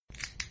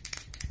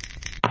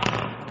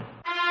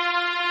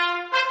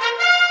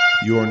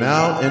You are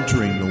now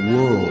entering the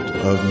world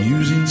of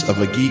Musings of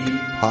a Geek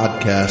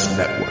podcast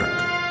network.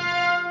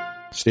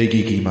 Stay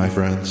geeky, my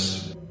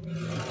friends.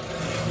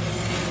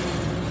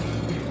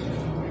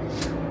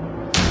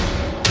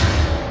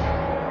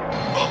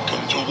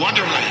 Welcome to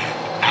Wonderland,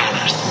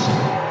 Alice.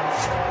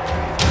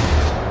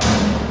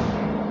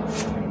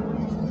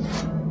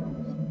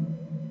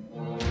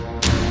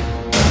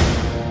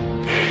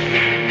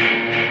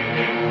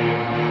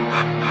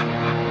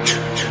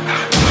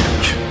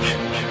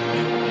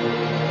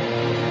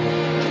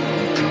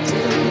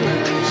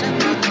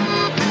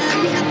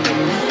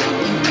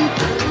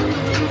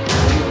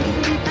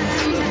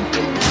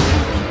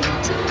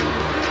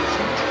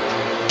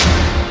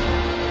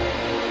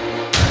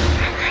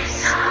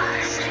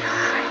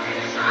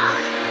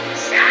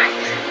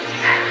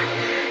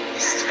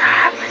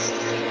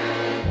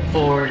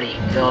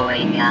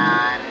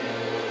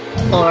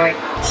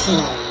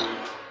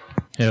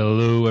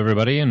 Hello,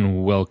 everybody,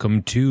 and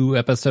welcome to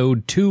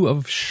episode 2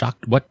 of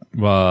Octobu.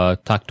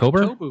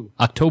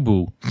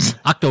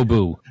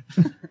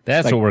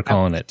 That's like, what we're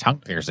calling it. Tongue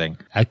piercing.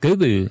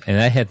 Octobu,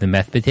 and I have the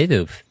mashed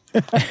potatoes.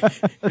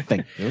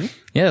 Thank you.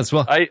 Yes,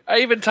 well, I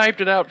even typed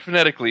it out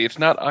phonetically. It's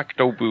not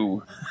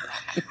Octobu.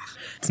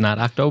 it's not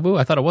Octobu?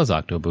 I thought it was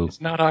Octobu.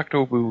 It's not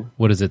Octobu.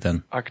 What is it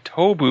then?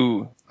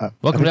 Octobu.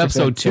 Welcome to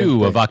episode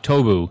 2 of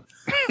Octobu.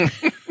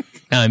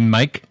 I'm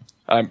Mike.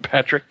 I'm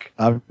Patrick.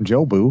 I'm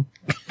Joe Boo.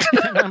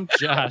 And I'm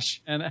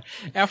Josh. And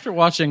after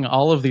watching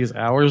all of these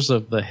hours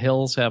of The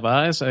Hills Have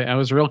Eyes, I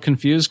was real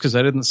confused because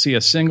I didn't see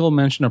a single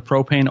mention of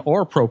propane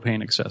or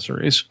propane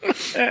accessories.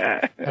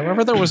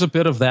 However, there was a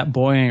bit of that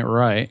boy ain't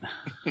right.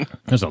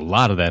 There's a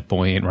lot of that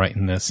boy ain't right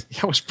in this.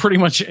 It was pretty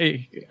much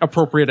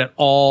appropriate at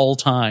all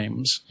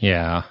times.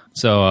 Yeah.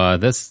 So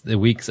this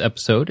week's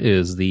episode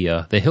is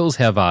the Hills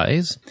Have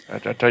Eyes. I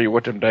tell you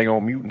what, them dang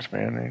old mutants,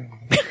 man.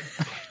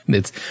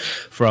 It's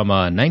from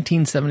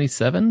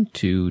 1977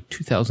 to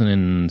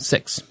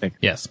 2006.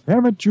 Yes.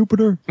 Damn it,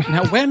 Jupiter.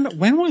 Now,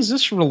 when was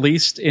this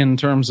released in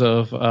terms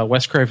of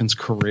Wes Craven's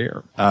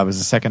career? It was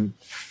the second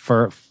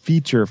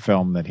feature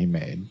film that he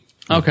made.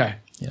 Okay.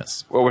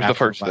 Yes. What was the After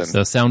first then?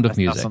 The Sound of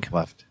Last House on Music. the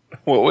Left.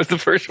 What was the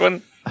first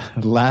one?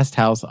 Last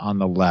House on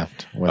the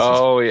Left was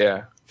Oh, his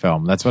yeah.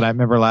 film. That's what I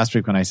remember last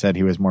week when I said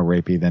he was more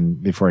rapey than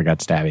before he got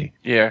stabby.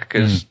 Yeah,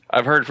 because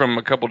I've heard from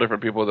a couple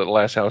different people that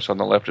Last House on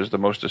the Left is the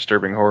most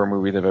disturbing horror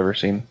movie they've ever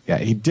seen. Yeah,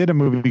 he did a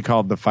movie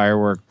called The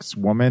Fireworks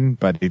Woman,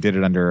 but he did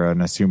it under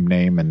an assumed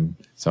name, and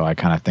so I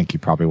kind of think he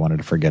probably wanted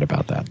to forget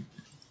about that.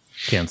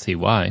 Can't see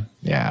why.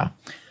 Yeah.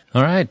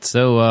 All right.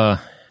 So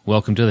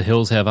welcome to the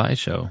Hills Have Eyes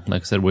show.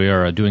 Like I said, we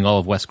are doing all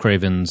of Wes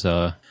Craven's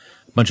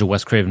bunch of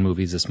Wes Craven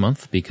movies this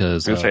month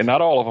because I was going to say,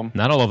 not all of them.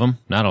 Not all of them,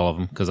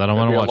 because I don't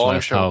want to be a watch long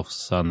Last show.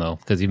 House on though.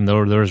 Because even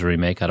though there is a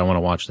remake, I don't want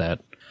to watch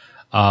that.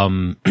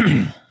 And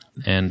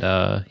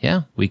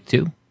yeah, week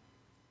 2.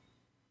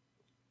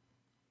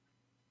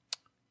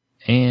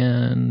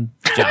 And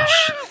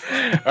Josh,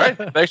 All right.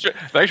 Thanks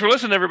for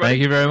listening, everybody.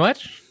 thank you very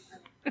much.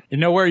 You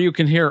know where you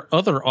can hear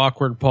other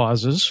awkward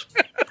pauses?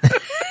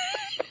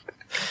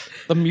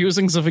 The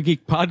Musings of a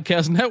Geek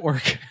podcast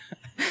network.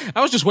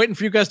 I was just waiting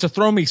for you guys to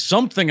throw me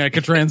something I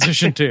could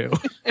transition to.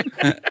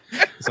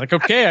 It's like,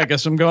 okay, I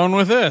guess I'm going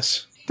with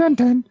this. Dun,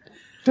 dun,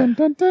 dun,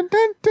 dun, dun,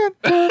 dun, dun,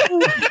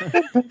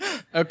 dun.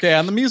 Okay,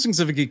 on the Musings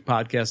of a Geek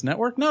podcast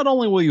network, not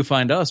only will you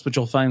find us, but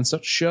you'll find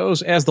such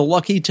shows as The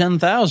Lucky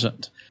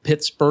 10,000,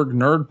 Pittsburgh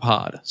Nerd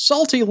Pod,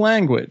 Salty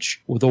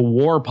Language, The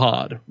War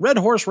Pod, Red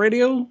Horse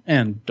Radio,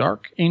 and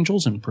Dark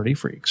Angels and Pretty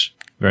Freaks.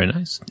 Very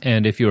nice.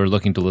 And if you are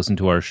looking to listen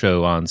to our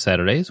show on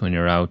Saturdays when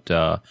you're out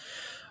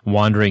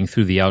wandering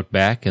through the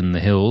outback and the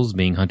hills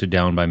being hunted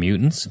down by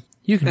mutants,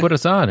 you can put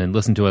us on and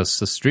listen to us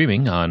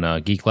streaming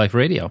on Geek Life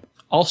Radio.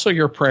 Also,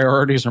 your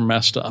priorities are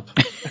messed up.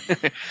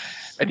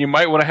 And you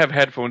might want to have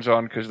headphones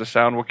on because the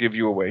sound will give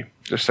you away.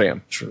 Just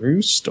saying.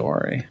 True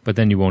story. But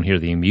then you won't hear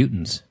the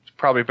mutants. It's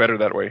probably better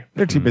that way.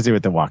 They're too busy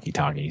with the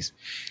walkie-talkies.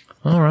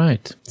 All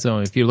right. So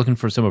if you're looking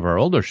for some of our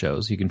older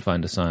shows, you can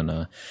find us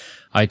on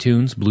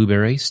iTunes,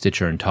 Blueberry,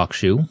 Stitcher, and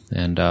TalkShoe.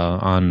 And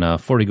on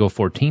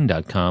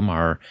 40go14.com,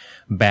 our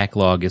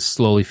backlog is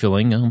slowly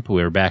filling up.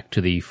 We're back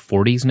to the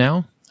 40s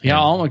now.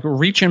 Yeah, I'm like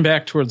reaching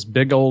back towards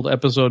big old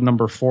episode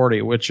number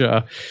 40, which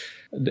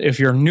if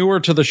you're newer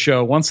to the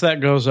show, once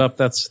that goes up,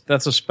 that's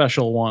a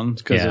special one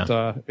because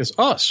it is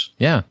us.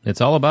 Yeah,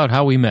 it's all about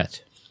how we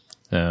met.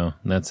 So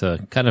that's a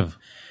kind of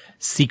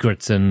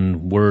secrets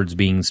and words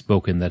being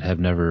spoken that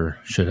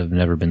should have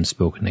never been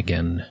spoken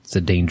again. It's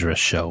a dangerous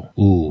show.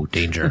 Ooh,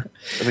 danger.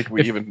 I think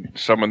we even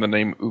summoned the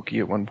name Ookie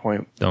at one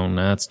point.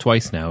 That's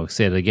twice now.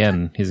 Say it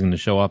again. He's going to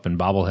show up and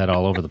bobblehead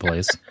all over the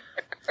place.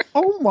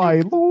 Oh,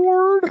 my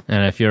Lord.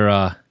 And if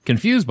you're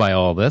confused by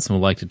all this and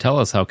would like to tell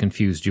us how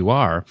confused you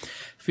are,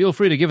 feel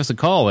free to give us a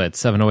call at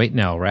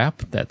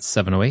 708-NOW-RAP. That's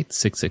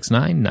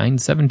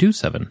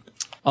 708-669-9727.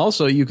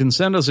 Also, you can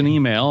send us an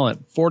email at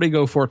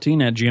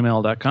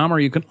 40go14@gmail.com, or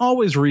you can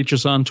always reach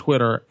us on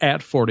Twitter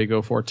at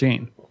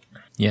 40go14.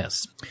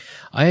 Yes.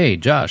 Hey,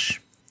 Josh,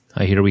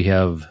 I hear we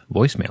have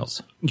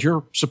voicemails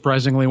You're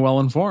surprisingly well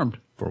informed.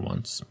 for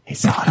once. He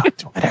saw it on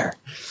Twitter.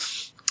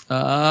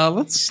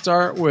 Let's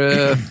start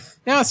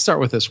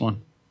with this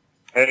one.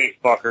 Hey,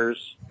 fuckers.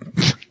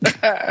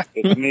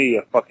 It's me,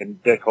 you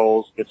fucking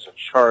dickholes. It's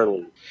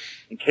Charlie.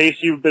 In case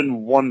you've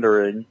been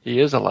wondering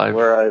He is alive.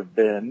 where I've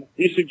been,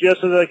 he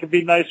suggested I could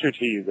be nicer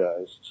to you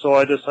guys. So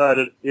I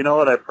decided, you know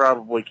what, I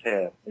probably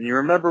can. And you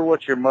remember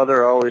what your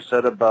mother always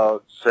said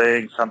about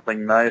saying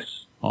something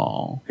nice?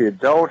 Oh, If you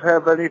don't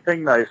have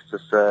anything nice to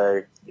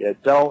say, you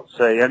don't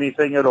say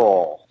anything at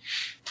all.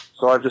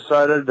 So I've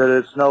decided that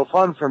it's no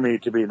fun for me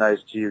to be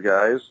nice to you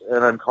guys,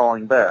 and I'm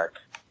calling back.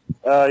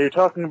 You're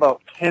talking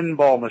about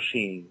pinball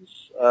machines.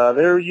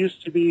 There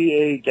used to be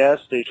a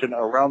gas station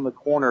around the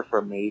corner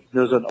from me.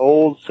 There's an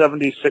old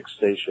 76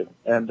 station.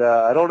 And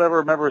I don't ever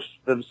remember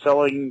them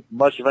selling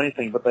much of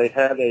anything, but they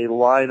had a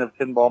line of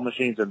pinball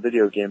machines and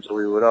video games, so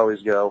we would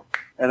always go.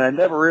 And I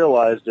never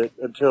realized it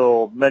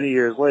until many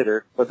years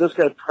later, but this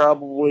guy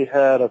probably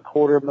had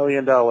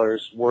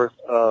 $250,000 worth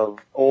of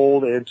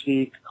old,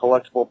 antique,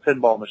 collectible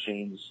pinball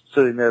machines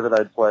sitting there that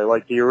I'd play,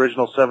 like the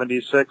original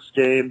 76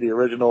 game, the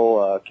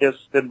original KISS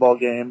pinball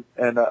game,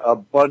 and a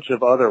bunch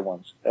of other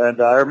ones.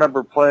 And I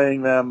remember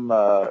playing them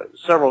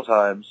several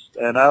times,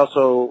 and I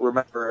also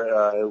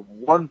remember at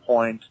one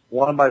point,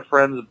 one of my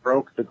friends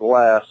broke the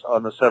glass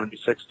on the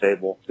 76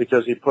 table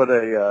because he put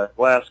a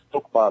glass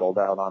Coke bottle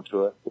down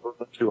onto it. It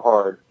wasn't too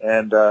hard.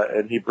 And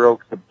he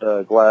broke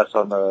the glass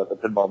on the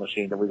pinball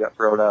machine, and we got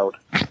thrown out.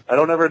 I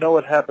don't ever know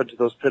what happened to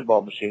those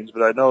pinball machines,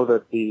 but I know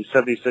that the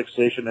 76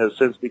 station has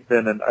since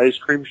been an ice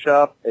cream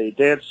shop, a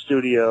dance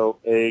studio,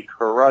 a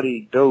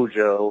karate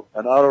dojo,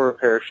 an auto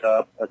repair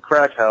shop, a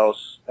crack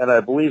house, and I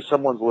believe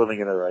someone's living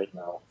in it right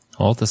now.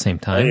 All at the same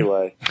time.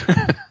 Anyway,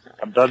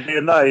 I'm done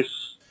being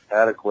nice.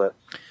 Adequate.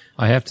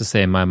 I have to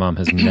say, my mom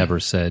has never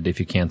said, if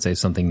you can't say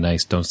something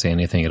nice, don't say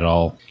anything at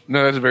all.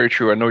 No, that's very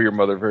true. I know your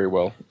mother very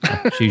well.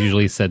 She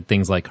usually said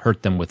things like,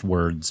 hurt them with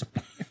words.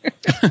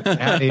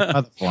 Howdy,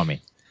 mother for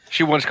me.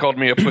 She once called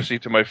me a pussy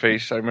to my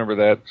face. I remember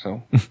that.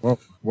 So,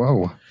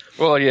 Whoa.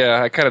 well,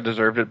 yeah, I kind of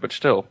deserved it, but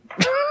still.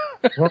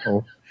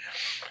 Whoa.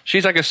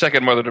 She's like a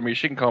second mother to me.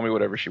 She can call me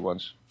whatever she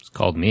wants. It's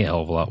called me a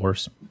hell of a lot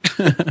worse.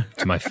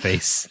 To my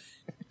face.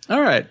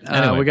 all right.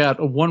 Anyway. We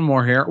got one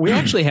more here. We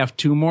actually have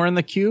two more in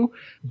the queue,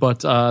 but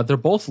they're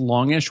both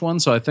longish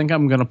ones. So I think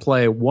I'm going to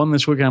play one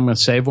this week, and I'm going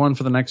to save one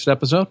for the next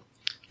episode.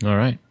 All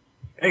right.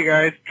 Hey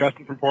guys,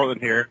 Justin from Portland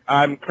here.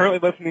 I'm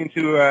currently listening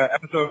to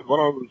episode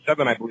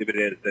 107, I believe it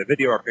is, the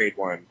video arcade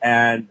one,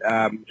 and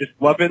just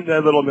loving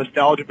the little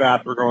nostalgia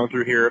bath we're going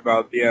through here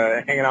about the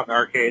hanging out in the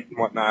arcades and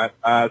whatnot.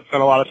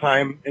 Spent a lot of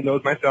time in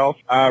those myself.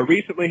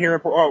 Recently here in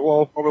Portland,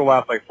 well, over the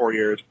last 4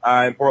 years,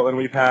 in Portland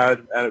we've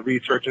had a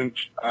resurgence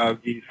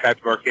of these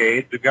types of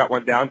arcades. We've got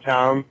one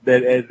downtown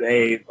that is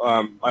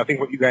I think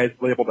what you guys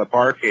labeled a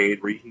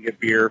barcade, where you can get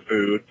beer,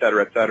 food,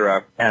 et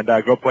cetera, and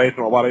go play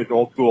some a lot of these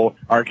old school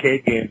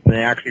arcade games, and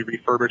they actually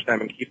refurbish them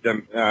and keep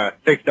them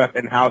fixed up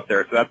in-house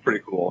there, so that's pretty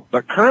cool.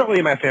 But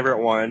currently my favorite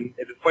one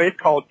is a place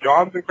called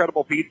John's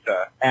Incredible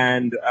Pizza,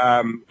 and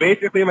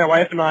basically my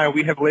wife and I,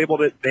 we have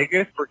labeled it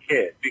Vegas for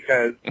kids,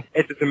 because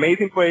it's this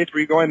amazing place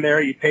where you go in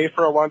there, you pay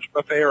for a lunch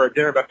buffet or a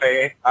dinner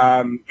buffet,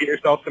 get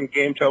yourself some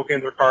game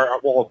tokens or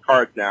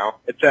cards now,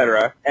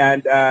 etc.,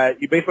 and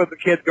you basically let the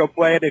kids go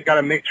play. They've got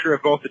a mixture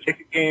of both the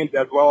ticket games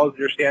as well as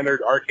your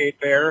standard arcade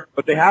fare,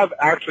 but they have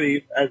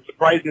actually, as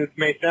surprising as it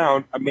may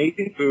sound,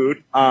 amazing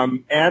food,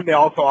 and they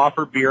also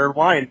offer beer and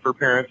wine for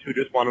parents who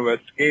just want to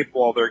escape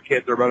while their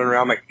kids are running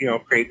around like,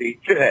 crazy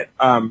shitheads.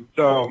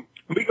 So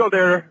we go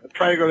there,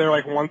 try to go there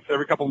once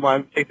every couple of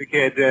months, take the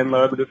kids in,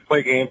 let them just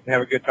play games and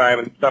have a good time,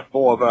 and stuff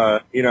full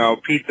of,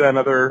 pizza and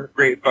other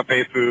great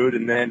buffet food,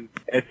 and then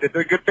it's a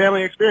good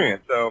family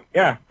experience. So,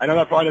 yeah, I know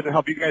that probably doesn't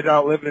help you guys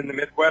out living in the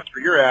Midwest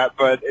where you're at,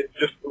 but it's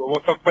just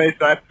some place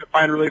that I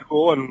find really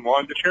cool and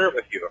wanted to share it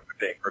with you, I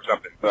think, or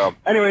something. So,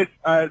 anyways,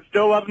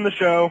 still loving the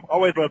show.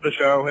 Always love the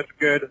show. It's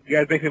good. You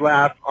guys make me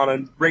laugh on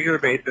a regular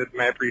basis,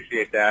 and I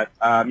appreciate that.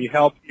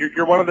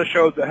 You're one of the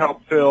shows that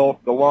help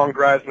fill the long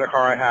drives in the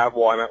car I have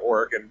while I'm at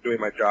work and doing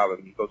my job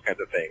and those kinds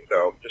of things.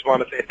 So just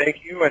want to say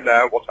thank you, and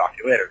we'll talk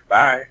to you later.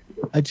 Bye.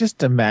 I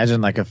just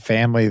imagine a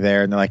family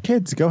there, and they're like,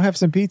 kids, go have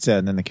some pizza.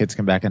 And then the kids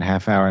come back in a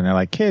half hour, and they're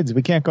like, kids,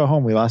 we can't go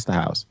home. We lost the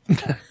house.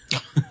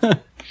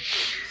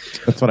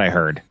 That's what I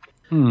heard.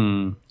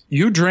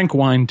 You drink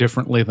wine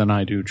differently than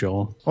I do,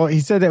 Joel. Well, he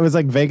said it was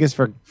like Vegas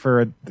for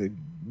the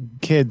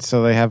kids,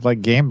 so they have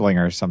gambling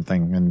or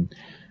something. And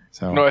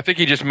so No, I think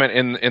he just meant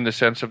in the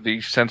sense of the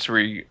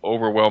sensory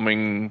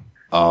overwhelming.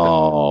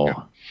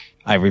 Oh,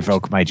 I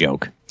revoke my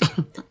joke.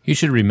 You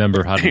should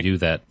remember how to do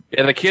that.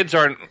 Yeah, the kids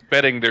aren't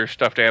betting their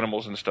stuffed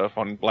animals and stuff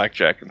on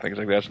blackjack and things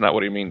like that. That's not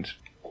what he means.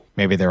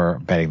 Maybe they were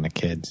betting the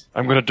kids.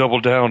 I'm going to double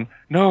down.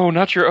 No,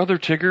 not your other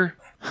Tigger.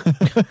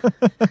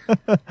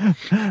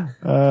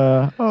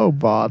 Oh,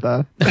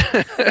 bother.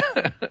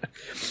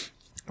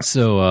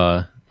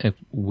 So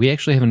we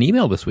actually have an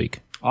email this week.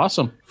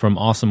 Awesome. From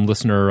awesome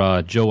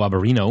listener Joe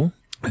Abarino,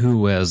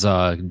 who has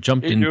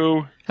jumped in.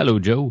 Joe. Hello,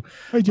 Joe.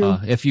 Hi, Joe.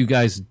 If you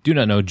guys do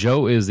not know,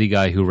 Joe is the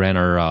guy who ran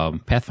our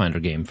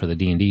Pathfinder game for the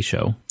D&D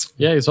show.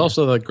 Yeah, he's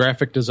also the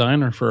graphic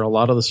designer for a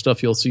lot of the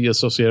stuff you'll see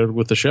associated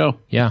with the show.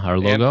 Yeah, our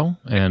logo.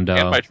 And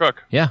my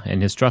truck. Yeah,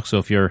 and his truck. So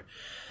if you're...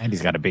 And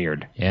he's got a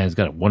beard. Yeah, he's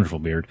got a wonderful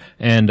beard.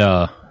 And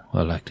I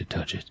like to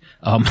touch it.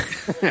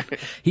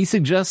 He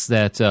suggests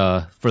that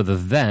for the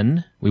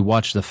then, we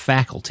watch The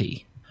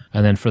Faculty.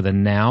 And then for the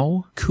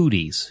now,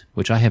 Cooties,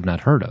 which I have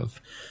not heard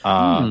of.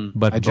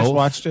 But I just both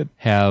watched it.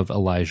 have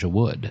Elijah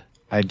Wood.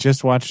 I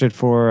just watched it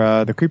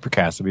for the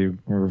Creepercast. There'll be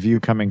a review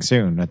coming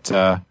soon. It's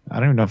I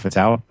don't even know if it's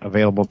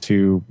available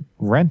to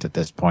rent at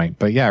this point.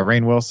 But yeah,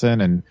 Rainn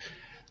Wilson and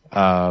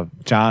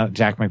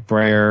Jack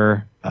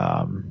McBrayer.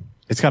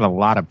 It's got a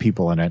lot of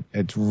people in it.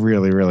 It's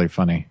really, really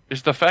funny.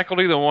 Is The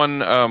Faculty the one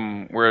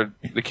where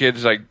the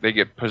kids they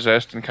get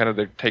possessed and kind of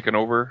they're taken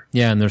over?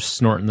 Yeah, and they're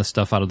snorting the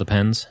stuff out of the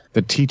pens.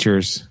 The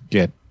teachers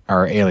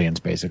are aliens,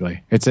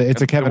 basically. It's a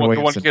Kevin The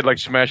Williamson. one kid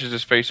smashes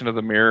his face into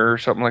the mirror or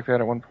something like that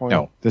at one point.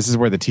 No, this is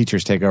where the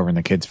teachers take over and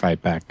the kids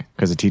fight back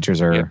because the teachers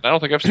are Yeah, I don't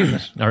think I've seen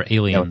this. Are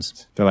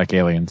aliens. they're like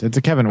aliens. It's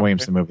a Kevin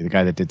Williamson movie, the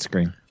guy that did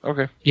Scream.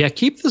 Okay. Yeah,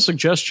 keep the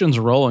suggestions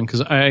rolling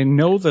because I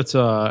know that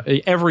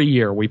every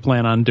year we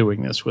plan on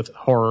doing this with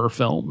horror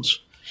films.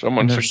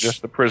 Someone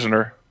suggests The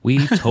Prisoner.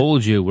 We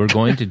told you we're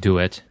going to do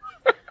it.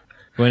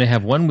 We're going to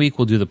have 1 week.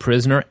 We'll do The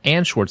Prisoner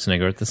and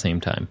Schwarzenegger at the same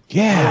time.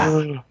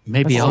 Yeah.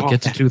 Maybe I'll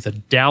get to do the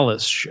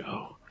Dallas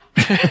show.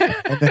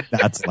 And then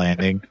that's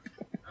landing.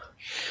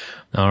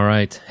 All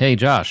right. Hey,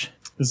 Josh.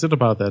 Is it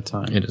about that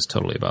time? It is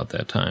totally about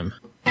that time.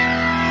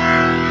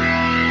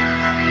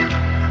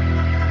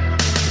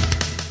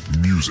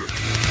 Music.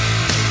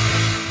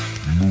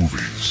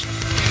 Movies.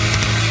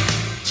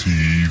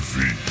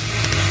 TV.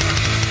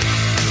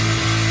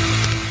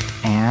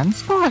 And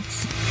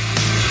sports.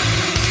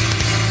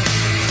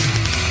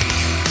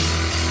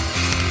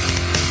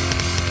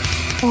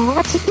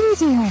 What's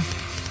easier?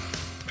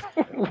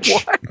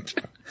 What?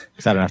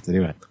 Because I don't have to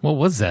do it. What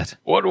was that?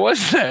 What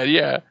was that?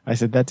 Yeah. I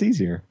said that's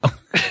easier.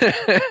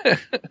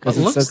 Because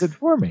it says it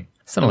for me.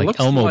 Sounded like looks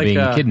Elmo like,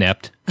 being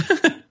kidnapped.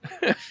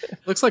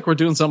 Looks like we're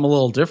doing something a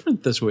little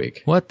different this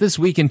week. What, this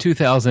week in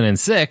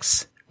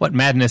 2006? What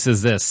madness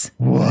is this?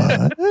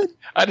 What?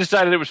 I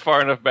decided it was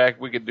far enough back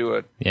we could do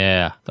it.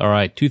 Yeah. All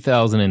right.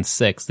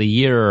 2006, the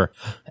year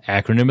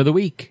acronym of the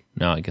week.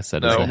 No, I guess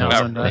that is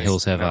No, the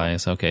Hills Have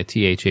Eyes. Okay.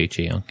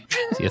 THHE. Okay.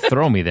 So you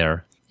throw me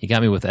there. You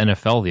got me with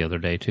NFL the other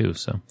day too.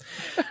 So,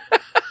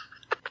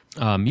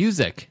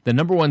 music. The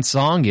number one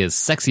song is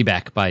 "Sexy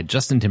Back" by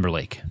Justin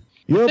Timberlake.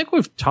 I think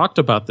we've talked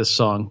about this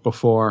song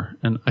before,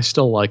 and I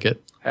still like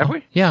it. Have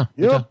we? Yeah.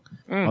 Yep.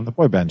 On the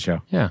Boy Band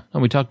Show. Yeah.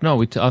 And we talked.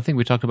 No, I think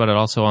we talked about it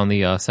also on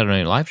the Saturday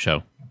Night Live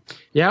show.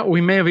 Yeah,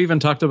 we may have even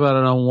talked about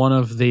it on one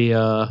of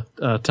the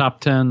top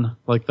 10,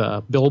 like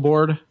the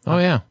Billboard. Oh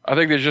yeah. I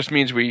think that just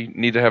means we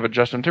need to have a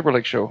Justin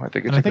Timberlake show. I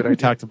think it's And a I think good we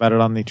idea. talked about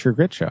it on the True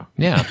Grit Show.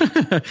 Yeah.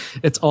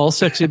 It's all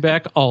sexy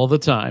back all the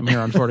time here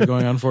on 40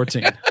 going on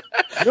 14.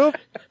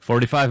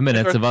 45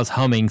 minutes of us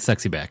humming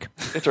 "Sexy Back."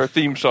 It's our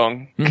theme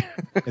song.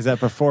 Is that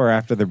before or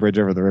after the Bridge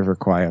Over the River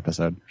Kwai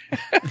episode?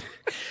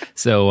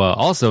 So,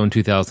 also in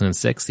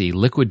 2006, the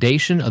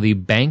liquidation of the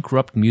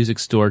bankrupt music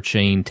store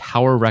chain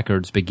Tower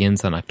Records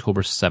begins on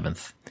October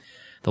 7th.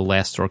 The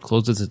last store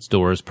closes its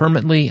doors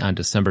permanently on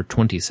December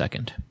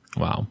 22nd.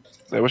 Wow.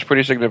 That was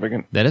pretty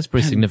significant. That is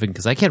pretty significant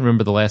because I can't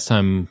remember the last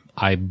time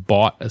I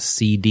bought a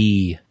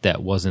CD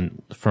that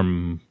wasn't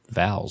from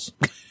Val's.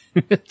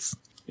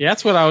 Yeah,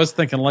 that's what I was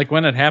thinking. Like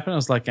when it happened, I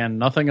was like, and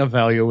nothing of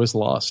value was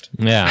lost.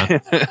 Yeah.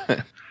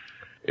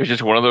 It was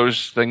just one of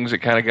those things that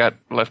kind of got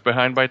left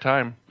behind by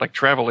time, like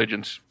travel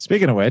agents.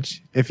 Speaking of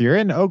which, if you're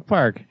in Oak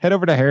Park, head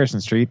over to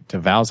Harrison Street to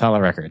Val's Holla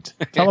Records.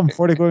 Tell them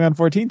 40 going on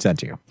 14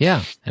 sent you.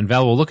 Yeah. And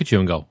Val will look at you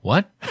and go,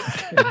 "What?"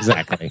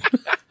 Exactly.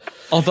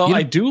 Although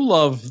I do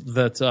love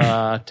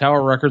that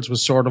Tower Records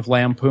was sort of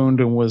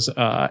lampooned and was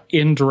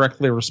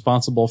indirectly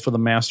responsible for the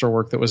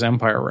masterwork that was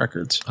Empire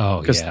Records.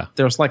 Oh, because yeah.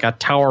 there's like a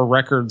Tower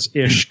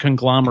Records-ish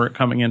conglomerate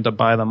coming in to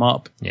buy them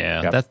up.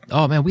 Yeah. Yep. That.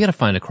 Oh man, we got to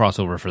find a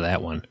crossover for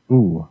that one.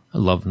 Ooh. I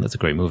love them. That's a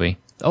great movie.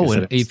 Oh, Yes,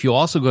 and it is. if you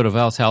also go to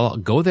Val's Holla,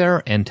 go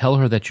there and tell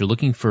her that you're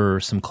looking for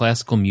some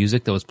classical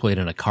music that was played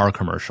in a car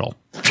commercial.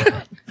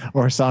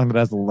 Or a song that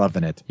has love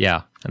in it.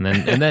 Yeah. And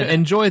then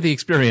enjoy the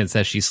experience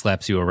as she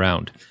slaps you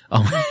around.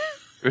 Oh,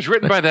 It was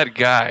written by that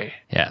guy.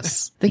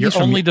 yes. I think Your he's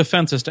from, only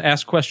defense is to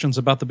ask questions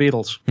about the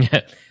Beatles.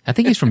 I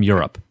think he's from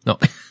Europe. No.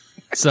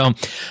 So,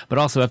 but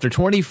also after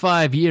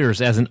 25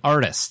 years as an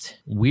artist,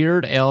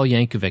 Weird Al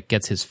Yankovic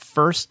gets his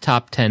first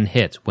top 10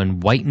 hit when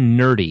White and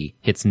Nerdy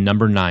hits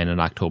number 9 on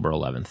October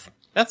 11th.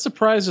 That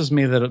surprises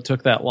me that it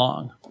took that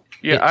long.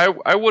 Yeah,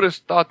 I would have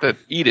thought that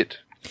Eat It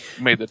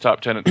made the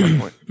top 10 at some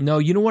point. No,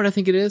 you know what I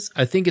think it is?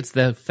 I think it's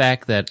the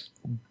fact that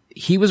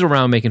he was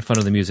around making fun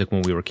of the music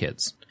when we were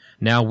kids.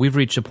 Now we've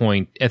reached a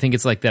point, I think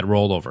it's like that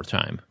rollover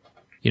time.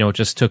 You know, it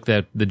just took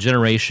the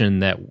generation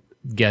that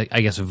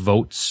I guess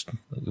votes.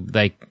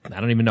 Like, I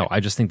don't even know. I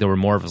just think there were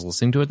more of us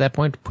listening to it at that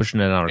point, pushing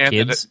it on our And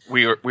kids.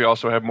 we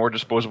also have more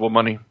disposable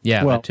money.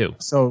 Yeah, well, that too.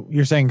 So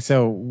you're saying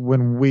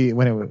when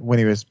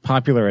he was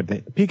popular at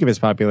the peak of his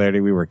popularity,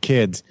 we were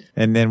kids,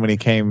 and then when he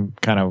came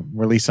kind of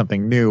released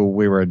something new,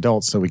 we were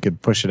adults, so we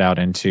could push it out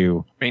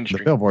into Mainstream.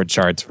 the Billboard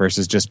charts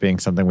versus just being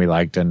something we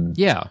liked. And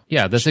Yeah,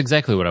 that's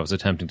exactly what I was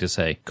attempting to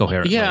say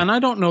coherently. Yeah, and I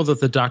don't know that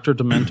the Dr.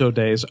 Demento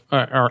days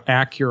are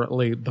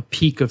accurately the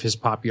peak of his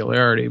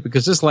popularity,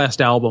 because this last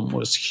album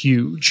was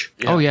huge.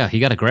 Oh yeah, he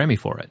got a Grammy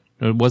for it.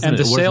 And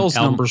the sales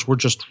numbers were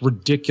just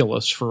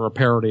ridiculous for a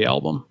parody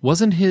album.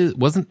 Was it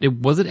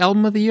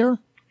album of the year?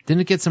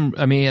 Didn't it get some?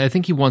 I mean, I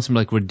think he won some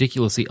like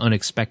ridiculously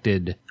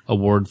unexpected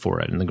award for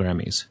it in the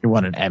Grammys. he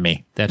won an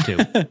Emmy. That too.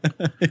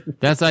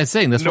 That's what I was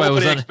saying. That's why I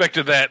was. Nobody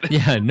expected that.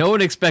 Yeah, no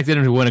one expected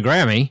him to win a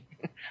Grammy.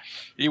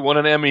 He won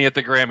an Emmy at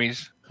the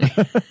Grammys.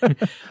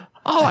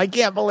 Oh, I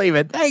can't believe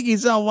it! Thank you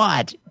so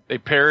much. They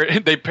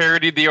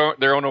parodied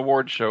their own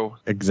award show.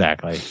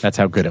 Exactly. That's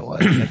how good it was.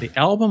 The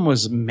album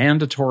was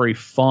Mandatory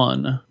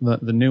Fun,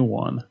 the new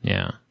one.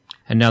 Yeah.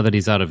 And now that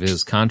he's out of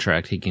his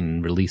contract, he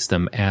can release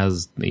them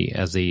as he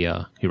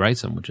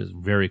writes them, which is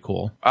very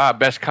cool.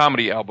 Best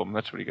comedy album.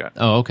 That's what he got.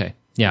 Oh, okay.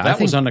 Yeah,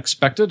 That was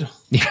unexpected.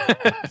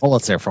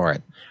 Pulitzer for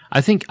it. I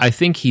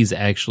think he's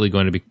actually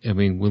going to be. I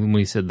mean, when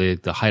we said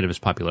the height of his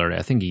popularity,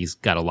 I think he's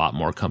got a lot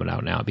more coming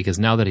out now, because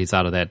now that he's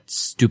out of that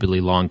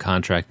stupidly long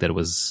contract that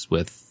was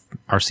with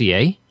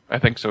RCA, I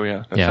think so.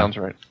 Yeah, that sounds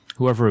right.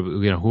 Whoever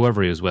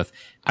he was with,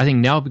 I think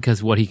now,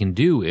 because what he can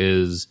do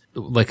is,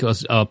 like,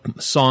 a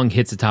song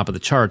hits the top of the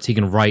charts, he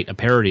can write a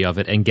parody of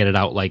it and get it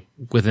out like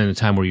within a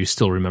time where you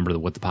still remember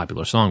what the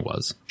popular song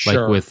was.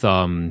 Sure. Like with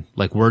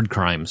like Word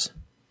Crimes.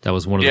 That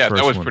was one of the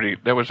first ones.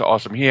 That was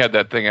awesome. He had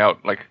that thing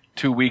out like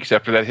 2 weeks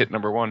after that hit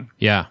number one.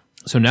 Yeah.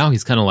 So now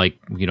he's kind of like,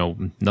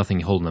 nothing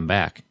holding him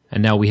back.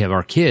 And now we have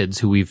our kids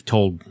who we've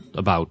told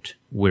about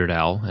Weird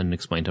Al and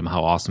explained to them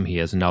how awesome he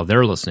is. And now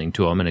they're listening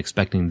to him and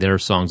expecting their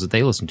songs that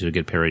they listen to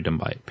get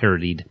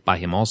parodied by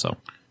him also.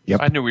 Yep.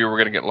 I knew we were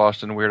going to get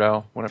lost in Weird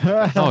Al.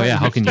 Oh, yeah.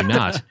 How can you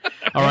not?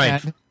 All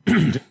right.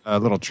 A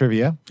little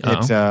trivia.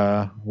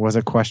 Uh-oh. It was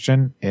a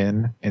question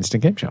in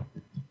Instant Game Show.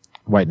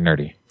 White and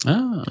Nerdy.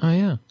 Oh,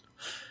 yeah.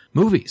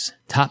 Movies.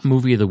 Top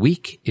movie of the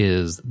week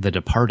is The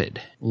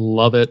Departed.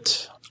 Love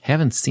it.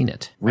 Haven't seen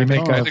it.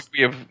 Remake. I think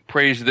we have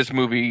praised this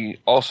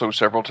movie also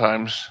several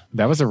times.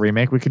 That was a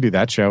remake. We could do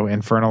that show.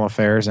 Infernal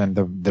Affairs and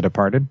The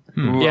Departed.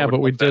 Ooh, Yeah,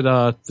 but we did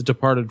The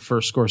Departed for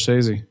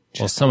Scorsese.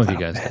 Well, some of you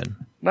guys did.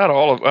 Not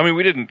all of. I mean,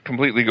 we didn't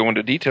completely go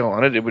into detail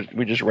on it.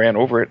 We just ran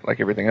over it like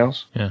everything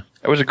else. Yeah.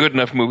 It was a good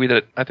enough movie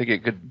that I think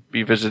it could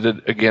be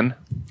visited again.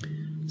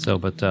 So,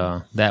 but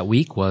that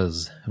week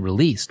was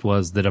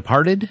The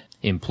Departed,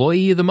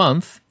 Employee of the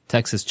Month,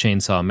 Texas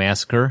Chainsaw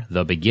Massacre,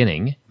 The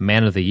Beginning,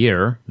 Man of the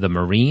Year, The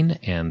Marine,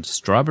 and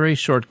Strawberry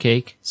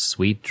Shortcake,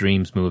 Sweet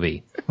Dreams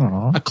Movie.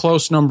 A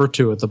close number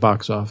 2 at the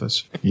box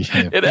office.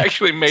 Yeah. It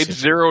actually made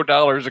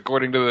 $0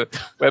 according to the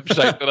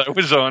website that I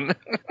was on.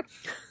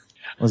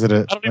 Was it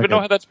I don't even know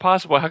how that's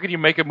possible. How can you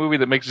make a movie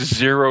that makes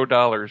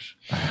 $0?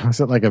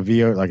 Was it like a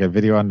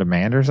video on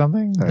demand or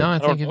something? No, I I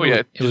think don't know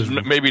yet. it was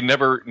Maybe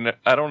never.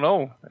 I don't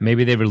know.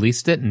 maybe they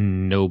released it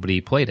and nobody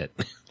played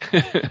it.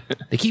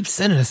 They keep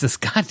sending us this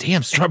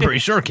goddamn Strawberry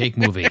Shortcake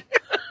movie.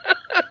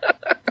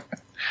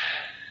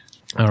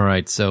 All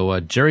right, so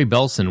Jerry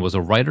Belson was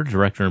a writer,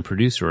 director, and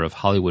producer of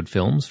Hollywood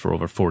films for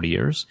over 40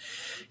 years.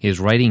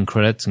 His writing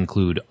credits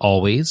include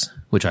Always,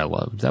 which I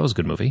loved. That was a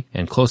good movie.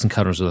 And Close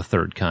Encounters of the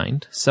Third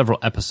Kind. Several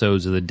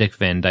episodes of The Dick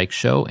Van Dyke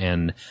Show.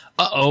 And,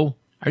 are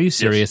you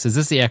serious? Yes. Is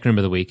this the acronym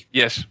of the week?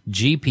 Yes.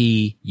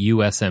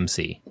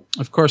 GPUSMC.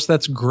 Of course,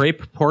 that's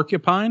Grape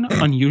Porcupine,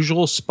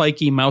 Unusual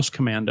Spiky Mouse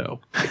Commando.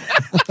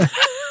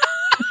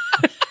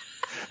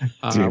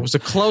 It was a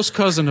close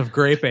cousin of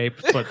Grape Ape,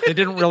 but they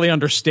didn't really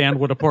understand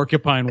what a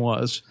porcupine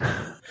was.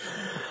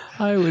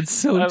 I would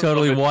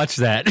totally watch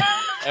that.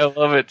 I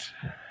love it.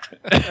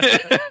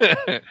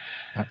 I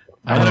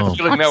had a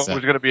feeling that was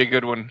going to be a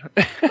good one.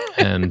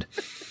 And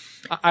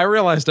I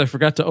realized I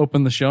forgot to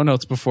open the show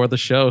notes before the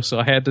show, so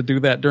I had to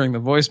do that during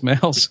the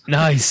voicemails.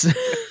 nice.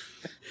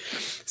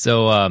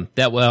 So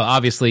that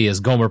obviously is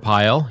Gomer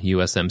Pyle,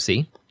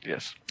 USMC.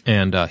 Yes.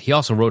 And he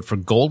also wrote for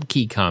Gold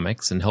Key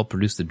Comics and helped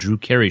produce the Drew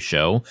Carey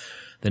Show,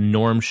 the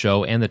Norm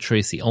Show, and the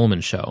Tracy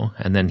Ullman Show.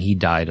 And then he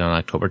died on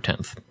October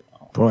 10th.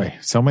 Boy,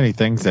 so many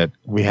things that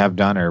we have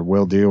done or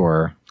will do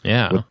or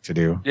look to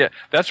do. Yeah,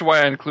 that's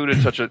why I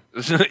included such a.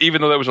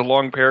 Even though that was a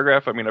long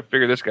paragraph, I mean, I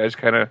figure this guy's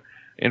kind of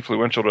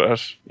influential to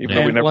us. Even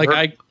though we never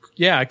heard.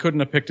 I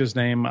couldn't have picked his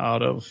name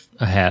out of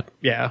a hat.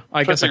 Yeah,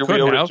 I guess I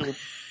figure we could owed have. it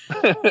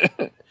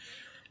to him.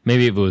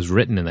 Maybe if it was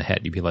written in the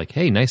hat, you'd be like,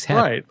 "Hey, nice hat.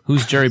 Right.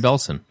 Who's Jerry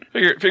Belson?"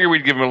 Figure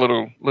we'd give him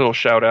a little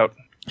shout out.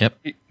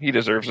 Yep. He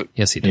deserves it.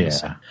 Yes, he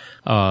does. Yeah.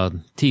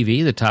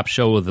 TV, the top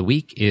show of the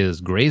week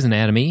is Grey's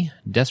Anatomy,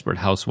 Desperate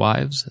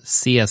Housewives,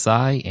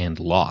 CSI, and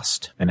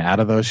Lost. And out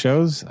of those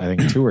shows, I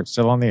think 2 are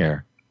still on the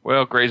air.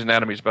 Well, Grey's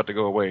Anatomy's about to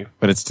go away.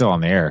 But it's still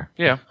on the air.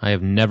 Yeah, I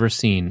have never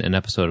seen an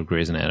episode of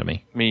Grey's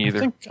Anatomy. me I either.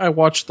 think I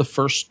watched the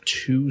first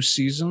 2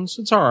 seasons.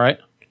 It's all right.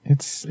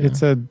 It's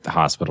a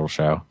hospital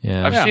show.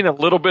 Yeah. I've seen a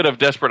little bit of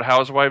Desperate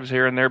Housewives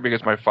here and there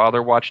because my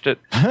father watched it.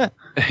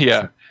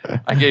 Yeah.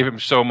 I gave him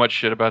so much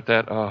shit about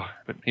that. Oh,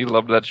 but he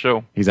loved that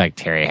show. He's like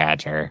Terry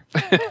Hatcher.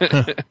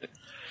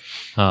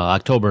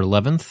 October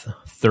 11th,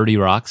 30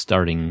 Rock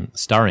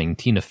starring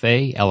Tina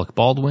Fey, Alec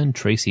Baldwin,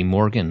 Tracy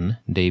Morgan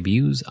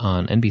debuts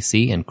on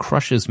NBC and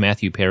crushes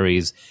Matthew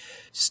Perry's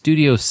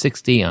Studio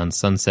 60 on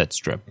Sunset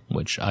Strip,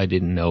 which I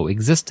didn't know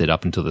existed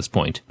up until this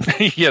point.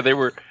 Yeah, they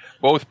were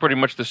both pretty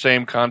much the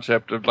same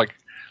concept of like,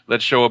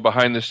 let's show a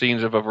behind the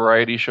scenes of a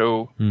variety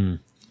show.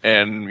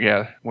 And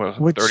yeah, well,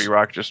 30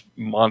 Rock just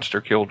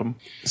monster killed them.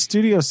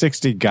 Studio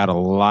 60 got a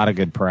lot of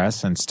good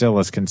press and still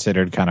is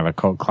considered kind of a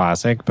cult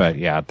classic. But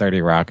yeah,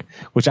 30 Rock,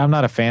 which I'm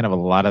not a fan of a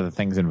lot of the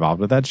things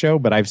involved with that show,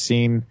 but I've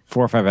seen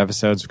 4 or 5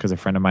 episodes because a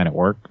friend of mine at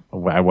work,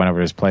 I went over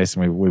to his place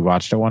and we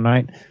watched it one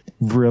night.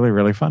 Really,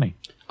 really funny.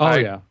 Oh,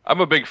 yeah.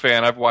 I'm a big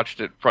fan. I've watched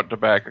it front to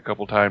back a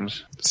couple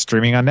times.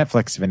 Streaming on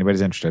Netflix if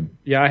anybody's interested.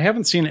 Yeah, I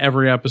haven't seen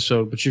every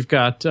episode, but you've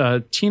got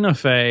Tina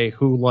Fey,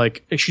 who,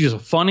 like, she's a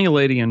funny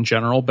lady in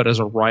general, but as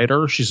a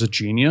writer, she's a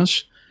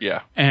genius.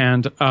 Yeah.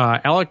 And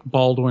Alec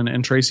Baldwin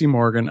and Tracy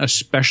Morgan,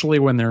 especially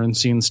when they're in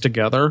scenes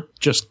together,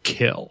 just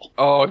kill.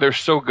 Oh, they're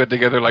so good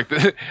together. Like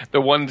the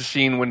one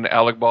scene when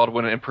Alec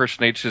Baldwin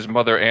impersonates his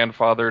mother and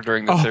father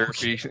during the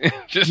therapy.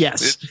 Just,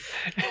 yes.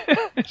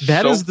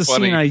 That so is the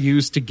funny. scene I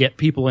use to get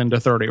people into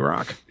 30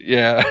 Rock.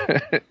 Yeah.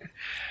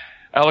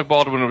 Alec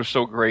Baldwin was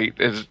so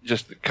great as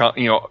just,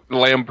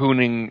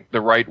 lampooning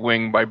the right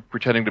wing by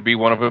pretending to be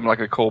one of them, like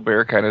a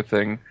Colbert kind of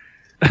thing.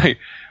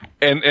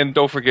 And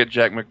don't forget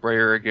Jack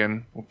McBrayer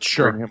again.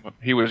 Sure.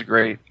 He was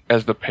great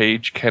as the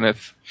page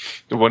Kenneth.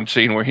 The one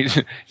scene where he's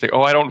like,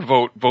 "Oh, I don't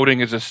vote. Voting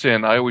is a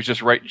sin. I always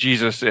just write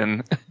Jesus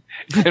in."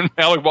 And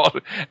Alec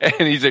Baldwin,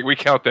 and he's like, "We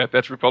count that.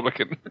 That's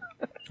Republican."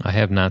 I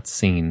have not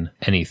seen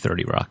any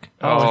 30 Rock.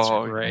 Oh,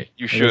 that's great.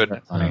 You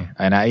should. Funny.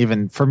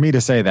 And for me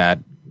to say that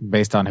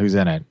based on who's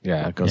in it,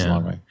 it goes a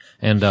long way.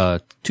 And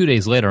 2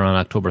 days later, on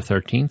October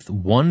 13th,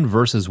 1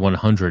 versus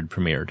 100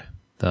 premiered.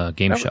 The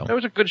game show. That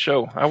was a good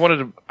show.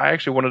 I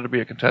actually wanted to be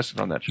a contestant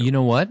on that show. You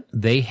know what?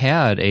 They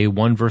had a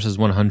 1 versus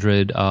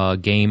 100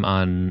 game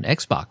on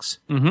Xbox.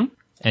 Mm-hmm.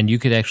 And you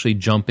could actually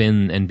jump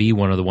in and be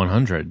one of the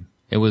 100.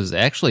 It was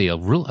actually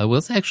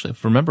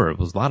remember, it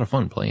was a lot of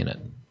fun playing it.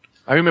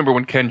 I remember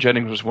when Ken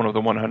Jennings was one of the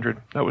 100.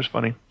 That was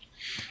funny.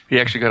 He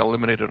actually got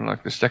eliminated on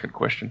like the second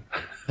question.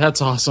 That's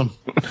awesome.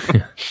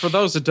 For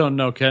those that don't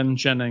know, Ken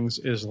Jennings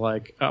is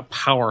like a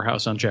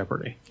powerhouse on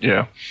Jeopardy.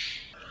 Yeah.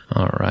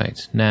 All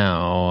right.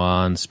 Now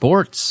on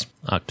sports,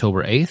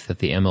 October 8th at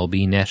the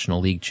MLB National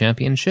League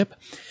Championship,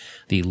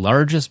 the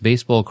largest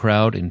baseball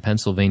crowd in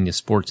Pennsylvania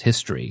sports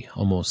history,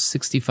 almost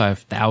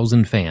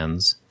 65,000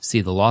 fans, see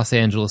the Los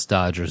Angeles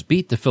Dodgers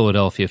beat the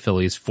Philadelphia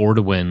Phillies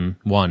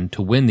 4-1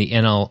 to win the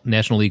NL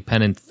National League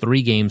pennant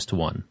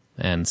 3-1.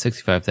 And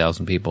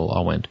 65,000 people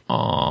all went,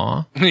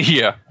 "Aww."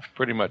 Yeah,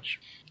 pretty much.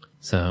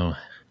 So,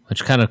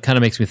 which kind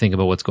of makes me think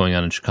about what's going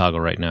on in Chicago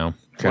right now.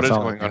 What is That's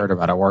all going I on? heard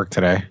about at work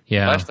today.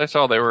 Yeah, Last I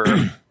saw, they were.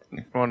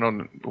 Oh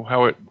no,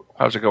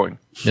 how's it going?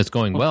 it's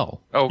going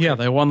well. Oh, okay. Yeah,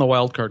 they won the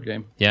wild card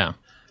game. Yeah,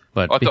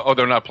 but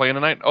They're not playing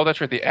tonight. Oh,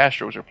 that's right. The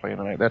Astros are playing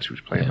tonight. That's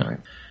who's playing tonight.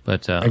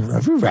 but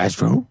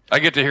Astro. I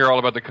get to hear all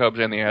about the Cubs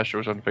and the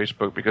Astros on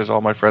Facebook because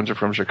all my friends are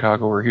from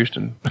Chicago or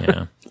Houston.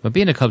 yeah. But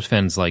being a Cubs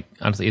fan is like,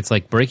 honestly, it's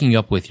like breaking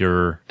up with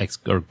your ex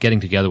or getting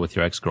together with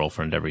your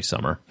ex-girlfriend every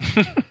summer.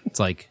 It's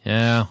like,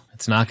 yeah,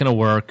 it's not going to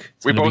work.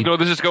 We both know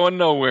this is going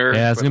nowhere.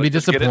 Yeah, it's but going to be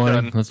let's just get it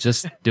disappointing. done. Let's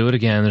just do it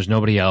again. There's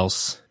nobody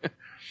else.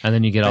 And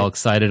then you get all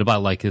excited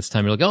about like this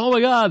time. You're like, oh my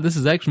God, this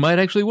might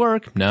actually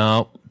work.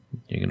 No,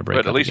 you're going to break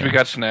up But at least again. we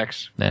got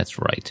snacks. That's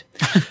right.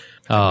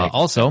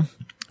 Also,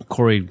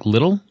 Corey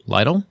Lytle,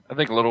 I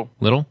think little.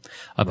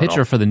 a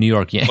pitcher for the New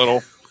York Yankees.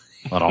 Little.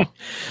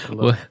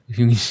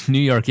 New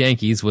York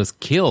Yankees was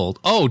killed.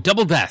 Oh,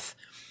 double death.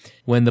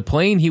 When the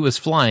plane he was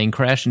flying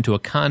crashed into a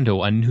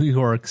condo on New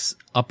York's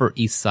Upper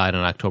East Side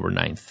on October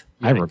 9th.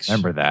 I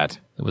remember that.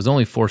 It was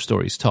only 4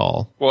 stories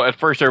tall. Well, at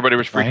first everybody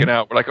was freaking Right.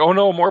 out. We're like, oh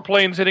no, more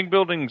planes hitting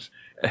buildings.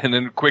 And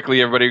then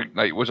quickly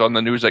everybody was on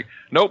the news like,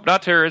 nope,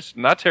 not terrorists.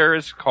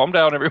 Calm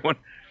down, everyone.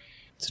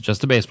 It's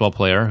just a baseball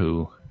player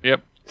who...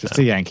 Yep. Just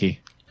a Yankee.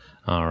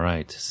 All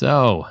right.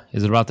 So,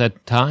 is it about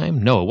that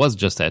time? No, it was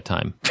just that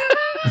time.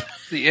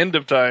 The end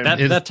of time.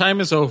 That time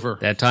is over.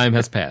 That time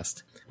has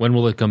passed. When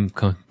will it when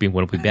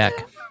will it be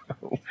back?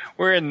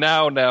 We're in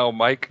now,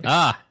 Mike.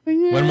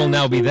 When will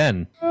now be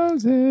then?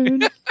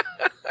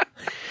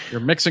 You're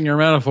mixing your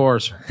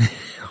metaphors.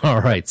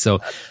 All right.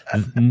 So,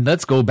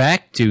 let's go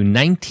back to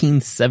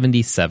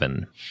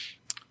 1977.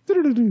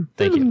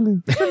 Thank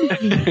you.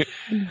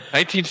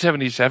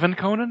 1977,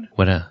 Conan?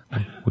 When a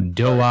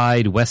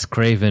doe-eyed Wes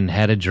Craven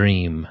had a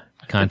dream.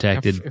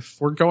 Contacted. If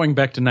we're going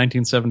back to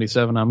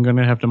 1977, I'm going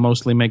to have to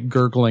mostly make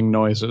gurgling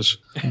noises.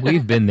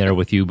 We've been there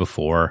with you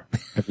before.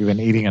 Have you been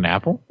eating an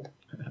apple?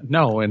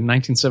 No, in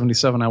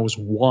 1977, I was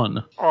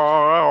 1.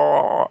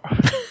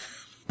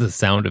 the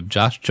sound of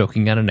Josh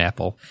choking on an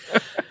apple.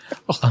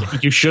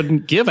 You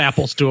shouldn't give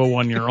apples to a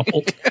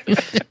 1-year-old.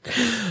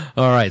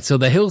 All right, so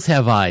The Hills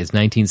Have Eyes,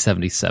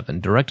 1977,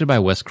 directed by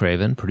Wes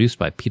Craven, produced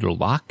by Peter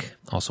Locke,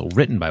 also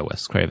written by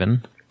Wes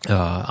Craven.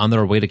 On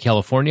their way to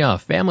California, a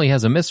family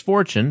has a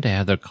misfortune to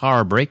have their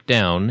car break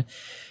down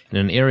in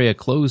an area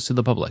closed to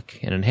the public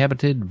and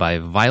inhabited by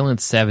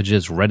violent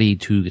savages ready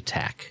to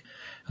attack.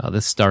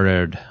 This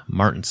starred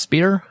Martin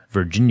Spear,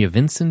 Virginia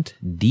Vincent,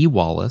 Dee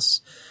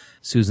Wallace,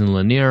 Susan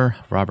Lanier,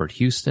 Robert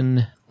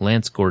Houston,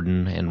 Lance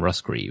Gordon, and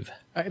Russ Grieve.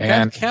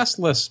 That cast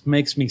list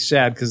makes me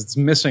sad because it's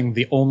missing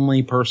the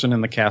only person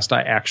in the cast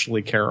I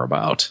actually care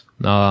about.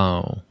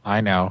 Oh. I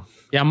know.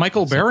 Yeah,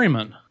 Michael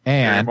Berryman.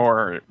 And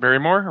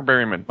Barrymore or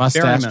Berryman?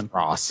 Mustached Berryman.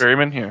 Ross.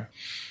 Berryman, yeah.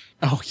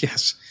 Oh,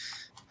 yes.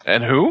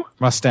 And who?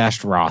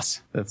 Mustached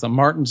Ross. That's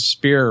Martin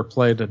Spear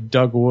played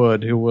Doug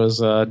Wood, who was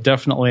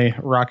definitely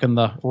rocking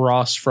the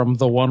Ross from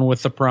the one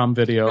with the prom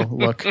video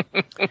look.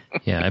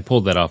 Yeah, I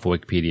pulled that off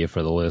Wikipedia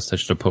for the list. I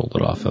should have pulled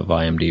it off of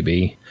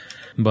IMDb.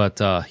 But,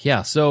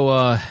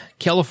 so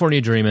California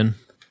Dreamin'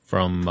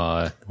 from,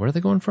 where are they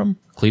going from?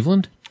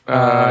 Cleveland?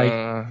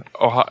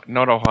 Ohio,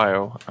 not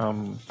Ohio.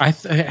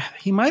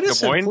 He might have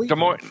said Des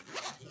Moines.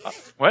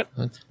 What?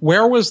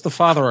 Where was the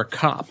father a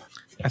cop?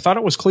 I thought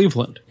it was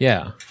Cleveland.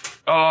 Yeah.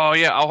 Oh,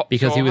 yeah.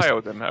 Because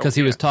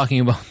he was talking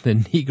about the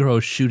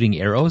Negro shooting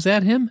arrows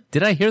at him.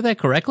 Did I hear that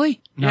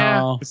correctly?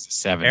 No.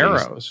 It's the 70s.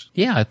 Arrows.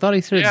 Yeah, I thought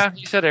he said. Yeah,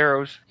 he said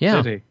arrows.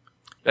 Yeah. Did he?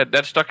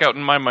 That stuck out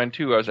in my mind,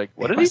 too. I was like,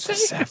 what did he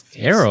say?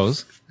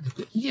 Arrows.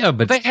 Yeah,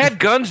 but They had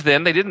guns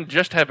then. They didn't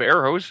just have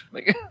arrows.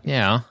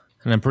 yeah,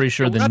 and I'm pretty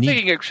sure We're not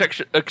taking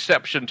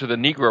exception to the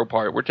Negro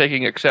part. We're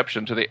taking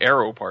exception to the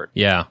arrow part.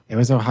 Yeah. It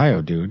was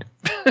Ohio, dude.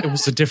 It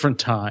was a different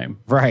time.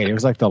 Right. It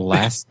was like the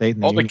last state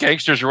in the All the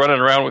gangsters running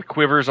around with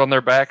quivers on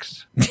their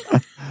backs.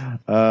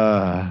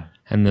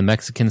 And the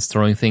Mexicans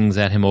throwing things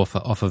at him off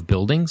of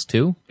buildings,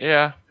 too.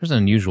 Yeah. There's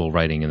unusual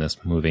writing in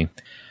this movie.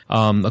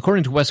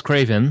 According to Wes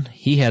Craven,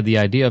 he had the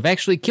idea of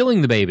actually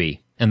killing the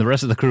baby. And the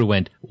rest of the crew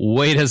went,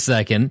 wait a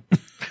second.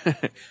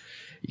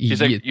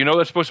 He's like,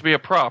 that's supposed to be a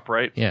prop,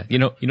 right? Yeah. You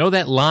know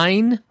that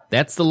line?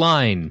 That's the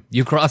line.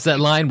 You cross that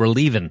line, we're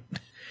leaving.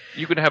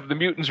 You can have the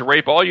mutants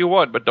rape all you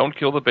want, but don't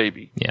kill the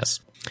baby.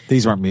 Yes.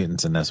 These weren't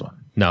mutants in this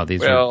one. No, they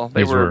these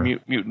were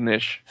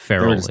mutant-ish. They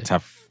were feral. just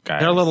tough guys.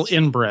 They're a little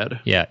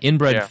inbred. Yeah,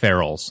 inbred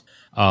ferals.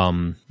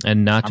 And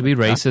not to be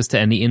racist to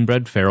any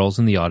inbred ferals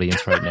in the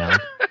audience right now.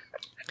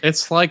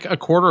 It's like a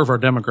quarter of our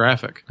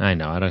demographic. I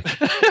know. I don't.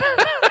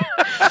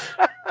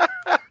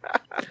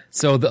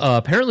 So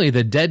apparently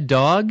the dead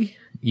dog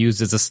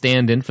used as a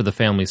stand-in for the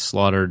family's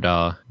slaughtered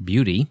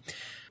beauty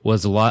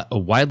was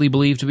widely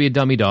believed to be a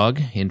dummy dog.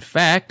 In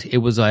fact, it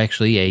was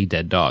actually a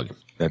dead dog.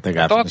 That they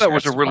got I thought that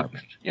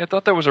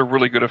was a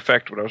really good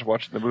effect when I was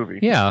watching the movie.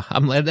 Yeah,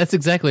 that's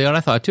exactly what I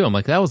thought too. I'm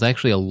like, that was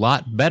actually a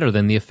lot better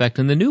than the effect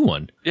in the new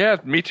one. Yeah,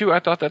 me too. I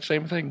thought that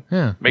same thing.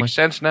 Yeah, makes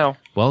sense now.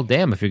 Well,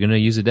 damn, if you're going to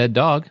use a dead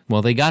dog.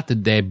 Well, they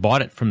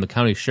bought it from the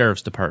county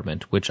sheriff's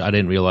department, which I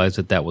didn't realize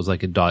that was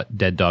like a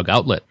dead dog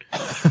outlet.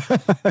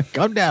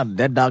 Come down,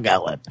 dead dog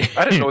outlet.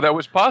 I didn't know that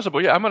was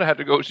possible. Yeah, I'm going to have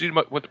to go see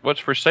what's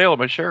for sale at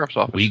my sheriff's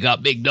office. We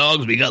got big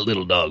dogs, we got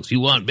little dogs. You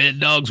want dead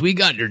dogs? We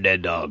got your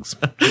dead dogs.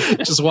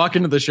 Just walk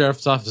into the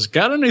sheriff's office.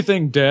 Got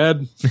anything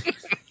dead?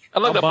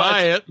 I'd like to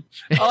buy it.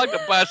 I like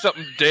to buy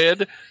something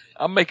dead.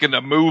 I'm making a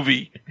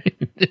movie.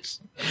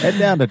 Head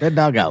down to Dead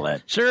Dog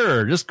Outlet.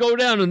 Sure, just go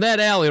down in that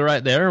alley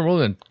right there, and we're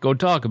going to go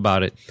talk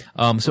about it.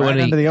 So right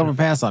under the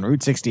overpass on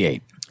Route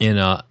 68.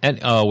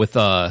 With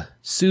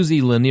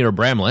Susie Lanier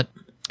Bramlett,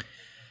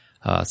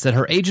 said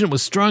her agent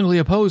was strongly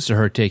opposed to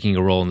her taking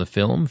a role in the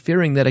film,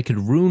 fearing that it could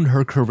ruin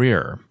her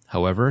career.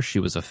 However, she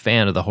was a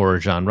fan of the horror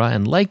genre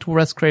and liked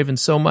Wes Craven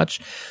so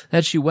much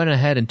that she went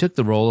ahead and took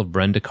the role of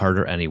Brenda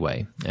Carter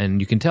anyway.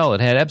 And you can tell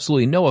it had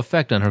absolutely no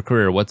effect on her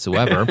career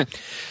whatsoever,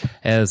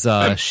 as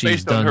she's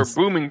based done on her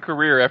booming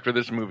career after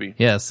this movie.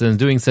 Yes, and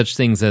doing such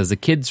things as The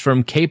Kids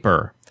from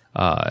Caper.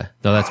 No,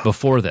 that's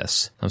before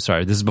this. I'm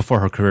sorry, this is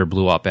before her career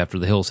blew up after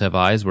The Hills Have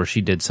Eyes, where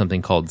she did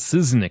something called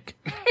Siznik.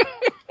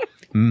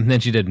 Then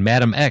she did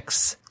Madam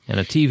X, and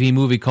a TV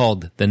movie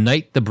called The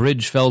Night the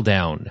Bridge Fell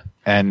Down.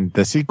 And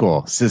the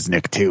sequel,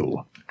 Siznik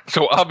 2.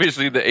 So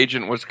obviously the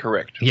agent was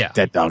correct. Yeah.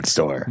 Dead Dog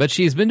Store. But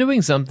she's been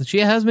doing something. She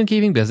has been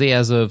keeping busy.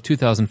 As of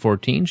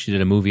 2014, she did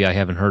a movie I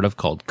haven't heard of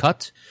called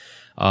Cut.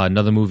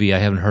 Another movie I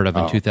haven't heard of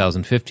in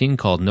 2015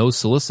 called No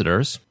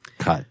Solicitors.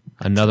 Cut.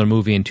 Another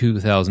movie in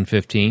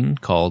 2015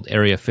 called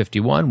Area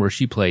 51, where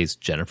she plays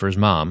Jennifer's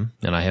mom,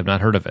 and I have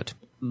not heard of it.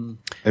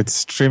 It's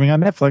streaming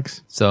on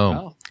Netflix. So,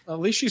 Well, at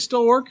least she's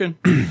still working.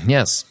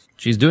 yes,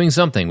 she's doing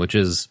something, which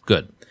is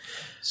good.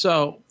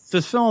 So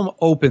the film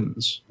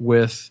opens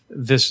with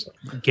this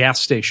gas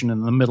station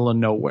in the middle of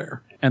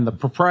nowhere, and the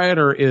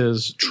proprietor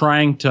is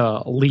trying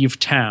to leave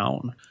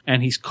town,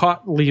 and he's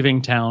caught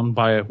leaving town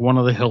by one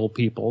of the hill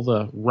people,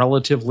 the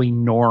relatively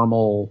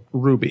normal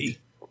Ruby,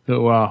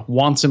 who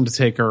wants him to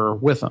take her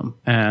with him.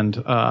 And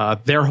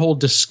their whole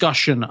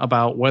discussion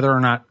about whether or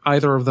not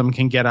either of them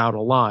can get out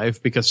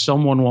alive because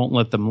someone won't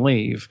let them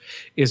leave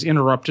is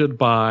interrupted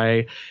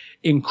by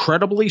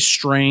incredibly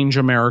strange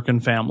American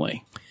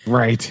family.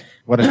 Right.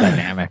 What a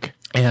dynamic.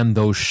 And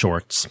those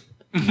shorts.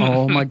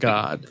 Oh my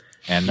God.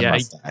 And the Yeah,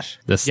 mustache.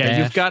 The stash.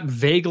 Yeah, you've got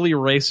vaguely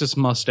racist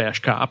mustache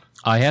cop.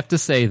 I have to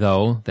say,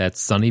 though, that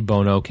Sonny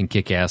Bono can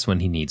kick ass when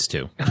he needs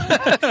to.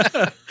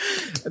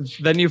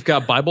 Then you've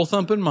got Bible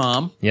thumping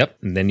mom. Yep.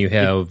 And then you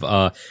have,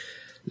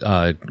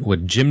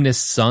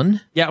 Gymnast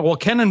Son? Yeah, well,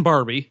 Ken and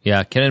Barbie.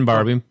 Yeah, Ken and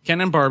Barbie.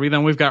 Ken and Barbie.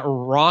 Then we've got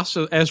Ross,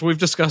 as we've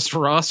discussed,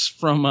 Ross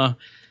from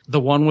the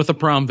one with the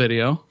prom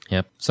video.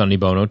 Yep. Sonny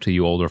Bono to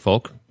you older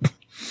folk.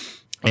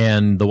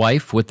 And the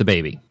wife with the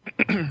baby.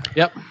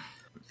 Yep.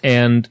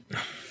 And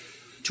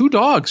 2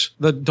 dogs.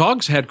 The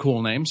dogs had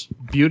cool names.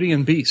 Beauty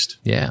and Beast.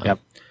 yeah. Yep.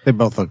 They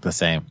both look the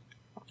same.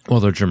 Well,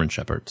 they're German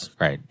Shepherds.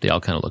 Right. They all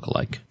kind of look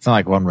alike. It's not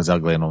like one was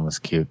ugly and one was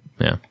cute.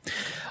 Yeah.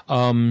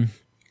 I'm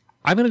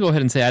going to go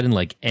ahead and say I didn't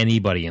like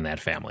anybody in that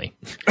family.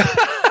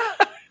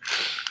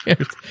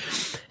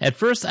 At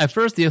first, I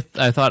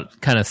thought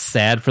kind of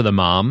sad for the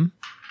mom.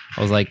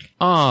 I was like,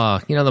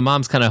 the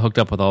mom's kind of hooked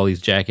up with all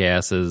these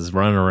jackasses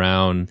running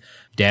around.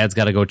 Dad's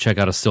got to go check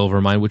out a silver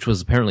mine, which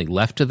was apparently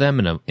left to them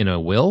in a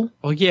will.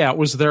 Well, yeah, it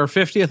was their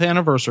 50th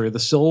anniversary,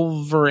 the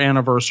silver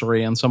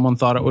anniversary, and someone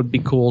thought it would be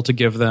cool to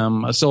give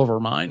them a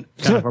silver mine.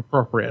 Kind of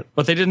appropriate.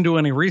 But they didn't do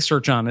any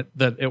research on it,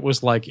 that it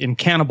was like in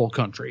cannibal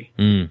country.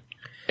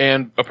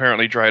 And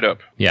apparently dried up.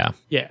 Yeah.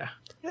 Yeah.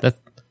 That's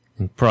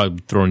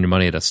probably throwing your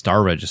money at a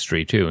star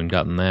registry, too, and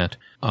gotten that.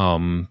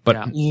 But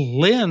Yeah.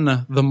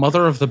 Lynn, the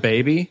mother of the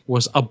baby,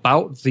 was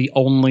about the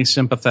only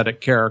sympathetic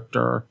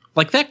character.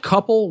 Like, that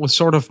couple was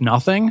sort of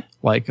nothing.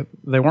 Like,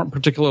 they weren't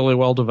particularly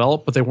well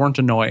developed, but they weren't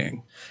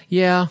annoying.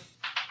 yeah.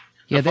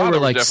 Yeah, they Father were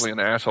was like, definitely an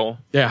asshole.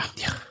 Yeah.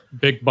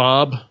 Big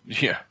Bob.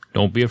 Yeah.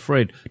 don't be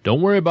afraid.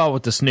 Don't worry about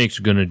what the snakes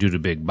are going to do to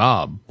Big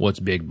Bob. What's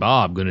Big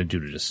Bob going to do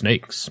to the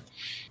snakes?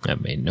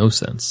 That made no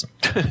sense.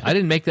 I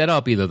didn't make that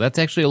up either. That's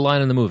actually a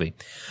line in the movie.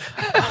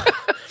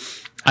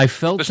 I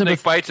felt The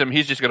snake bites him,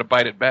 he's just going to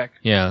bite it back.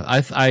 Yeah,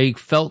 I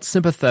felt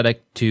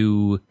sympathetic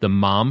to the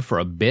mom for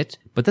a bit,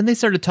 but then they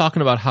started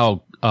talking about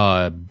how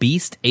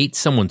Beast ate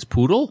someone's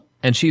poodle,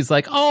 and she's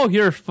like, "Oh,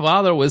 your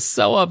father was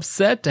so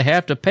upset to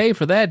have to pay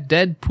for that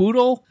dead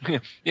poodle."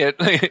 Yeah,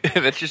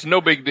 that's just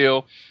no big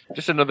deal.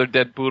 Just another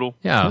dead poodle.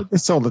 Yeah. They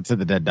sold it to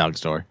the dead dog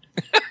store.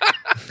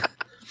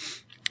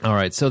 All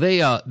right, so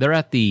they're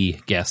at the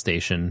gas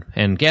station,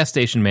 and gas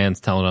station man's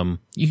telling them,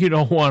 "You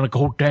don't want to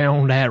go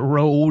down that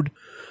road.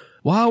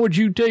 Why would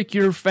you take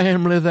your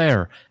family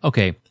there?"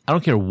 Okay, I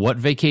don't care what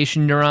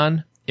vacation you're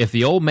on. If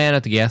the old man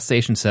at the gas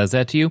station says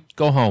that to you,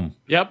 go home.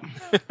 Yep.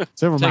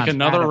 Silver Take Mountain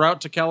another Adam.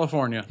 route to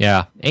California.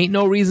 Yeah, ain't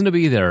no reason to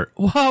be there.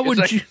 Why would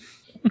like- you?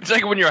 It's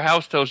like when your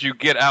house tells you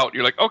get out.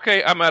 You're like,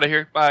 okay, I'm out of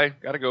here. Bye.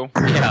 Gotta go.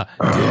 Yeah.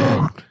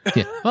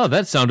 Yeah. Oh,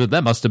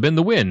 that must have been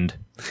the wind.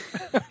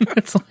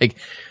 It's like,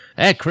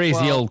 that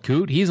crazy old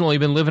coot, he's only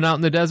been living out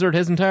in the desert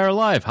his entire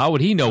life. How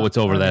would he know what's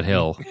over that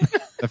hill?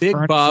 Big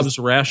furnace Bob's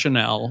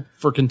rationale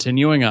for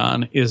continuing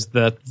on is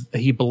that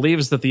he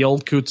believes that the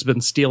old coot's been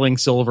stealing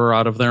silver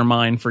out of their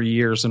mine for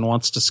years and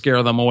wants to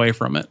scare them away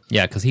from it.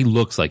 Yeah, because he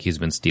looks like he's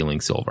been stealing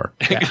silver.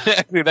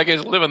 Exactly. That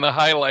guy's living the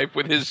high life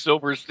with his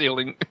silver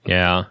stealing.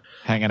 Yeah.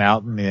 Hanging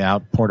out in the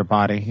out porta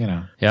potty, you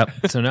know. Yep.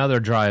 So now they're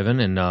driving,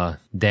 and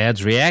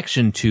Dad's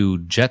reaction to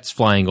jets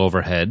flying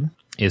overhead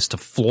is to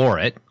floor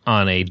it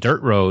on a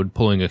dirt road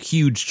pulling a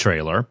huge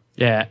trailer.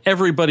 Yeah,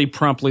 everybody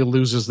promptly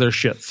loses their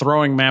shit,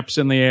 throwing maps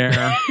in the air.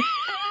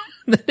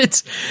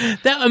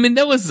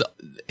 That was,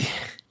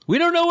 we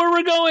don't know where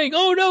we're going.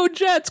 Oh no,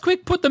 jets,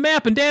 quick, put the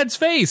map in Dad's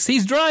face.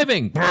 He's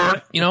driving.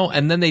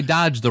 And then they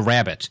dodge the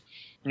rabbit.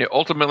 Yeah,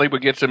 ultimately,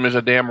 what gets him is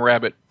a damn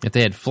rabbit. If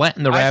they had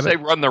flattened the I rabbit. say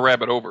run the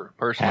rabbit over,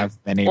 personally. Have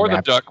many or the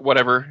rabbits. duck,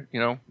 whatever,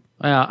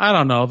 I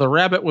don't know. The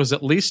rabbit was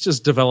at least as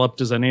developed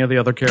as any of the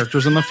other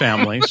characters in the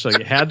family, so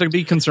you had to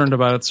be concerned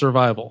about its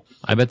survival.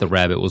 I bet the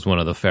rabbit was one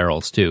of the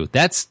ferals too.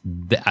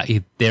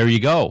 There you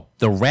go.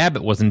 The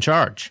rabbit was in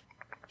charge.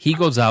 He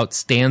goes out,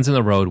 stands in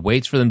the road,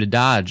 waits for them to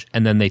dodge,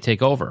 and then they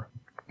take over.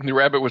 The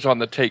rabbit was on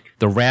the take.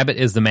 The rabbit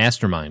is the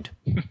mastermind.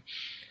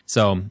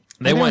 So I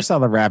they never went. saw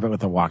the rabbit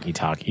with a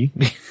walkie-talkie.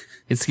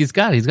 He's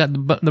got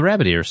the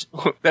rabbit ears.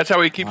 That's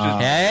how he keeps his...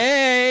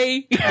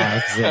 Hey.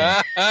 That's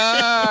it.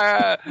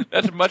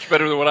 That's much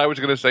better than what I was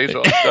going to say,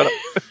 so I'll shut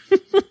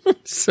up.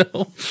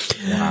 So.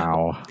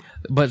 Wow.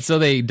 But so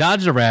they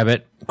dodge the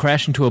rabbit,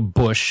 crash into a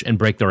bush, and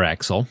break their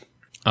axle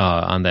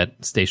on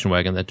that station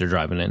wagon that they're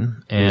driving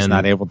in. He was And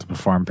not able to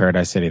perform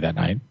Paradise City that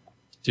night.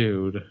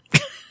 Dude.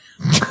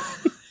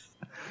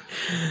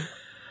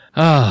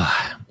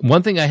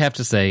 one thing I have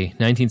to say,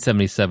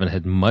 1977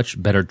 had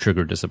much better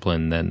trigger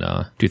discipline than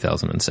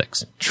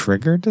 2006.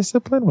 Trigger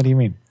discipline? What do you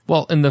mean?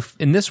 Well, in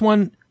this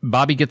one,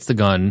 Bobby gets the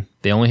gun.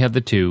 They only have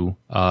the two.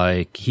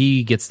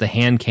 He gets the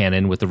hand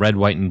cannon with the red,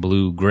 white, and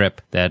blue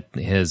grip that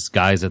his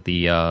guys at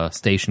the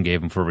station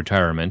gave him for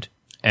retirement.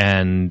 But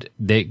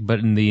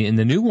in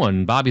the new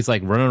one, Bobby's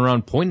like running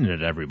around pointing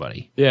at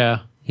everybody. Yeah.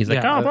 He's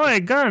like, Yeah. oh boy,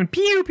 gun,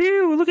 pew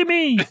pew, look at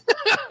me.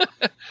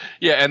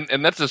 Yeah,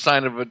 and that's a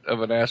sign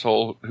of an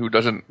asshole who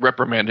doesn't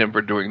reprimand him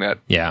for doing that.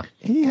 Yeah.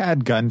 He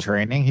had gun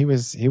training. He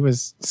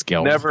was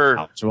skilled. Never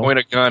knowledgeable. point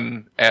a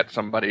gun at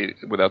somebody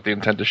without the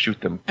intent to shoot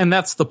them. And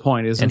that's the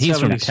point. Is And in he's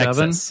from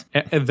 77, Texas.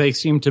 they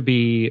seem to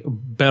be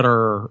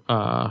better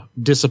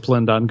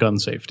disciplined on gun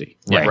safety.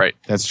 Yeah. Right.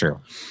 That's true.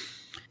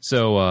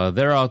 So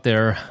they're out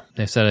there.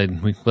 They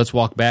said, let's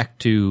walk back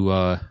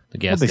to the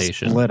gas They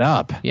station. split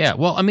up. Yeah.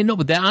 Well, I mean, no,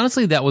 but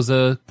honestly, that was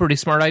a pretty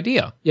smart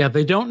idea. Yeah,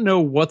 they don't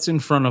know what's in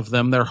front of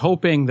them. They're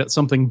hoping that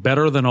something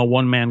better than a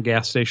one-man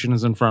gas station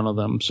is in front of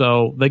them.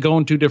 So they go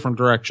in two different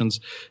directions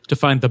to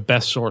find the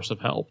best source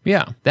of help.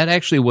 Yeah. That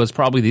actually was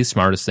probably the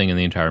smartest thing in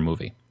the entire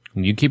movie.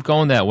 You keep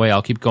going that way,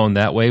 I'll keep going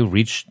that way.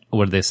 Reach,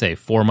 what did they say,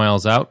 4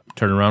 miles out,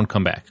 turn around,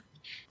 come back.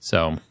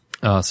 So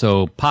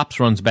Pops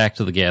runs back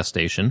to the gas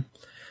station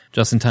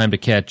just in time to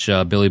catch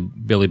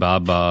Billy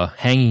Bob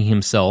hanging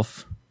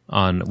himself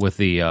on with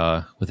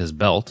his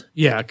belt.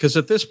 Yeah, because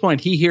at this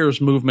point he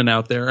hears movement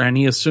out there, and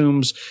he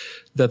assumes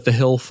that the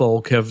hill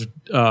folk have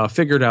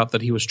figured out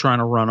that he was trying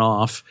to run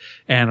off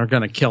and are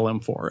going to kill him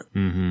for it.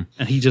 Mm-hmm.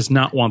 And he does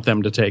not want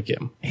them to take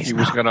him. He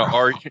was going to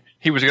argue.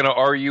 He was going to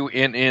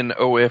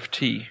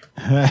RUNNOFT.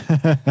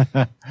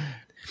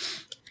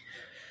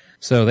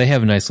 So they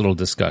have a nice little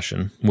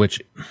discussion,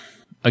 which,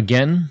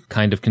 again,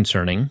 kind of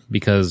concerning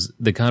because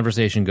the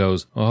conversation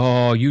goes,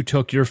 oh, you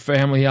took your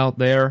family out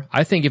there.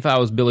 I think if I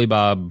was Billy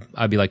Bob,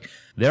 I'd be like,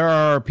 there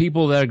are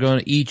people that are going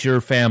to eat your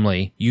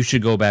family. You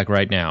should go back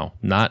right now.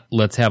 Not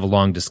let's have a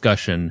long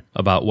discussion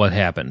about what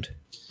happened.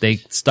 They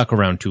stuck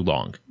around too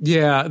long.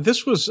 Yeah,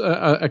 this was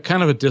a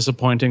kind of a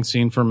disappointing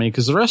scene for me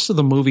because the rest of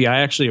the movie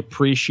I actually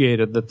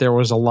appreciated that there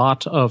was a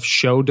lot of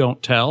show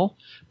don't tell.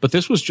 But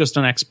this was just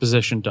an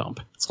exposition dump.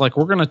 It's like,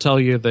 we're going to tell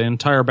you the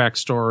entire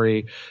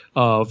backstory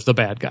of the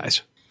bad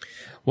guys.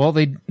 Well,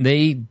 they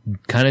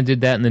kind of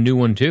did that in the new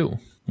one, too,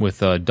 with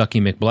Ducky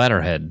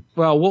McBlatterhead.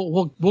 Well,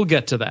 we'll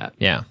get to that.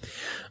 Yeah.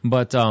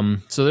 But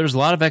so there's a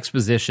lot of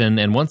exposition,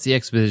 and once the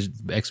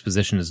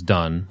exposition is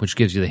done, which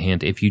gives you the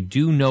hint, if you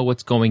do know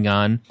what's going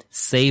on,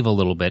 save a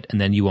little bit, and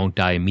then you won't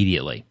die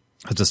immediately.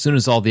 Because as soon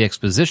as all the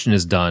exposition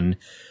is done,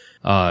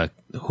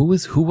 who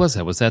was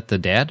that? Was that the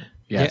dad?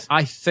 Yes. Yeah,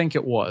 I think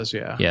it was,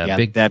 yeah. Yeah,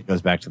 Big Dad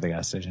goes back to the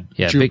gas station.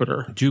 Yeah,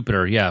 Jupiter.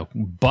 Jupiter, yeah.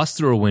 Busts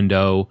through a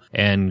window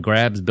and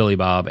grabs Billy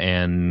Bob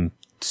and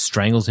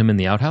strangles him in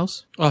the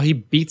outhouse. Well, he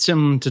beats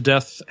him to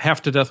death,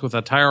 half to death with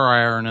a tire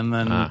iron, and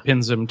then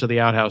pins him to the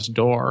outhouse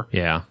door.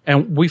 Yeah.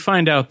 And we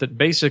find out that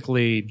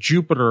basically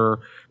Jupiter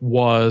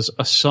was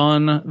a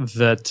son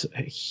that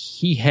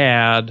he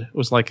had,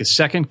 was like his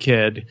second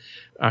kid,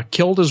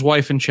 killed his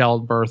wife in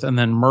childbirth, and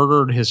then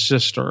murdered his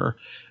sister.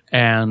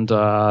 And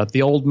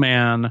the old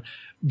man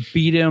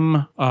beat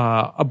him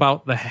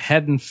about the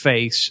head and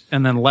face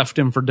and then left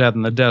him for dead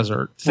in the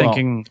desert,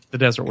 thinking the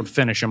desert would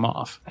finish him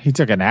off. He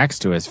took an axe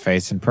to his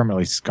face and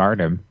permanently scarred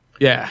him.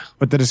 Yeah.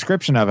 But the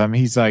description of him,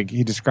 he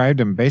described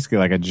him basically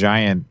like a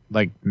giant,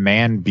 like,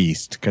 man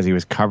beast because he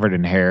was covered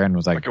in hair and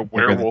was like a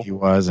bigger than werewolf. he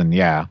was. And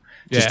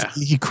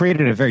he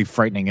created a very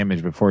frightening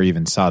image before you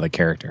even saw the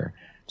character.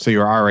 So you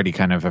were already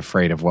kind of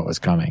afraid of what was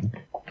coming.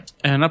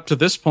 And up to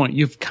this point,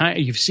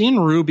 you've seen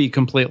Ruby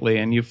completely,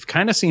 and you've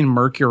kind of seen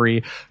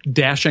Mercury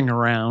dashing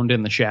around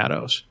in the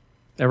shadows.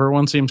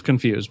 Everyone seems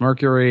confused.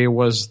 Mercury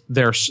was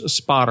their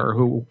spotter,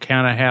 who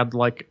kind of had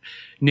like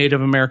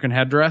Native American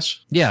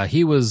headdress. Yeah,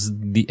 he was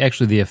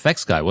actually the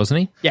effects guy, wasn't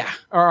he? Yeah,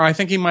 or I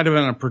think he might have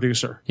been a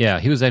producer. Yeah,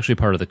 he was actually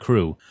part of the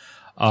crew.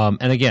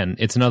 And again,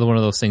 it's another one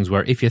of those things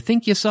where if you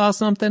think you saw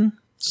something,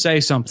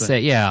 Say something. say,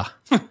 yeah.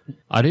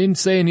 I didn't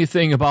say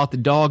anything about the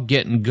dog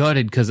getting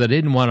gutted because I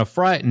didn't want to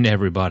frighten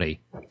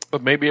everybody.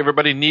 But maybe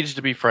everybody needs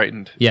to be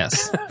frightened.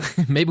 Yes.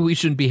 Maybe we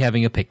shouldn't be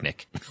having a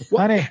picnic.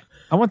 Honey,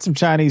 I want some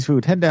Chinese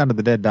food. Head down to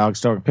the Dead Dog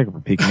store and pick up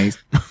a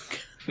Pekingese.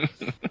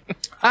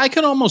 I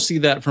can almost see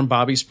that from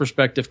Bobby's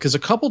perspective, because a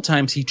couple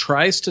times he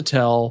tries to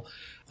tell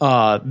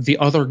the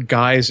other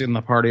guys in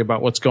the party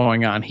about what's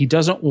going on. He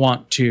doesn't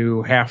want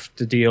to have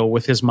to deal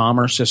with his mom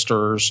or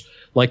sisters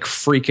like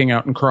freaking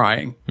out and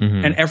crying.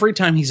 Mm-hmm. And every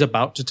time he's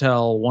about to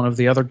tell one of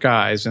the other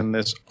guys in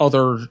this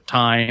other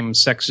time,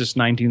 sexist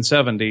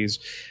 1970s,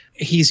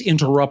 he's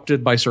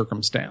interrupted by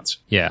circumstance.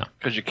 Yeah.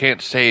 Because you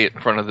can't say it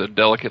in front of the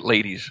delicate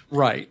ladies.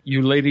 Right.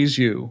 You ladies,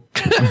 you.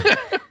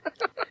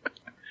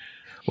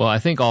 Well, I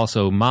think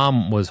also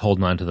Mom was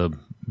holding on to the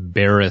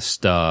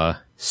barest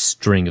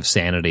string of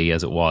sanity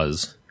as it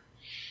was.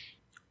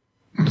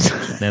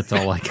 That's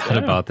all I got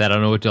about that. I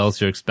don't know what else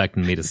you're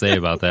expecting me to say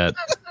about that.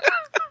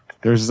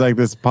 There's like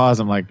this pause.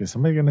 I'm like, is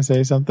somebody going to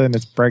say something?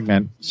 It's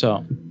pregnant.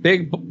 So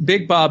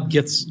Big Bob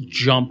gets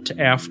jumped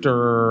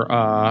after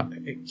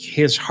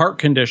his heart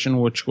condition,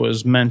 which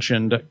was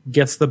mentioned,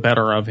 gets the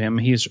better of him.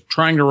 He's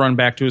trying to run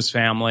back to his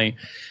family,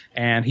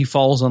 and he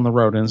falls on the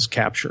road and is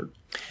captured.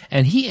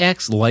 And he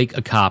acts like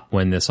a cop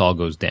when this all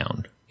goes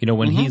down. You know,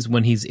 when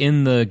he's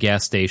in the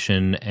gas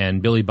station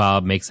and Billy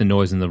Bob makes a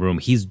noise in the room,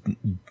 he's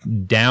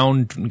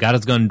down, got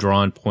his gun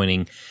drawn,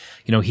 pointing.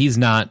 You know, he's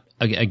not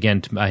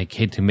again, I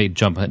hate to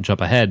jump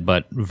ahead,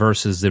 but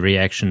versus the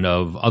reaction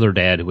of other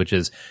dad, which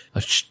is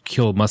must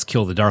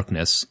kill the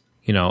darkness.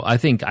 You know, I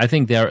think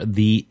they're at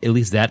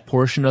least that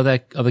portion of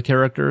the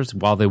characters,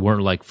 while they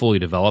weren't like fully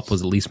developed,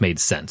 was at least made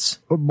sense.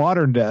 But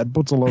modern dad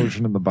puts a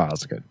lotion in the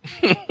basket.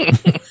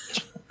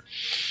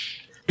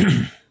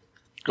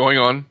 Going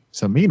on.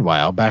 So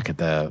meanwhile, back at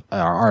the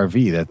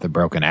RV, that the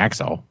broken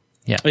axle.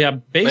 Yeah,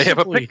 basically. They have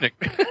a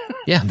picnic.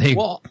 Yeah, they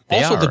also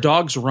are. The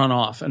dogs run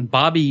off, and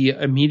Bobby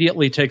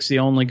immediately takes the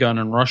only gun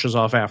and rushes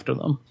off after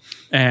them.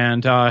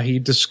 And he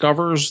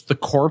discovers the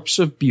corpse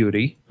of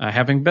Beauty,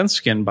 having been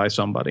skinned by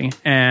somebody,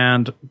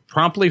 and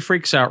promptly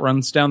freaks out,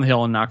 runs down the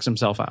hill, and knocks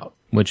himself out.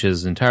 Which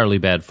is entirely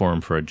bad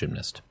form for a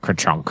gymnast.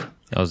 Ka-chunk.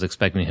 I was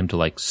expecting him to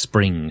like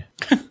spring.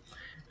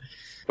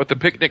 But the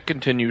picnic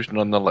continues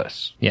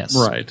nonetheless. Yes.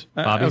 Right.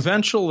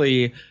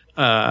 Eventually,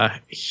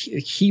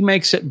 he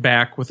makes it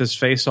back with his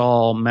face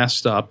all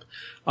messed up.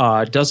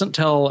 Doesn't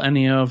tell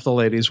any of the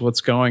ladies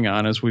what's going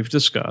on, as we've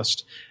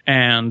discussed.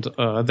 And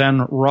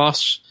then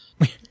Ross,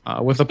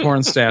 with a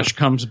porn stash,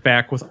 comes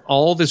back with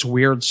all this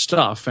weird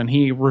stuff. And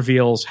he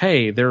reveals,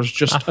 hey, there's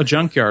just a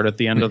junkyard at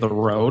the end of the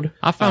road.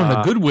 I found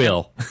a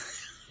Goodwill.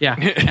 Yeah.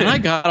 And I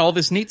got all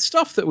this neat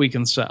stuff that we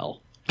can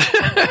sell.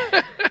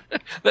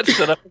 Let's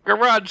set up a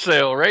garage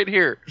sale right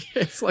here.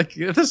 It's like,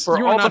 this, For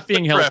you're all not the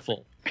being foot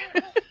helpful.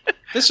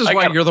 This is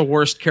why you're the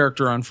worst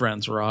character on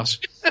Friends, Ross.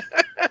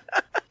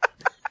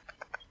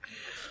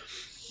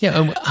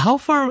 Yeah, how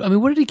far? I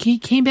mean, what did he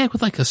came back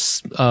with like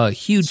a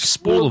huge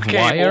spool of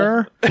cable.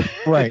 wire?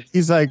 Right.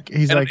 He's like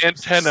An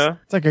antenna.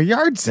 It's like a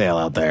yard sale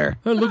out there.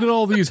 Hey, look at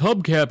all these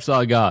hubcaps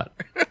I got.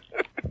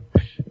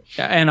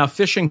 And a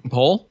fishing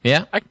pole.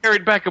 Yeah. I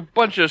carried back a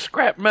bunch of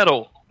scrap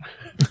metal.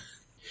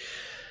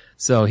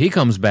 So he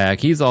comes back.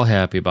 He's all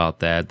happy about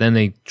that. Then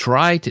they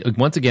try to,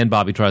 once again,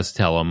 Bobby tries to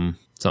tell him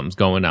something's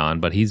going on,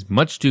 but he's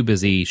much too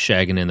busy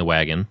shagging in the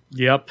wagon.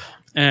 Yep.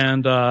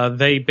 And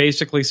they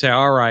basically say,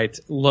 all right,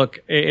 look,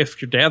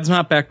 if your dad's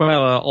not back by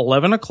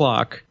 11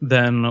 o'clock,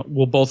 then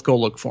we'll both go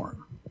look for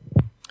him.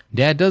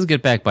 Dad does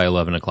get back by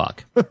 11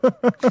 o'clock.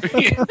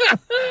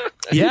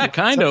 Yeah,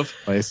 kind of.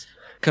 Place.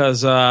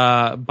 Because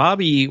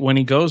Bobby, when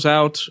he goes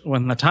out,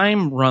 when the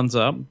time runs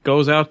up,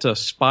 goes out to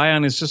spy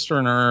on his sister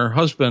and her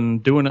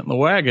husband doing it in the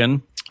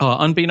wagon.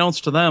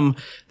 Unbeknownst to them,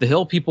 the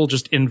Hill people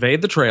just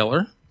invade the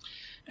trailer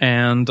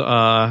and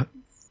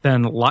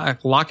then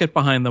lock it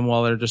behind them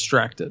while they're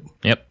distracted.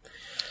 Yep.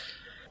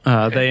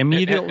 They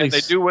immediately and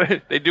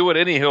they do what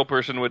any hill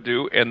person would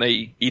do, and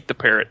they eat the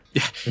parrot.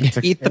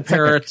 eat the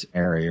parrot,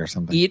 Mary or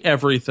something. eat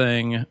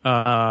everything.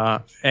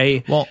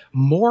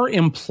 More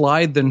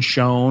implied than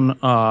shown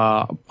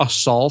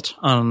assault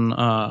on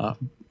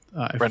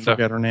I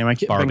forget her name. I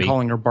keep been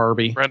calling her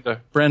Barbie.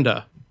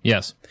 Brenda.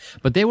 Yes.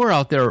 But they were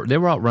out there. They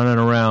were out running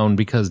around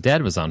because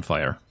Dad was on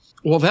fire.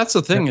 Well, that's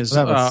the thing is,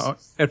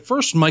 at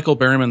first, Michael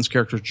Berryman's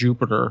character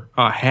Jupiter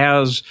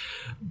has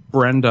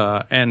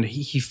Brenda, and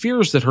he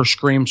fears that her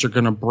screams are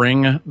going to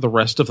bring the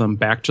rest of them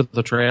back to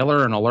the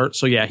trailer and alert.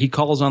 So, yeah, he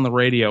calls on the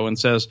radio and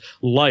says,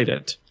 light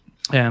it.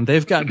 And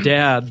they've got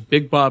Dad,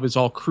 Big Bob is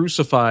all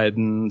crucified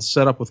and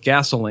set up with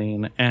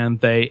gasoline, and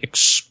they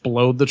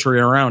explode the tree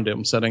around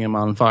him, setting him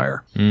on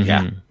fire. Mm-hmm.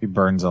 Yeah, he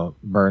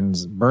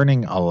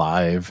burning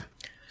alive.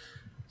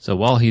 So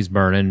while he's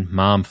burning,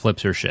 Mom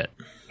flips her shit.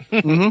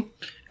 Mm-hmm.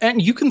 And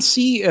you can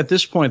see at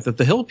this point that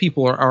the Hill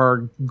people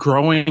are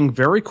growing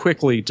very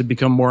quickly to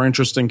become more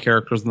interesting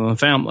characters than the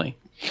family.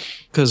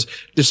 Because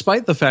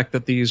despite the fact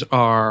that these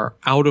are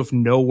out of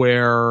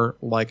nowhere,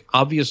 like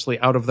obviously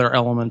out of their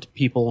element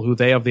people who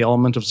they have the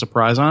element of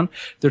surprise on,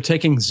 they're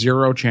taking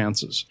zero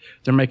chances.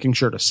 They're making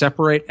sure to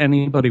separate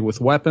anybody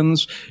with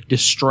weapons,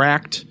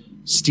 distract,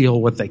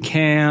 steal what they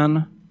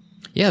can.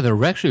 Yeah,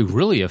 they're actually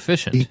really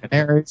efficient.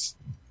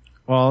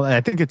 Well,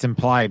 I think it's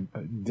implied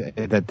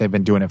that they've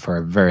been doing it for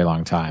a very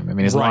long time. I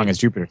mean, as long as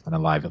Jupiter's been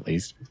alive, at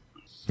least.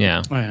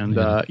 Yeah. And,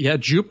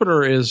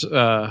 Jupiter is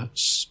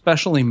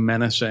especially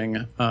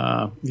menacing.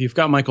 You've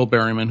got Michael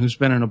Berryman, who's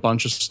been in a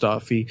bunch of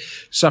stuff. He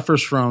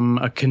suffers from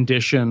a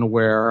condition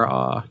where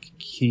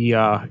he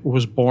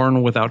was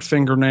born without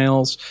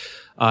fingernails.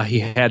 He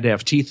had to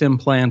have teeth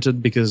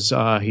implanted because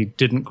he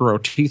didn't grow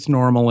teeth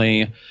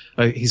normally.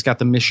 He's got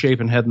the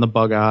misshapen head and the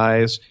bug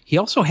eyes. He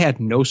also had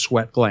no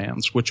sweat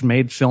glands, which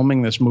made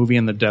filming this movie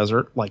in the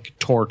desert like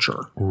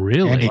torture.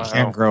 Really? And he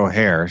can't grow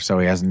hair, so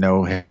he has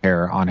no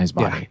hair on his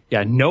body.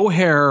 Yeah, no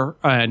hair,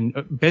 and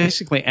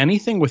basically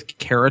anything with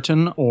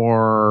keratin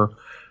or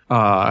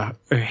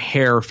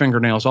hair,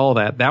 fingernails, all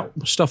that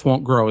stuff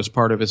won't grow as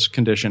part of his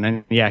condition.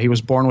 And yeah, he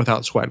was born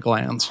without sweat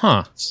glands.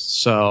 Huh.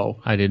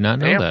 So I did not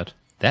know that.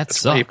 That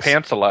sucks. He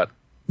pants a lot.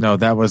 No,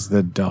 that was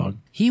the dog.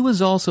 He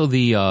was also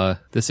the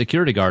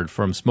security guard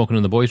from Smoking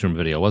in the Boys Room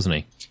video, wasn't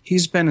he?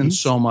 He's been in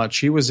so much.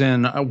 He was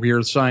in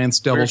Weird Science,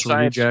 Devil's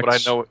Weird Science, Rejects. but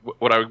I know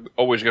what I'm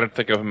always going to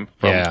think of him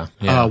from.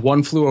 Yeah.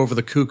 One Flew Over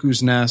the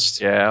Cuckoo's Nest.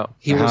 Yeah.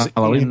 He was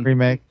Halloween in,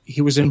 remake.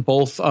 He was in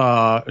both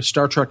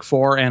Star Trek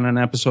 4 and an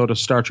episode of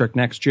Star Trek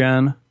Next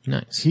Gen.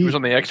 Nice. He was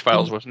on the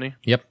X-Files, wasn't he?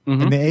 Yep.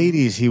 In the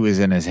 80s, he was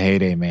in his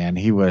heyday, man.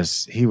 He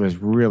was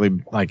really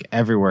like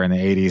everywhere in the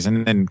 80s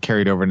and then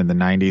carried over into the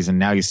 90s. And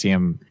now you see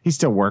him, he's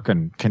still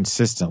working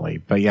consistently.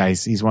 But yeah,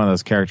 he's one of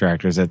those character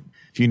actors that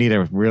if you need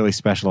a really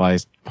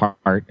specialized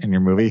part in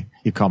your movie,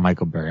 you call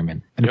Michael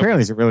Berryman. And apparently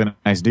he's a really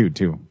nice dude,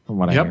 too, from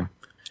what I hear.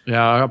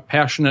 Yeah, a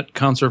passionate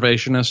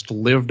conservationist,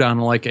 lived on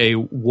like a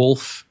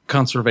wolf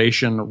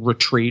conservation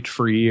retreat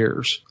for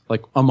years,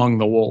 like among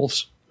the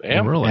wolves.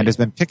 Damn. Really? And has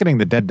been picketing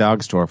the Dead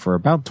Dog store for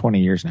about 20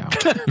 years now.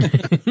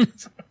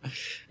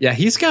 Yeah,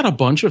 he's got a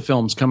bunch of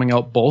films coming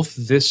out both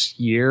this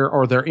year,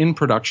 or they're in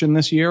production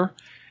this year,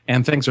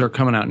 and things are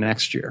coming out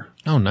next year.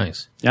 Oh,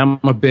 nice. Yeah, I'm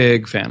a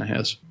big fan of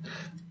his.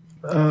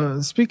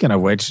 Speaking of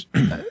which,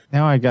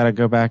 now I got to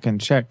go back and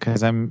check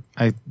because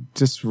I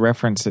just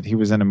referenced that he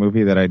was in a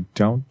movie that I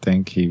don't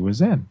think he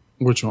was in.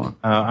 Which one?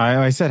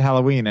 I said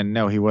Halloween, and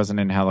no, he wasn't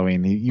in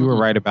Halloween. You were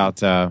right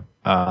about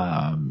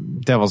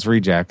Devil's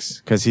Rejects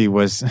because he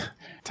was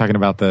talking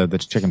about the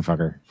chicken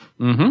fucker.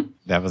 Mm-hmm.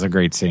 That was a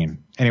great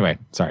scene. Anyway,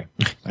 sorry,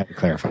 I had to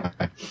clarify.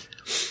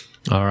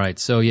 All right.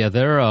 So, yeah,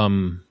 their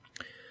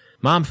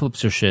mom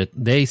flips her shit.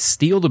 They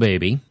steal the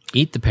baby,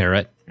 eat the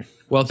parrot.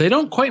 Well, they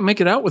don't quite make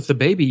it out with the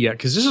baby yet,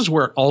 because this is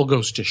where it all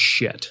goes to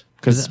shit.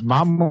 Because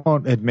mom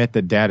won't admit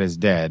that dad is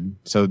dead,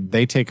 so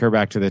they take her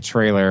back to the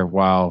trailer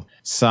while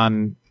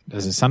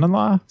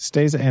son-in-law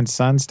stays and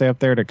son stay up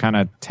there to kind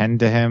of tend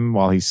to him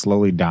while he's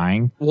slowly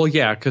dying. Well,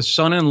 yeah, because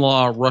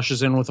son-in-law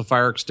rushes in with a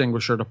fire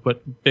extinguisher to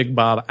put Big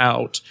Bob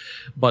out,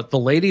 but the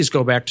ladies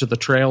go back to the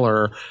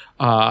trailer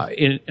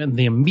in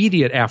the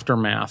immediate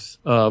aftermath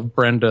of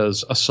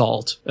Brenda's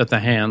assault at the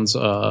hands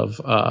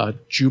of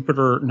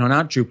Jupiter. No,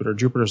 not Jupiter.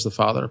 Jupiter's the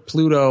father.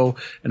 Pluto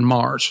and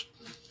Mars.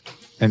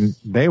 And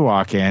they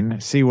walk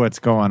in, see what's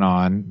going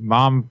on.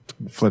 Mom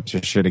flips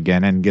her shit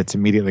again and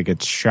immediately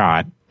gets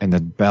shot in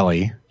the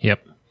belly.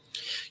 Yep.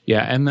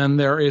 Yeah, and then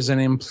there is an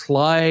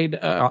implied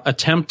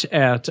attempt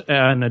at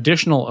an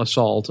additional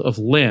assault of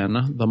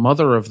Lynn, the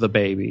mother of the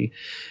baby.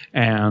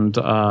 And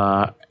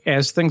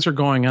as things are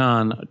going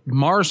on,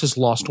 Mars has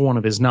lost one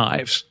of his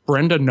knives.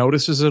 Brenda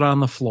notices it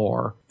on the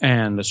floor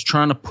and is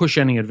trying to push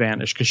any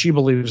advantage because she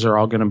believes they're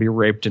all going to be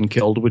raped and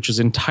killed, which is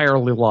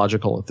entirely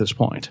logical at this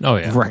point. Oh,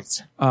 yeah.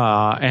 Right.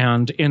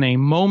 And in a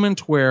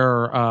moment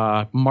where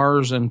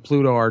Mars and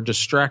Pluto are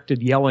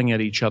distracted yelling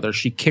at each other,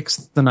 she kicks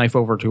the knife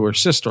over to her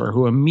sister,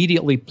 who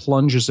immediately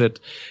plunges it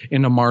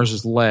into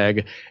Mars's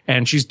leg,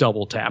 and she's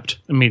double tapped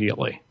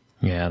immediately.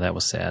 Yeah, that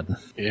was sad.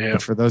 Yeah.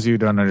 But for those of you who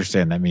don't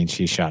understand, that means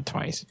she's shot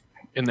twice.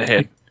 In the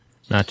head.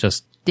 Not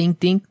just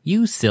dink, dink,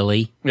 you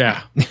silly.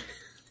 Yeah.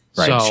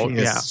 Right. So,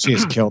 She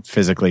is killed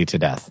physically to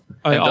death.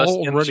 And thus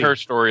ends her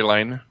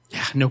storyline.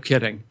 Yeah, no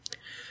kidding.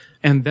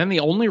 And then the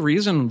only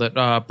reason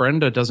that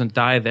Brenda doesn't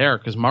die there,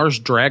 because Mars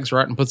drags her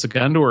out and puts a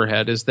gun to her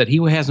head, is that he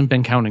hasn't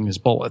been counting his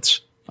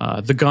bullets.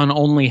 The gun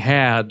only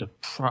had,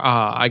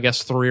 I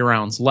guess, 3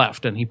 rounds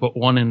left, and he put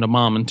 1 into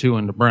Mom and 2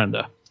 into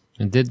Brenda.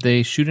 And did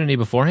they shoot any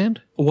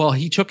beforehand? Well,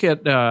 he took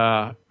it.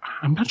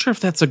 I'm not sure if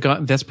that's a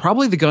gun. That's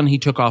probably the gun he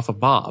took off of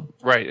Bob.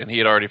 Right, and he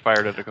had already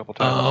fired it a couple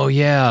times. Oh,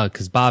 yeah,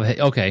 because Bob had,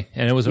 okay.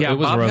 And it was Yeah, a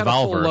Bob revolver. had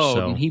a full load,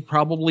 So and he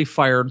probably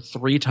fired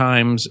 3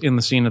 times in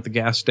the scene at the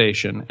gas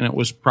station, and it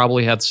was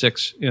probably had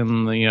 6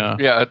 in the.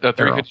 Yeah, the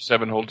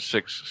 357 holds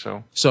 6.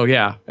 So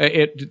yeah,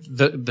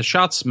 the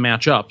shots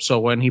match up. So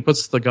when he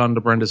puts the gun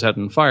to Brenda's head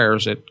and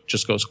fires, it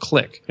just goes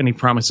click, and he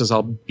promises,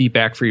 "I'll be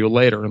back for you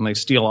later," and they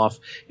steal off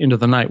into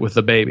the night with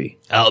the baby.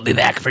 I'll be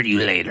back for you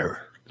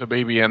later. The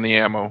baby and the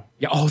ammo.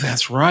 Yeah. Oh,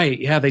 that's right.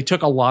 Yeah, they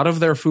took a lot of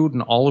their food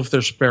and all of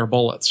their spare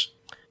bullets.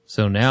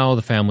 So now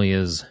the family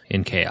is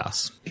in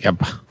chaos.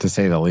 Yep, to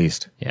say the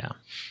least. Yeah.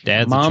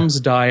 Dad's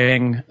Mom's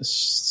dying.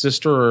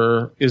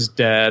 Sister is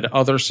dead.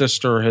 Other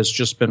sister has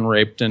just been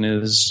raped and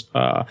is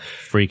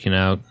freaking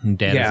out.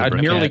 Dad is a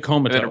brick nearly hat.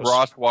 comatose. And then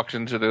Ross walks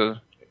into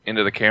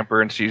the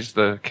camper and sees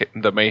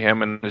the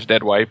mayhem and his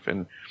dead wife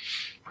and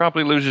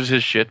probably loses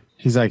his shit.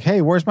 He's like,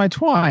 "Hey, where's my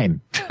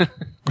twine?"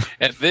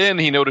 And then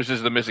he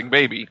notices the missing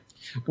baby,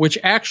 which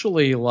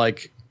actually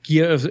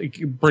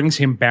brings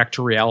him back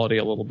to reality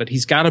a little bit.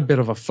 He's got a bit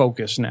of a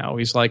focus now.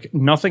 He's like,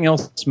 nothing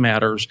else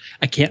matters.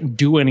 I can't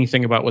do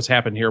anything about what's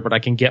happened here, but I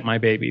can get my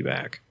baby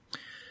back.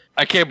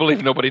 I can't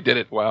believe nobody did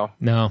it. Wow.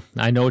 No,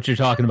 I know what you're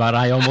talking about.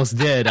 I almost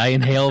did. I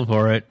inhaled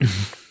for it.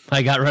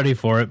 I got ready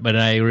for it, but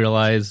I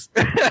realized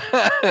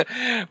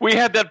we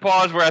had that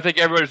pause where I think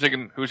everybody's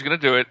thinking, "Who's going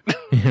to do it?"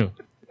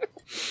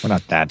 We're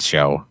not that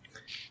show.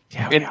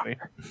 Yeah, anyway,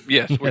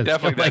 yes, we're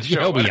definitely that show.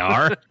 Yeah, we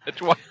are.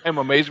 That's why I'm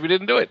amazed we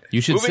didn't do it. You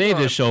should save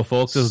this show,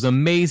 folks. It was an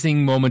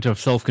amazing moment of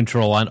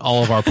self-control on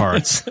all of our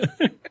parts.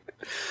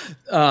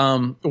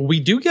 we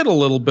do get a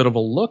little bit of a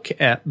look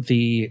at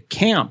the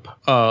camp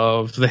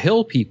of the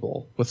Hill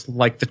people with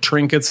like the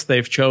trinkets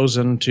they've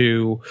chosen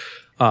to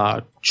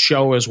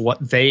show as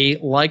what they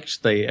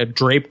liked. They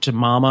draped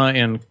Mama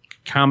in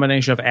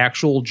combination of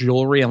actual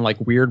jewelry and like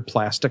weird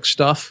plastic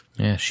stuff.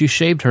 Yeah, she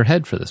shaved her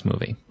head for this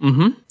movie.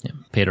 Mm-hmm. Yeah,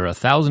 paid her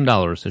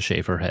 $1,000 to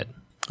shave her head.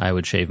 I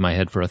would shave my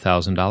head for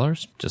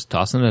 $1,000. Just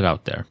tossing it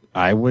out there.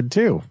 I would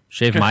too.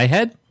 Shave my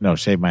head? No,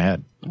 shave my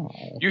head.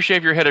 You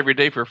shave your head every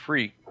day for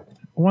free.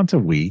 Once a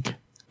week.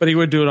 But he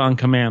would do it on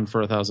command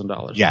for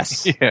 $1,000.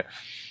 Yes. Yeah.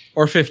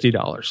 Or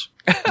 $50.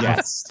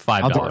 Yes.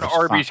 $5. I'll do Or it.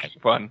 Arby's Fine.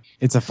 coupon.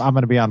 I'm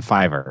going to be on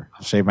Fiverr.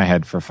 I'll shave my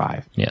head for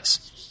 $5.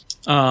 Yes.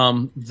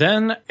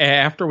 Then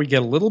after we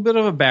get a little bit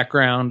of a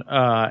background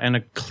and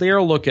a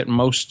clear look at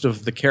most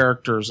of the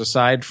characters,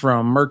 aside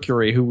from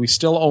Mercury, who we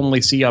still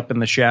only see up in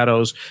the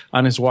shadows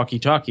on his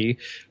walkie-talkie,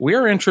 we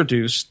are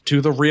introduced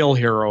to the real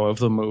hero of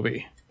the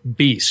movie,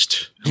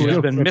 Beast, who has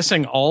been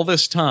missing all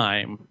this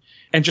time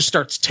and just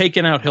starts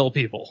taking out Hill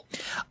people.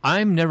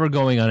 I'm never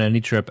going on any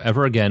trip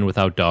ever again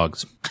without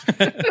dogs.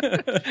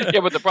 Yeah,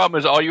 but the problem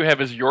is all you have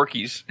is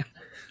Yorkies.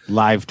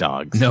 Live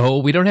dogs. No,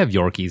 we don't have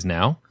Yorkies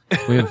now.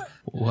 We have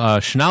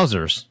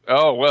Schnauzers.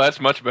 Oh, well,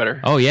 that's much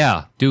better. Oh,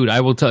 yeah. Dude,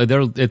 I will tell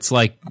you, it's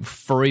like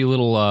furry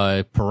little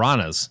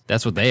piranhas.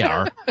 That's what they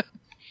are.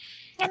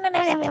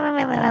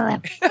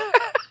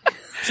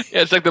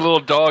 Yeah, it's like the little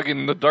dog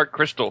in the Dark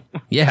Crystal.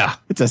 Yeah.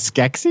 It's a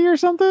Skeksis or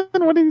something?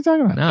 What are you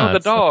talking about? No, the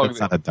dog. It's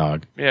not a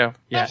dog. Yeah.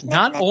 Yeah,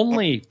 not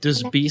only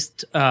does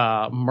Beast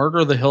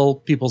murder the Hill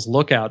people's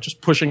lookout, just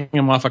pushing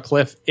him off a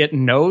cliff, it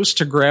knows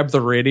to grab the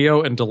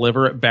radio and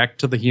deliver it back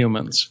to the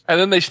humans. And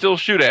then they still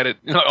shoot at it,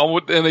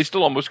 and they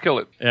still almost kill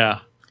it. Yeah.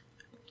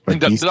 But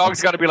And the Beast-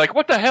 dog's got to be like,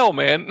 what the hell,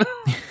 man?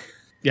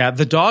 Yeah,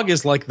 the dog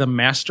is like the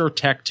master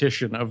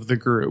tactician of the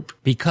group.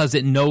 Because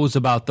it knows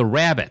about the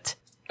rabbit.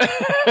 See?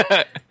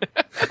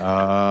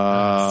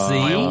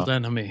 Old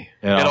enemy.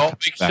 It all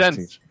comes makes back to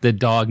sense. The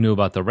dog knew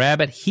about the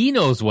rabbit. He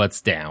knows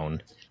what's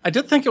down. I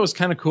did think it was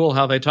kind of cool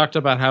how they talked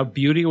about how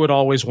Beauty would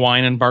always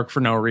whine and bark for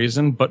no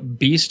reason, but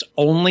Beast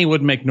only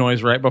would make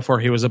noise right before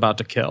he was about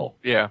to kill.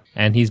 Yeah.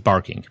 And he's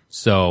barking.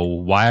 So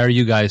why are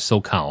you guys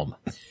so calm?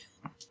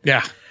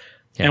 Yeah.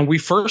 Yeah. And we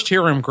first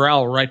hear him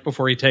growl right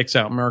before he takes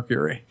out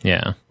Mercury.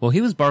 Yeah. Well,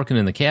 he was barking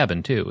in the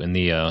cabin, too, in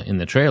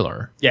the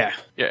trailer. Yeah.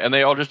 Yeah, and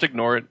they all just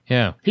ignore it.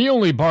 Yeah. He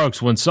only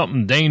barks when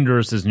something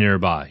dangerous is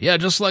nearby. Yeah,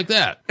 just like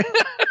that.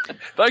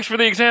 Thanks for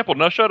the example.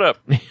 Now shut up.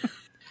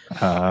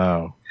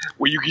 Oh.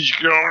 Well, you can...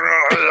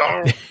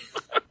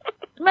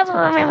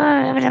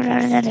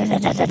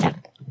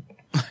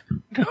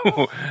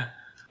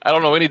 I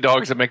don't know any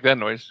dogs that make that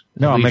noise.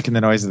 No, At I'm least- making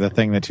the noise of the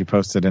thing that you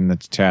posted in the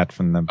chat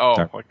from the Oh,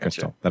 Dark I gotcha.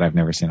 Crystal that I've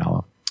never seen all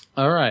of.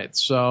 All right.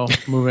 So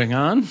moving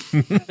on.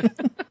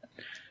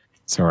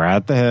 So we're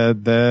at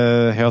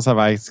the Hills Have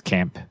Ice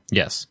camp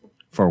Yes.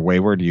 for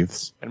wayward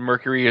youths. And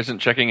Mercury isn't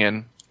checking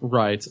in.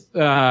 Right.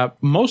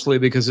 Mostly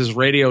because his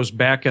radio's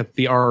back at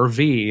the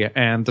RV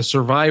and the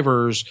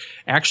survivors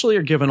actually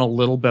are given a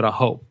little bit of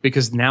hope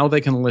because now they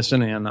can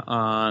listen in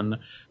on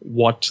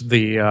what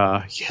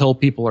the Hill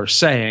people are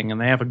saying and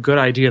they have a good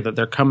idea that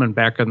they're coming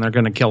back and they're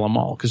going to kill them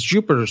all because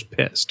Jupiter's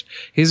pissed.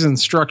 His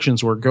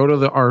instructions were go to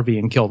the RV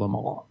and kill them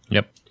all.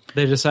 Yep.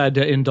 They decide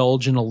to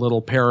indulge in a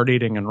little parrot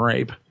eating and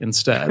rape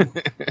instead.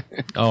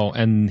 Oh,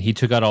 and he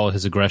took out all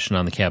his aggression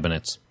on the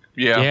cabinets.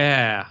 Yeah.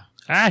 Yeah.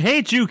 I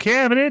hate you,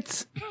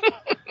 cabinets.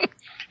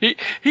 He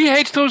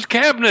hates those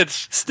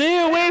cabinets.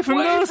 Stay away from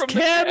Away those from the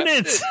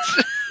cabinets.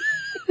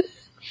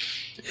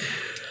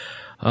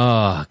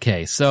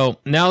 Okay, so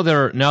now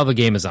the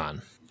game is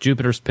on.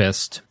 Jupiter's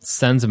pissed,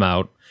 sends him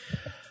out,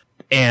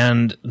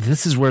 and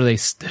this is where they.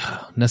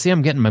 Now, see,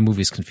 I'm getting my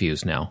movies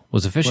confused now.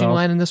 Was a fishing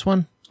line in this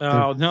one?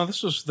 Oh, no,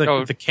 this was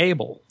the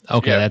cable.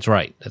 Okay, Yeah. that's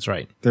right. That's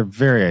right. They're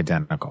very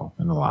identical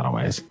in a lot of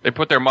ways. They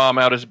put their mom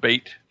out as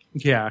bait.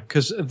 Yeah,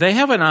 because they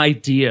have an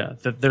idea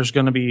that there's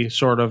going to be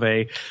sort of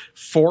a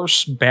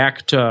force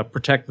back to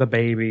protect the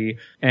baby,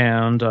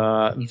 and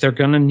they're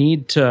going to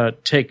need to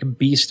take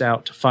Beast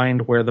out to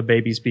find where the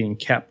baby's being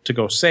kept to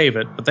go save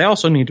it, but they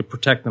also need to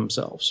protect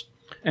themselves.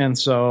 And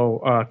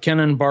so Ken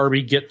and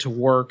Barbie get to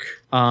work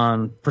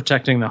on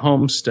protecting the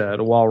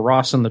homestead while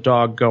Ross and the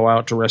dog go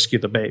out to rescue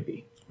the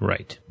baby.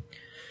 Right.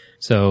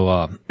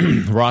 So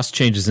Ross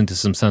changes into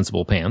some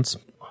sensible pants.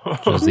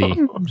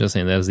 Just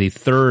saying, that was the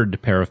third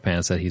pair of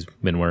pants that he's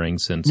been wearing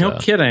since. No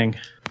kidding. Yeah,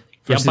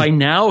 Versus- by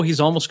now he's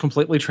almost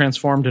completely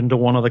transformed into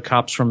one of the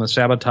cops from the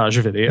Sabotage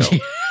video.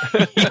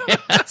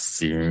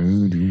 Yes.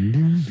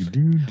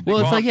 Well,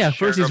 it's like, yeah,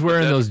 first he's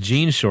wearing those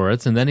jean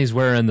shorts, and then he's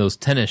wearing those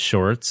tennis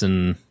shorts,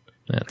 and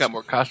that's, Got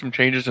more costume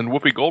changes than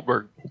Whoopi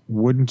Goldberg.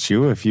 Wouldn't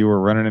you if you were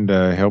running into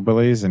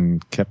hillbillies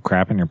and kept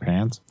crapping your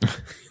pants?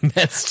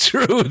 that's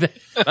true.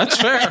 That's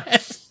fair.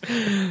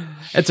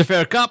 It's a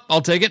fair cup.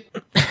 I'll take it.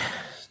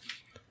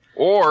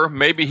 Or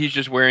maybe he's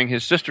just wearing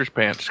his sister's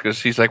pants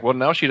because he's like, well,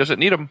 now she doesn't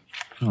need them.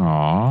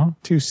 Aw,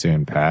 too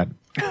soon, Pat.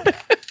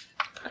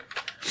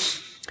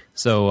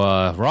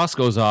 So Ross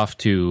goes off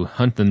to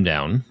hunt them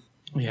down.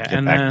 Yeah, Get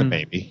and back then the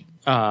baby.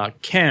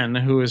 Ken,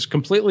 who is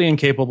completely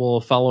incapable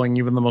of following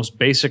even the most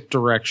basic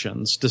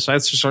directions,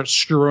 decides to start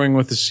screwing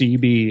with the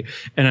CB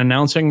and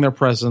announcing their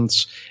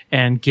presence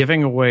and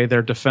giving away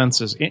their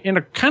defenses in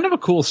a kind of a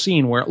cool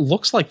scene where it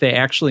looks like they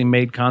actually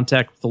made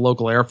contact with the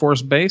local Air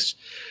Force base,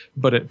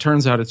 but it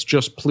turns out it's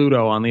just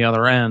Pluto on the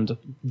other end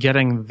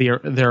getting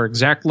their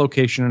exact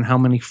location and how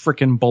many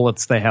frickin'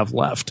 bullets they have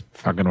left.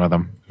 Fucking with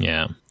them.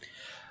 Yeah.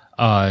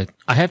 I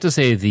have to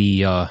say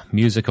the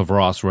music of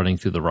Ross running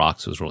through the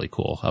rocks was really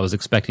cool. I was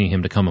expecting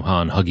him to come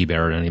upon Huggy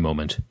Bear at any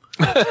moment.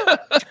 The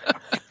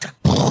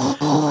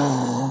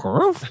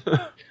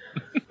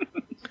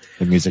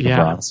music of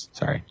Ross.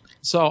 Sorry.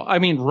 So, I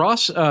mean,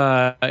 Ross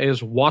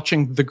is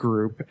watching the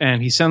group,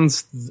 and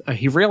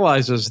he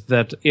realizes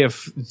that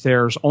if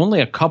there's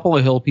only a couple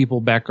of hill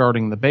people back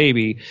guarding the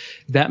baby,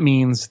 that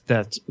means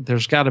that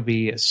there's got to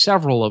be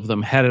several of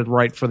them headed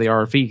right for the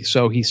RV.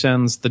 So he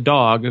sends the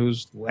dog,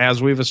 who's,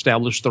 as we've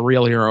established, the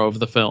real hero of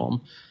the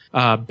film,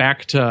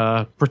 back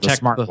to protect the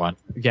smart one.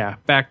 Yeah,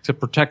 back to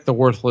protect the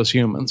worthless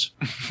humans.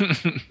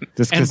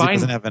 Just because he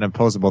doesn't have an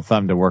opposable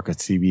thumb to work at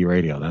CB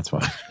radio, that's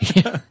why.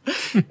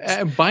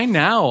 By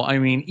now, I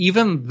mean,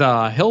 even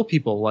the hill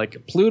people,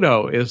 like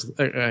Pluto, is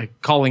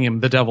calling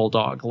him the devil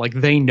dog. Like,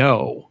 they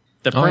know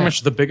that pretty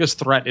much the biggest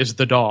threat is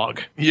the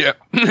dog. Yeah,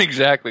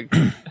 exactly.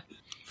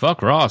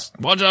 Fuck Ross.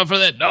 Watch out for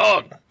that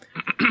dog.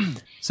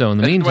 So in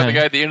the meantime, why the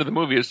guy at the end of the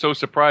movie is so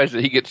surprised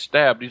that he gets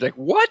stabbed. He's like,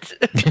 "What?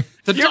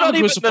 The You're dog not was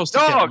even supposed the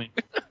to dog." get me.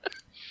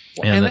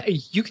 And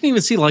you can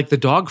even see, like, the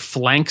dog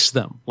flanks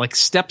them, like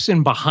steps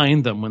in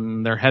behind them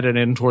when they're headed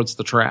in towards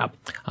the trap.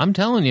 I'm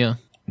telling you,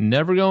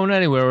 never going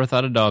anywhere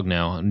without a dog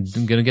now. I'm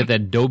going to get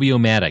that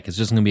Dobie-O-Matic. It's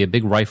just going to be a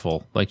big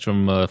rifle, like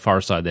from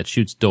Far Side, that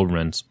shoots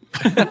Dobermans.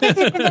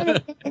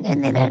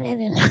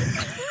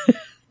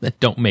 That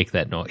don't make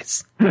that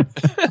noise.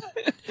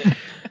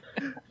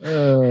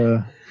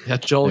 Yeah,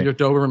 Joel, your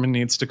Doberman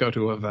needs to go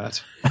to a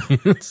vet.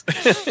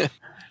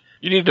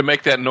 You need to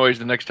make that noise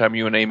the next time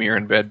you and Amy are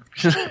in bed.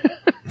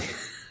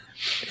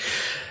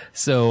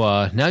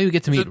 So now you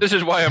get to meet... This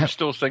is why I'm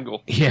still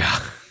single. Yeah.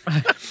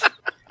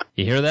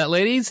 You hear that,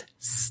 ladies?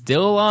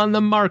 Still on the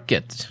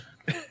market.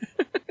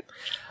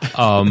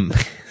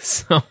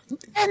 So...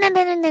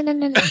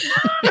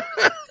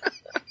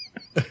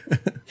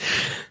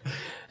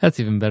 That's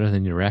even better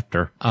than your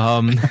raptor.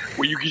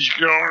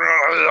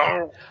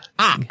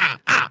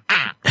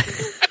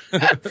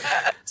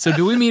 So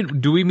do we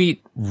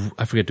meet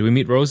I forget, do we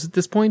meet Rose at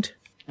this point?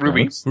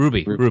 Ruby.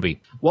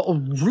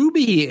 Well,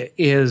 Ruby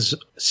is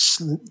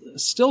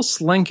still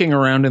slinking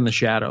around in the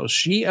shadows.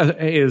 She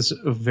is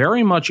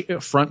very much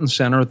front and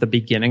center at the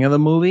beginning of the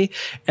movie,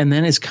 and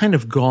then is kind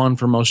of gone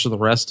for most of the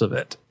rest of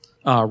it,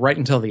 right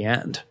until the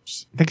end.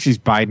 I think she's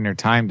biding her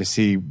time to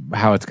see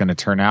how it's going to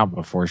turn out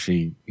before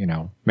she,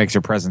 makes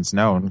her presence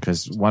known,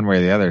 because one way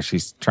or the other,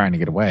 she's trying to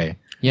get away.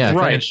 Yeah,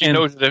 right. And she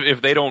knows that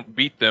if they don't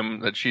beat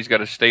them, that she's got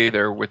to stay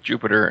there with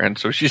Jupiter. And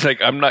so she's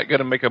like, I'm not going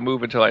to make a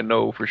move until I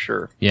know for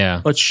sure. Yeah.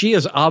 But she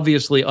is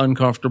obviously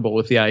uncomfortable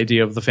with the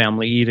idea of the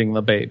family eating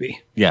the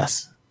baby.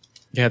 Yes.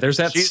 Yeah, there's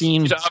that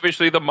scene. She's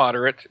obviously the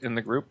moderate in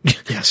the group.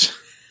 Yes.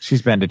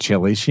 She's been to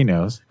Chili's. She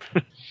knows.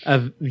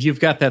 You've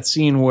got that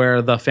scene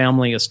where the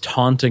family is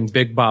taunting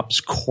Big Bop's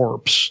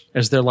corpse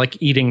as they're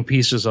like eating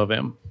pieces of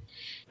him.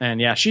 And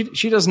yeah,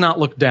 she does not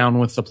look down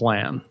with the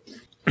plan.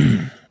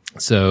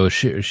 So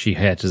she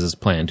hatches this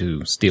plan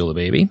to steal the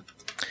baby.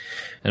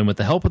 And with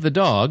the help of the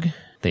dog,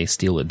 they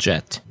steal a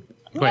jet.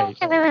 Wait.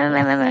 So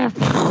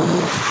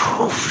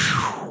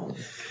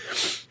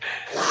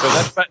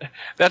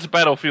that's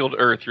Battlefield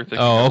Earth you're thinking.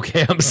 Oh,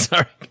 okay. I'm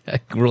sorry.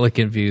 I'm really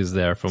confused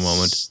there for a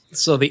moment.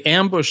 So the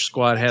ambush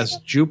squad has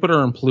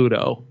Jupiter and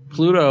Pluto.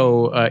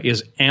 Pluto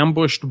is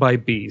ambushed by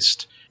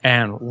Beast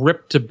and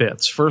ripped to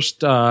bits.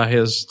 First,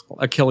 his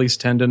Achilles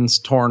tendon's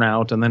torn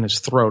out, and then his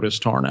throat is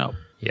torn out.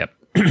 Yep.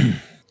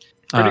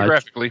 Pretty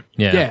graphically.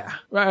 Yeah.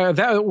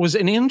 That was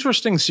an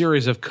interesting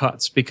series of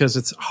cuts because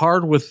it's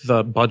hard with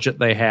the budget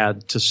they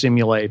had to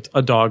simulate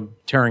a dog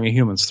tearing a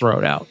human's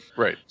throat out.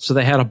 Right. So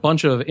they had a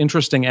bunch of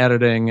interesting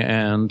editing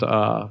and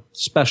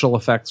special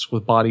effects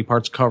with body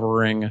parts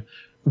covering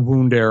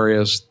wound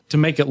areas to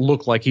make it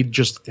look like he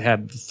just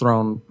had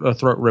a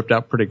throat ripped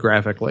out pretty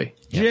graphically.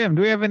 Jim,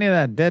 do we have any of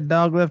that dead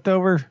dog left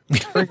over?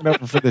 Bring it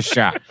over for the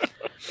shot.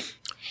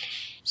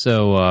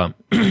 So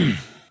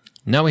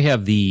now we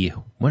have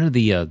when did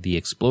the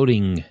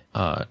exploding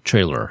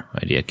trailer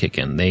idea kick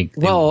in?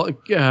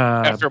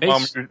 After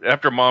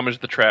Mom is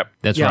the trap.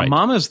 That's right.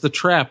 Mom is the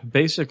trap.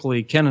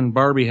 Basically, Ken and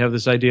Barbie have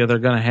this idea they're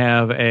going to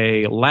have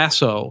a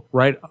lasso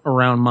right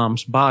around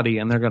Mom's body,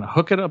 and they're going to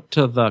hook it up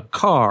to the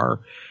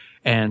car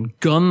and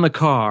gun the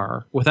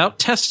car without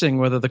testing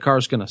whether the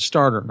car's going to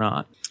start or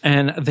not.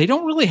 And they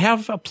don't really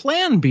have a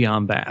plan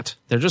beyond that.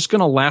 They're just going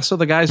to lasso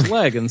the guy's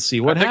leg and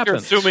see what I think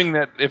happens. they're assuming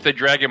that if they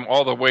drag him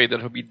all the way, that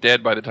he'll be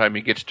dead by the time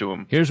he gets to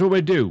him. Here's what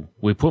we do.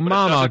 We put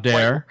Mom out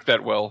there,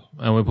 That well.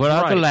 and we put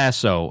out the Right.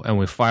 lasso, and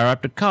we fire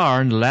up the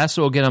car, and the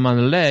lasso will get him on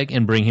the leg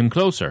and bring him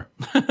closer.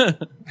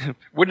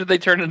 When did they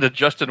turn into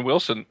Justin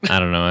Wilson? I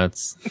don't know.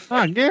 It's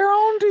I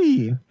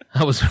guarantee.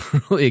 I was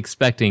really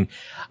expecting,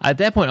 at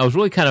that point, I was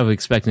really kind of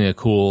expecting a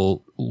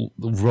cool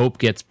rope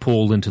gets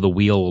pulled into the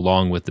wheel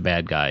along with the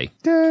bad guy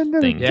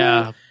thing.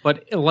 Yeah,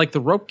 but like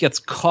the rope gets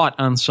caught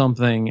on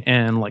something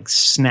and like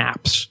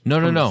snaps.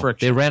 No. from the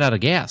friction. They ran out of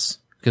gas.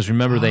 Because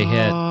remember, they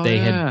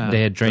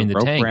had drained the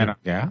rope tank. ran out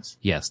of gas?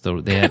 Yes,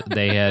 they had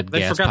They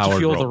gas forgot to powered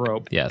fuel rope. the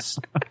rope. Yes.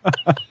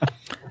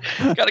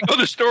 Gotta go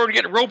to the store to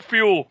get rope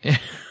fuel.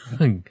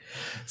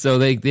 So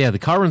the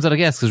car runs out of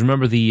gas because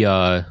remember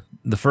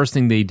the first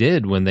thing they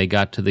did when they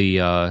got to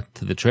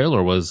the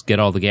trailer was get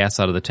all the gas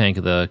out of the tank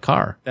of the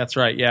car. That's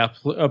right. Yeah,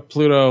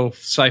 Pluto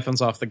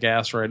siphons off the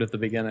gas right at the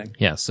beginning.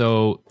 Yeah,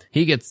 so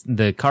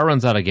the car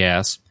runs out of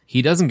gas.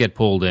 He doesn't get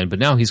pulled in, but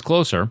now he's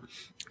closer,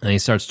 and he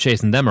starts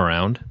chasing them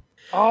around.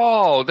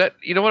 Oh,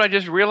 you know what I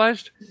just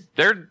realized?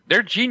 They're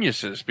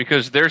geniuses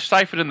because they're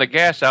siphoning the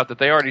gas out that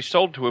they already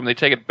sold to him. They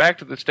take it back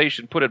to the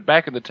station, put it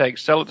back in the tank,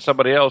 sell it to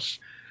somebody else.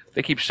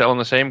 They keep selling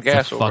the same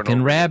gas It's a over and fucking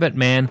over. rabbit,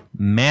 man.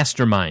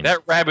 Mastermind. That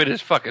rabbit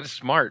is fucking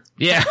smart.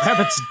 Yeah.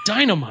 Rabbit's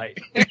dynamite.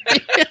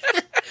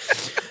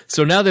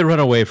 So now they run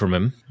away from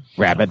him,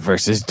 Rabbit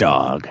versus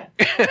dog.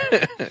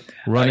 I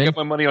run got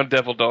my money on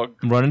Devil Dog.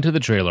 into the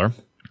trailer,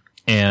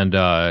 and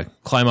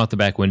climb out the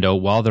back window.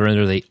 While they're in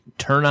there, they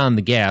turn on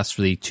the gas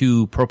for the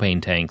 2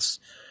 propane tanks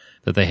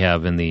that they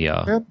have in the...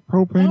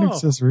 propane Oh.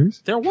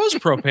 accessories. There was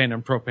propane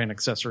and propane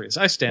accessories.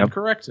 I stand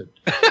corrected.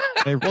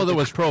 Well, there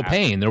was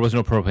propane. There was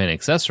no propane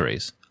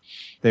accessories.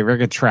 They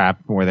rig a trap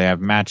where they have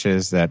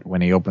matches that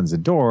when he opens the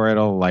door,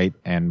 it'll light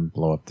and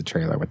blow up the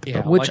trailer with the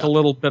Yeah, propane. like a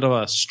little bit of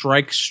a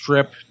strike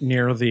strip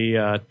near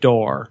the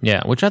door.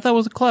 Yeah, which I thought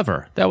was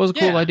clever. That was a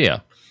cool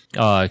idea.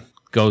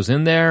 Goes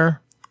in there.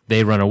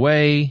 They run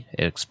away.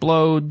 It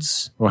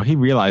explodes. Well, he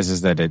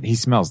realizes that he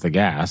smells the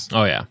gas,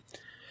 Oh, yeah.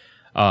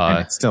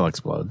 and it still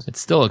explodes. It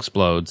still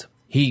explodes.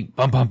 He,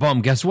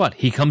 bum, guess what?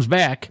 He comes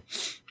back.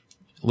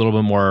 A little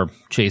bit more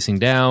chasing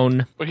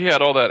down. But he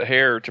had all that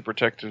hair to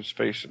protect his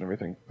face and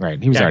everything.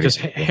 Right, he was Yeah, already. because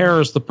hair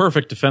is the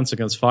perfect defense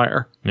against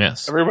fire.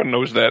 Yes. Everyone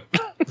knows that.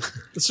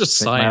 It's just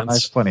Saved my life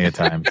science. plenty of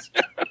times.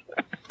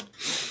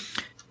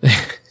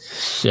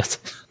 Shit.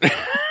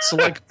 So,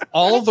 like,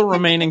 all the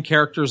remaining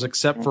characters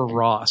except for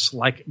Ross,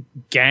 like,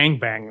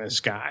 gangbang this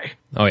guy.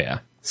 Oh, yeah.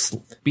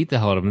 Beat the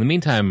hell out of him. In the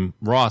meantime,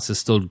 Ross is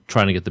still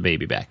trying to get the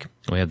baby back.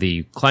 We have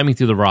the climbing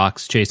through the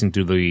rocks, chasing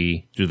through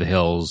the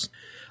hills.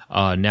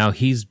 Now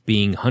he's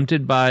being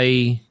hunted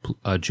by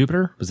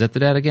Jupiter. Was that the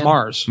dad again?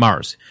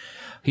 Mars.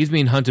 He's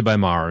being hunted by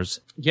Mars.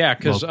 Yeah,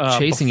 because Well,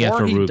 chasing before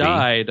after he Ruby.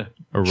 died,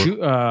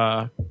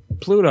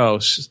 Pluto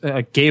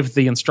gave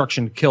the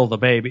instruction to kill the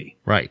baby.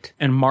 Right.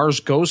 And Mars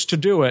goes to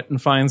do it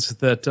and finds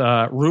that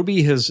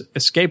Ruby has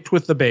escaped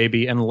with the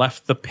baby and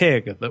left the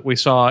pig that we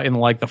saw in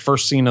like the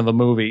first scene of the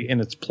movie in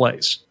its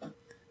place.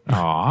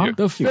 Aw.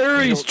 The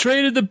fairies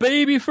traded the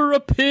baby for a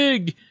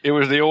pig. It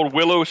was the old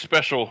Willow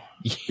special.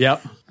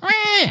 Yep.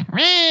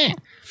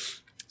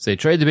 So they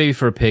trade the baby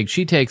for a pig.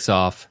 She takes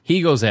off.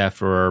 He goes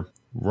after her.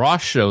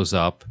 Ross shows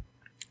up.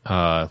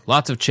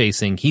 Lots of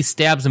chasing. He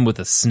stabs him with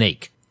a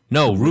snake.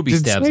 No, Ruby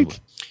stabs him.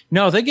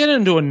 No, they get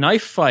into a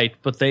knife fight,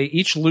 but they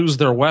each lose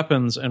their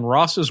weapons, and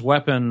Ross's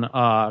weapon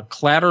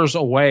clatters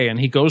away, and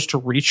he goes to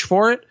reach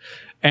for it,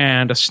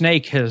 and a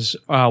snake has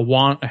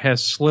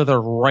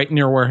slithered right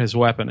near where his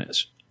weapon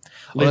is.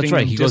 Oh, that's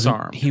right. He goes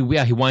disarmed. He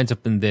winds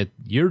up in that.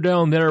 You're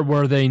down there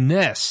where they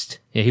nest.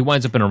 Yeah, he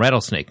winds up in a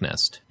rattlesnake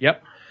nest.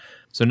 Yep.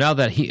 So now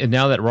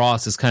that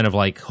Ross is kind of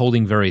like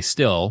holding very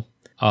still,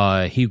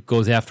 he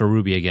goes after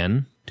Ruby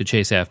again to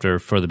chase after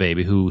for the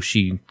baby, who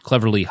she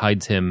cleverly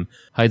hides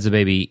the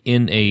baby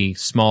in a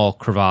small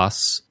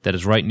crevasse that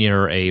is right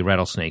near a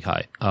rattlesnake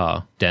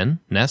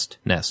nest.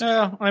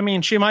 Yeah, I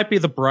mean, she might be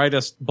the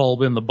brightest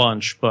bulb in the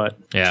bunch, but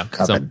Yeah.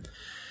 So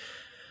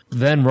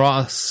then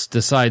Ross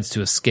decides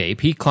to escape.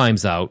 He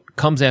climbs out,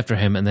 comes after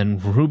him, and then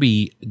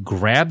Ruby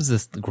grabs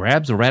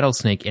a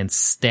rattlesnake and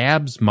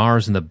stabs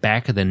Mars in the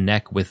back of the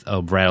neck with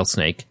a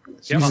rattlesnake.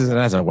 Uses it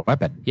as a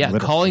weapon. Yeah,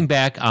 calling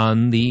back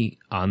on the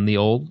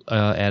old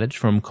adage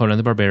from Conan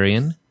the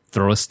Barbarian: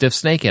 throw a stiff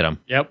snake at him.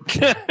 yep.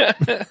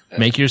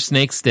 Make your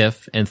snake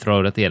stiff and throw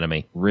it at the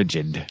enemy.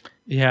 Rigid.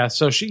 Yeah,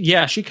 so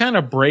she kind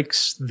of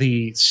breaks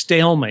the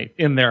stalemate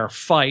in their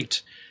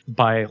fight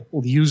by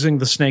using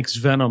the snake's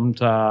venom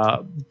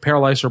to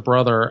paralyze her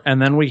brother.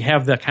 And then we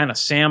have the kind of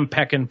Sam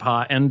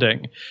Peckinpah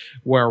ending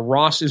where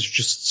Ross is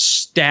just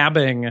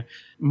stabbing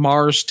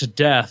Mars to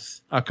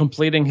death,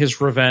 completing his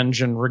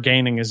revenge and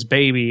regaining his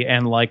baby.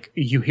 And like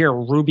you hear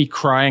Ruby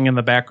crying in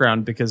the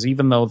background because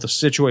even though the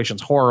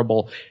situation's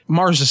horrible,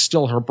 Mars is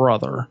still her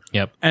brother.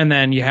 Yep. And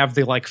then you have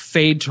the like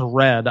fade to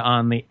red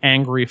on the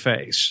angry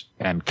face.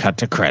 And cut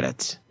to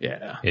credits.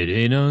 Yeah. It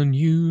ain't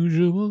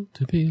unusual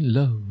to be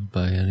loved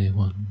by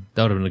anyone.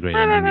 That would have been a great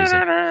ending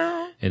music.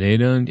 It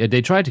ain't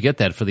they tried to get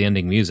that for the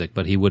ending music,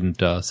 but he wouldn't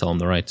sell them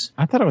the rights.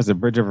 I thought it was the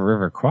Bridge Over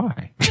River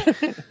Kwai.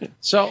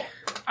 So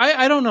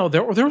I don't know.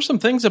 There were some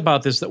things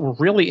about this that were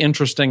really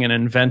interesting and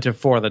inventive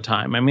for the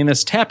time. I mean,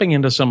 it's tapping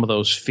into some of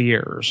those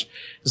fears.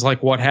 It's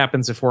like what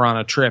happens if we're on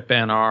a trip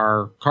and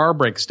our car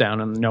breaks down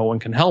and no one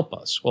can help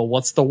us? Well,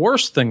 what's the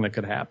worst thing that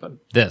could happen?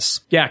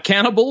 This. Yeah,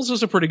 cannibals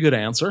is a pretty good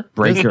answer.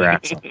 Break your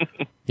axle.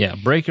 Yeah,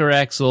 break your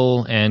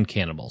axle and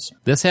cannibals.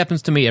 This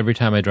happens to me every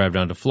time I drive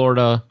down to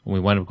Florida. We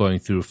wind up going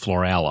through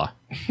Florala.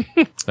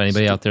 If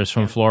anybody out there is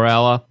from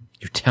Florala,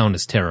 your town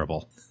is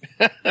terrible.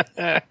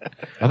 I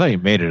thought you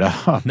made it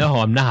up. No,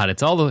 I'm not.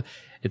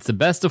 It's the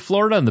best of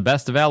Florida and the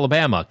best of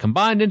Alabama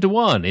combined into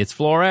one. It's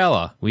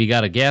Florala. We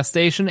got a gas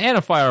station and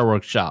a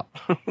fireworks shop.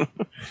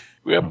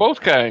 We have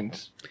both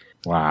kinds.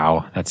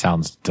 Wow, that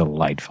sounds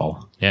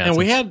delightful. Yeah, And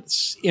we had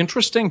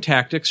interesting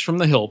tactics from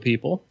the Hill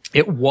people.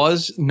 It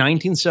was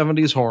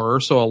 1970s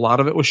horror, so a lot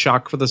of it was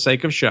shock for the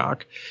sake of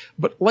shock.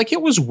 But like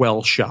it was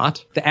well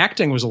shot. The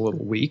acting was a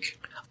little weak.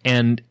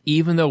 And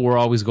even though we're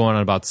always going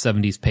on about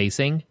 70s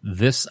pacing,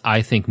 this,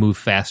 I think, moved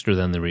faster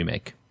than the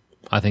remake.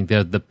 I think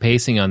the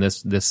pacing on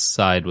this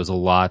side was a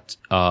lot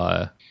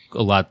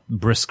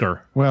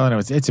brisker. Well,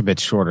 and it's a bit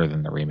shorter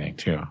than the remake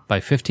too. By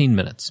 15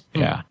 minutes.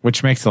 Yeah,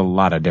 which makes a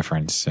lot of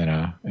difference in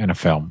a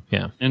film.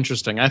 Yeah.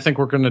 Interesting. I think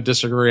we're going to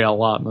disagree a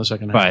lot in the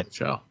second half of the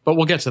show. But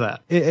we'll get to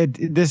that.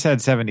 This had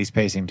 70s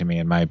pacing to me,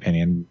 in my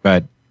opinion.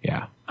 But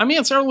yeah. I mean,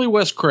 it's early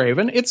Wes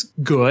Craven. It's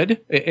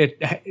good.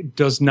 It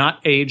does not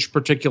age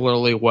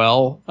particularly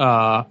well,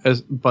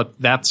 but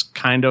that's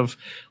kind of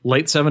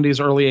late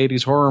 70s, early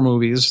 80s horror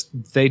movies.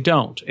 They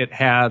don't.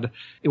 It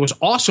was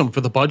awesome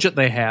for the budget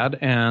they had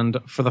and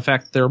for the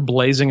fact that they're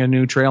blazing a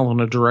new trail in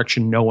a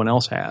direction no one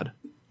else had.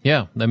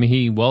 Yeah. I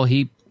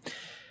mean,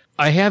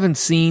 I haven't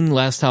seen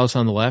Last House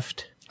on the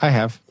Left. I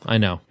have. I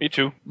know. Me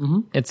too.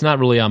 Mm-hmm. It's not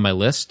really on my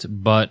list,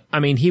 but I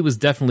mean, he was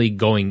definitely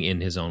going in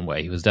his own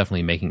way. He was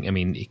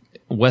definitely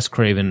Wes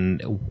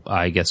Craven,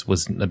 I guess,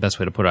 was the best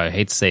way to put it. I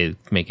hate to say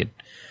make it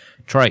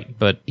trite,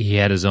 but he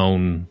had his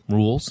own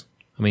rules.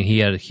 I mean, he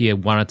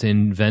had wanted to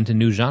invent a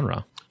new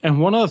genre.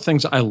 And one of the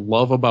things I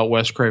love about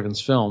Wes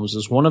Craven's films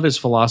is one of his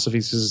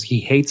philosophies is he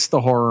hates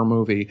the horror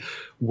movie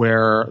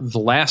where the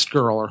last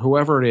girl or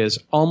whoever it is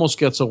almost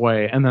gets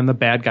away and then the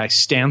bad guy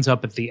stands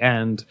up at the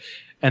end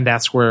and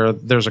that's where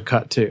there's a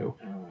cut to.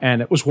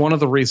 And it was one of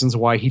the reasons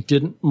why he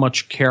didn't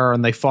much care,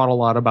 and they fought a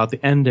lot about the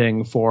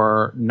ending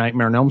for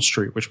Nightmare on Elm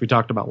Street, which we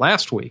talked about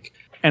last week.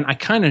 And I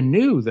kind of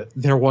knew that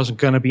there wasn't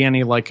going to be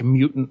any like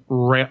mutant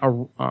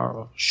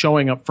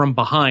showing up from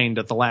behind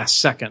at the last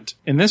second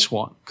in this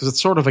one, because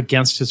it's sort of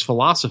against his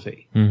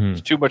philosophy. Mm-hmm.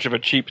 It's too much of a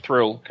cheap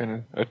thrill,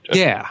 kind of.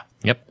 Yeah.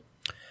 Yep.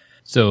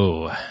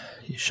 So,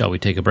 shall we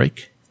take a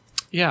break?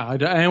 Yeah.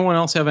 Anyone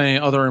else have any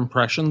other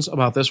impressions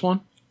about this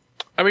one?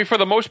 I mean, for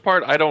the most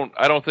part, I don't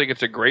think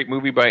it's a great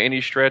movie by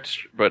any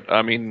stretch, but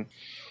I mean,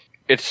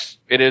 it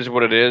is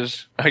what it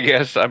is, I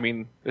guess. I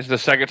mean, this is the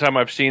second time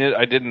I've seen it.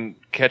 I didn't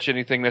catch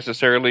anything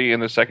necessarily in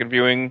the second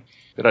viewing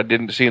that I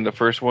didn't see in the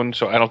first one,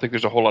 so I don't think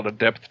there's a whole lot of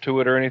depth to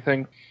it or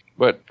anything.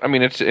 But I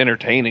mean, it's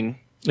entertaining.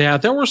 Yeah,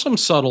 there were some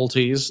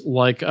subtleties,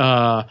 like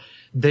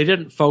they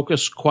didn't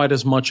focus quite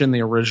as much in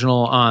the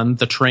original on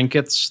the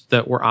trinkets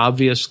that were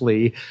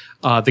obviously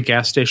the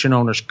gas station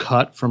owners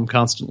cut from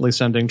constantly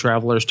sending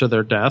travelers to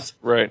their death.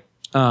 Right.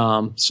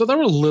 So there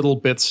were little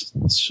bits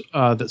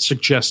that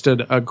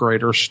suggested a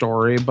greater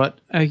story, but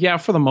yeah,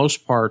 for the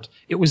most part,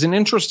 it was an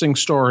interesting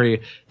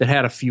story that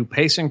had a few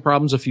pacing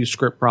problems, a few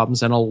script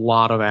problems, and a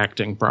lot of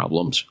acting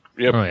problems.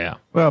 Yep. Oh, yeah.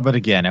 Well, but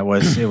again, it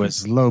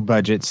was low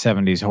budget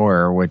 70s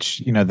horror, which,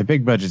 the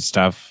big budget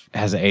stuff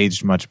has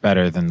aged much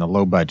better than the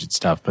low budget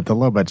stuff, but the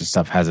low budget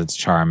stuff has its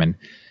charm. And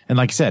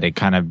like I said, it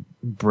kind of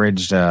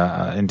bridged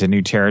into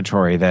new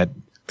territory that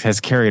has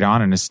carried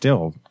on and is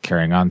still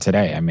carrying on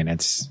today. I mean,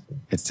 it's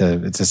a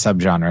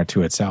subgenre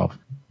to itself.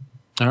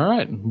 All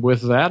right.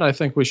 With that, I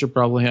think we should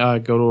probably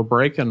go to a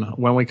break. And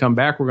when we come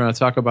back, we're going to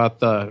talk about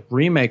the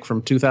remake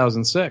from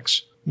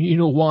 2006. You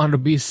don't want to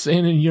be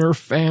sending your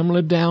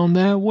family down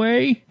that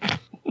way?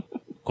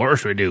 Of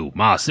course we do.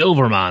 Ma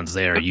Silverman's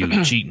there,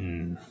 you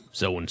cheating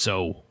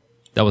so-and-so.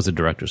 That was a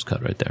director's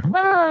cut right there.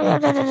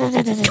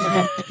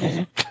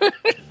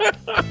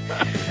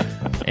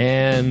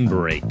 And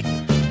break.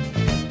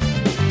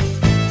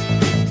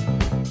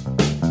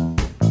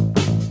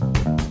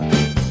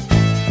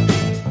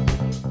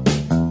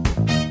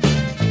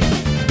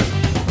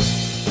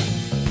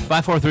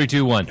 Five, 4, 3,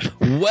 2, 1.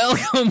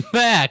 Welcome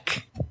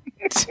back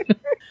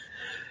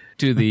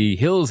to the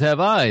Hills Have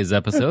Eyes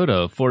episode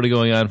of 40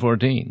 Going on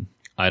 14.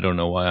 I don't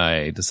know why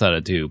I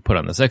decided to put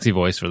on the sexy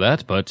voice for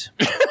that, but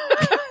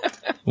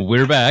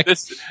we're back.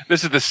 This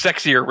is the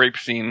sexier rape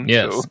scene.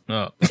 Yes. So.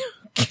 Oh,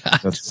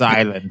 The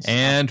silence.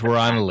 And we're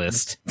on a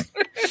list.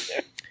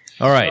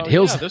 All right,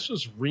 Hills. Yeah, this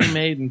was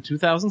remade in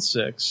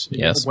 2006.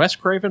 Yes. Wes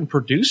Craven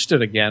produced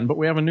it again, but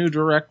we have a new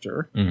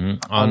director,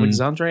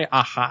 Alexandre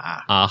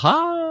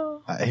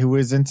Aja. Who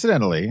is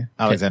incidentally,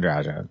 Alexandre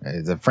Aja,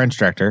 is a French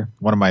director,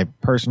 one of my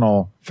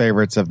personal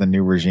favorites of the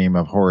new regime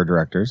of horror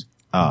directors.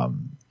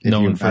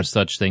 Known for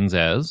such things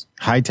as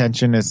High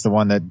Tension is the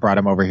one that brought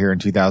him over here in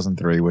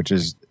 2003, which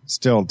is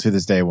still to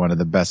this day one of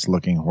the best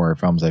looking horror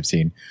films I've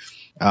seen.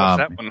 What's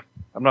that one?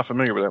 I'm not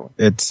familiar with that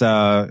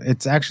one.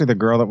 It's actually the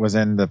girl that was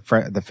in the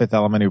Fifth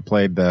Element who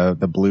played the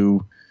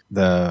blue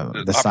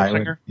the silent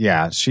singer?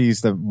 Yeah,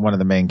 she's one of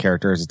the main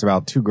characters. It's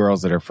about two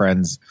girls that are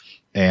friends,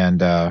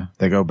 and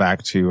they go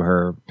back to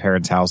her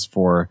parents' house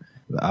for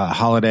a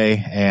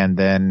holiday, and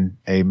then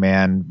a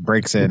man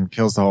breaks in,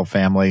 kills the whole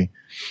family,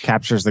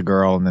 captures the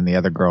girl, and then the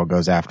other girl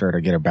goes after her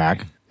to get her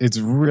back. It's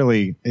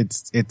really,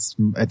 it's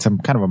a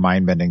kind of a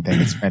mind-bending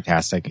thing. It's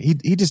fantastic.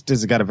 He just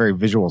has got a very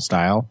visual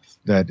style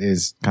that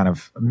is kind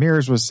of,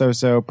 Mirrors was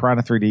so-so.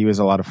 Piranha 3D was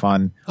a lot of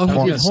fun. Oh,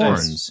 he Yes, did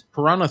Horns.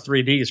 Piranha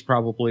 3D is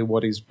probably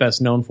what he's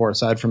best known for,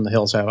 aside from The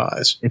Hills Have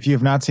Eyes. If you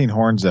have not seen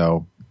Horns,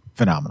 though,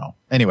 phenomenal.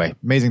 Anyway,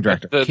 amazing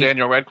director. The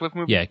Daniel Radcliffe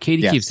movie? Yeah,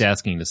 Katie Yes. keeps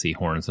asking to see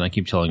Horns, and I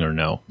keep telling her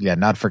no. Yeah,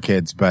 not for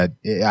kids, but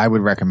I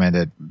would recommend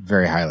it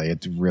very highly.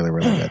 It's really,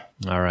 really good.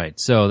 All right,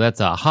 so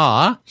that's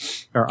Aha.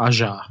 Or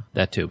Aja.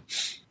 That too.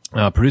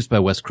 Produced by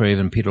Wes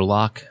Craven, Peter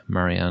Locke,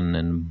 Marianne,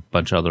 and a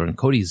bunch of other, and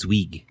Cody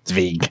Zweig.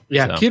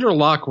 Yeah, So- Peter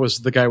Locke was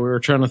the guy we were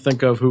trying to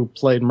think of who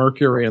played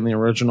Mercury in the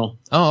original.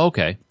 Oh,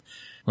 okay.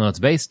 Well, it's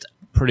based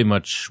pretty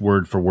much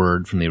word for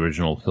word from the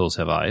original Hills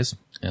Have Eyes.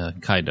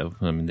 Kind of.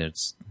 I mean,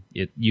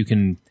 you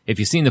can, if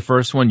you've seen the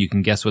first one, you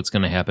can guess what's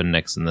going to happen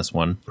next in this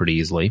one pretty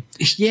easily.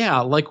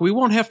 Yeah, like we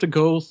won't have to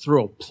go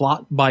through a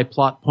plot by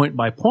plot, point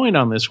by point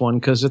on this one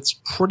because it's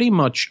pretty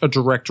much a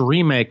direct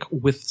remake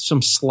with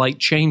some slight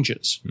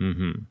changes.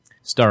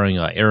 Starring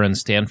Aaron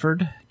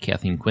Stanford,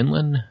 Kathleen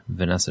Quinlan,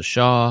 Vanessa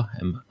Shaw,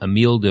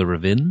 Emile de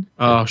Ravin.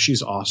 Oh,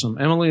 she's awesome.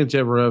 Emily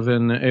de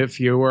Ravin, if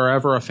you were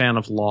ever a fan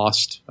of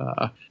Lost,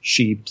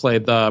 she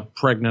played the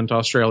pregnant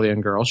Australian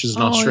girl. She's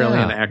an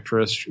Australian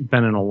actress,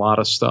 been in a lot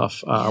of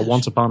stuff.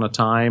 Once Upon a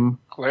Time.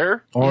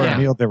 Claire? Or Yeah.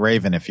 Neil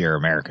DeRaven if you're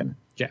American.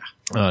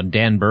 Yeah.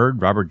 Dan Bird,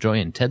 Robert Joy,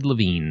 and Ted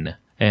Levine.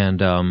 And,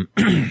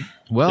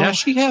 well, Yeah,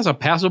 she has a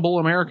passable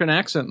American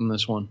accent in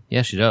this one.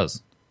 yeah, she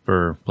does,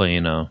 for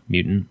playing a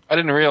mutant. I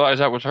didn't realize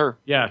that was her.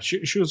 Yeah, she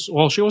was,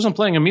 well, she wasn't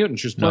playing a mutant.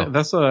 She was playing, No.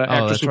 that's the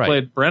actress that's who right.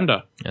 played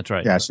Brenda. That's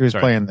right. Yeah, she was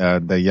Sorry. playing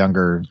the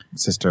younger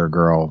sister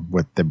girl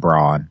with the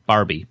bra on.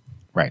 Barbie.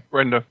 Right.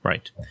 Brenda.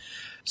 Right.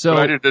 So,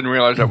 But I didn't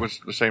realize that was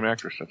the same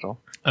actress, that's all.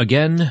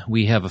 again,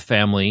 we have a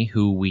family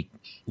who we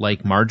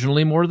like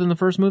marginally more than the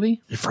first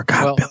movie. You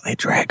forgot Well- Billy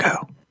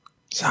Drago.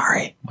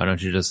 Sorry. Why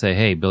don't you just say,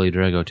 hey, Billy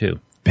Drago too?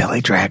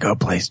 Billy Drago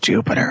plays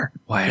Jupiter.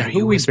 Why are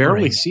Who we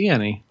barely see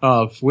any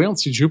of. We don't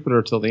see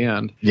Jupiter till the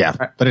end. Yeah,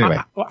 but anyway.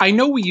 I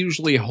know we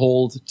usually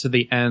hold to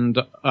the end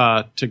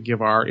to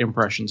give our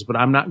impressions, but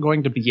I'm not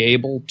going to be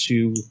able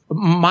to.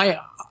 My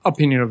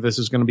opinion of this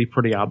is going to be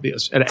pretty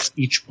obvious at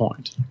each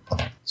point.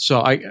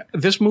 So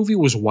this movie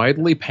was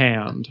widely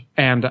panned,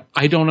 and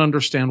I don't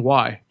understand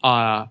why.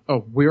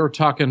 We were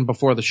talking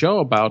before the show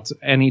about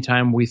any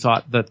time we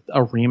thought that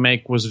a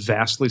remake was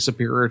vastly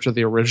superior to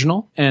the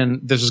original, and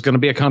this is going to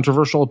be a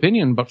controversial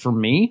opinion, but for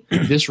me,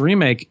 this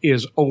remake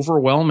is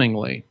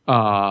overwhelmingly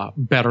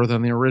better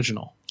than the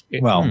original.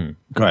 Well,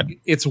 good.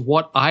 It's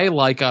what I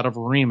like out of a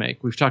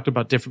remake. We've talked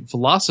about different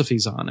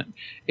philosophies on it.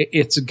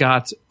 It's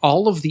got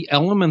all of the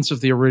elements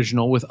of the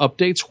original with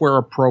updates where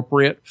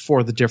appropriate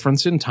for the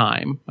difference in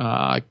time,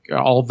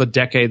 all the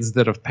decades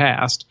that have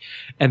passed.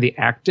 And the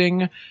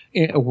acting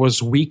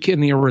was weak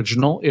in the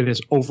original. It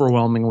is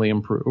overwhelmingly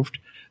improved.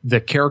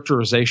 The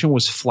characterization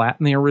was flat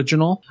in the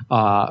original.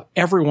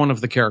 Every one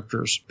of the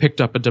characters picked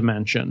up a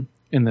dimension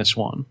in this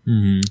one.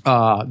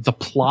 The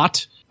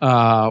plot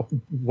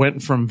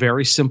went from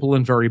very simple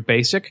and very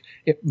basic.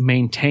 It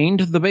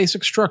maintained the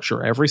basic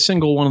structure. Every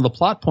single one of the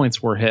plot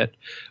points were hit,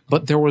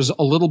 but there was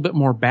a little bit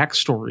more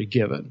backstory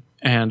given.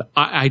 And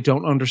I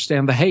don't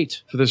understand the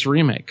hate for this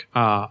remake.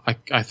 I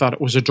thought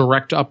it was a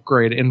direct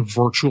upgrade in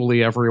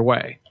virtually every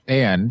way.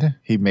 And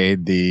he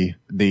made the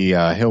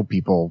hill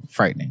people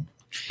frightening.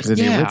 Because in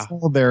the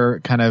original, they're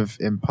kind of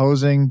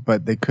imposing,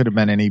 but they could have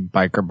been any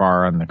biker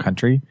bar in the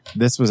country.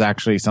 This was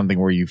actually something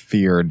where you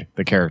feared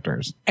the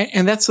characters.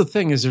 And that's the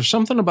thing, is there's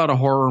something about a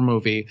horror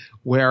movie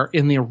where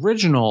in the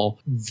original,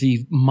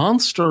 the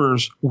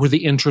monsters were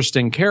the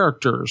interesting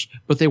characters,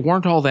 but they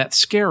weren't all that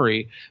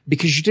scary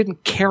because you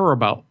didn't care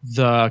about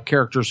the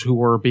characters who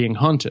were being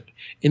hunted.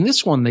 In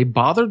this one, they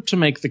bothered to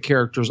make the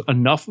characters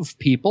enough of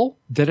people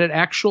that it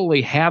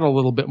actually had a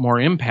little bit more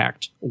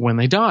impact when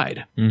they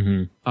died.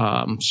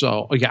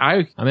 So yeah,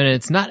 I mean,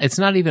 it's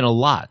not even a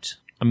lot.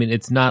 I mean,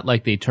 it's not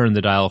like they turned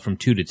the dial from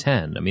 2 to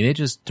 10. I mean, they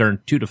just turned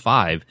 2 to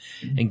 5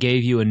 and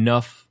gave you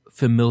enough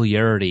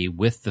familiarity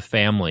with the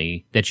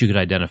family that you could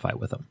identify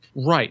with them.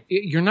 Right.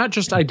 You're not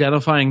just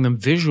identifying them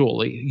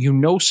visually. You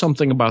know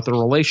something about the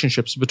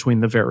relationships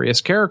between the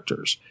various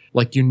characters.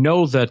 Like, you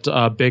know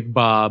that Big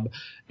Bob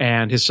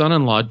and his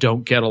son-in-law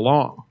don't get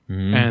along.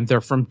 And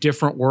they're from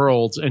different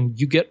worlds. And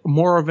you get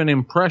more of an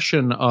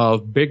impression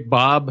of Big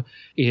Bob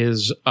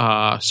is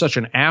such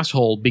an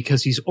asshole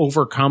because he's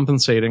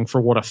overcompensating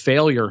for what a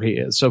failure he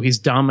is. So he's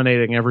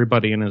dominating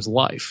everybody in his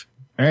life.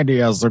 And he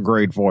has the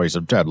great voice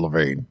of Ted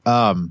Levine.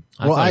 I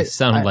thought it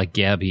sounded like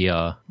Gabby.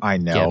 I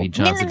know. Gabby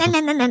Johnson.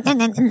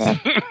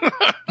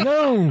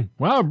 No,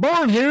 well, I'm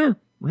born here.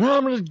 Now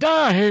I'm going to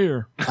die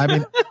here. I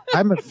mean,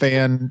 I'm a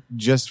fan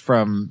just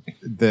from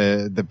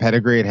the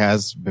pedigree it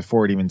has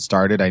before it even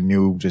started. I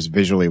knew just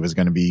visually it was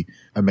going to be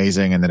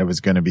amazing and that it was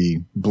going to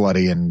be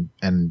bloody and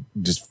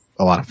just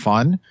a lot of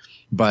fun.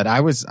 But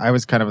I was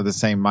kind of of the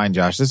same mind,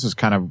 Josh. This was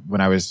kind of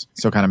when I was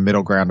still kind of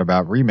middle ground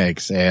about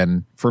remakes.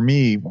 And for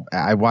me,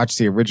 I watched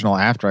the original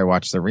after I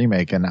watched the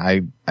remake, and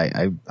I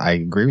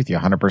agree with you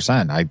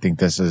 100%. I think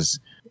this is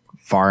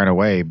far and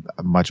away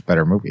a much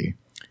better movie.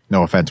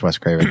 No offense, Wes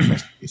Craven.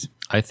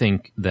 I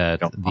think that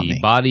the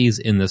bodies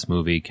in this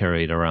movie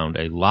carried around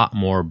a lot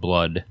more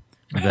blood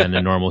than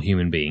a normal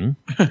human being.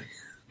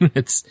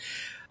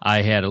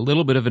 I had a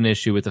little bit of an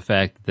issue with the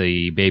fact that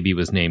the baby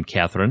was named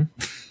Catherine.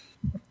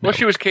 Well,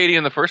 she was Katie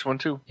in the first one,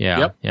 too.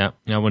 Yeah.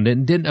 Now, when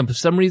it didn't, for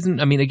some reason,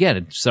 I mean,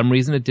 again, for some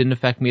reason, it didn't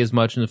affect me as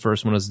much in the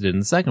first one as it did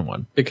in the second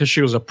one. Because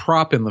she was a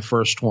prop in the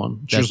first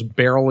one. She was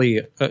barely,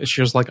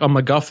 she was like a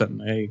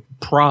MacGuffin, a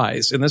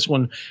prize. In this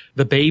one,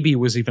 the baby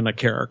was even a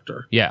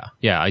character. Yeah,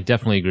 I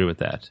definitely agree with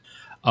that.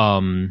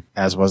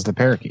 As was the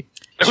parakeet.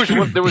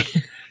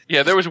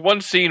 There was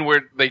one scene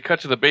where they cut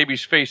to the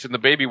baby's face, and the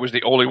baby was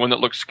the only one that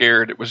looked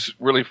scared. It was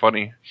really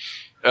funny.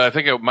 I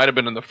think it might have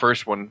been in the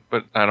first one,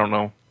 but I don't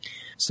know.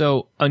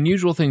 So,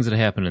 unusual things that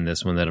happen in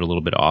this one that are a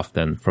little bit off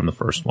then from the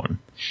first one.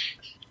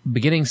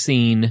 Beginning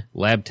scene,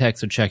 lab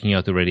techs are checking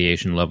out the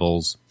radiation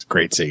levels. It's a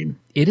great scene.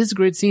 It is a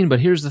great scene, but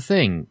here's the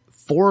thing.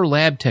 4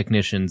 lab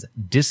technicians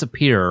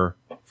disappear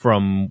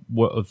from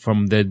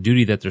the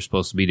duty that they're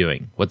supposed to be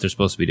doing, what they're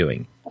supposed to be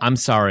doing. I'm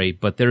sorry,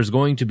 but there's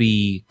going to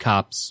be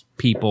cops,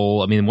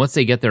 people. I mean, once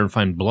they get there and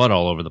find blood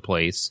all over the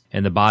place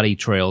and the body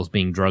trails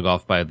being drug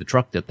off by the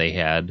truck that they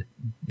had,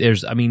 they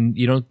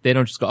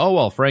don't just go, oh,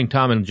 well, Frank,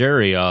 Tom, and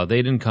Jerry,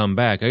 they didn't come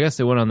back. I guess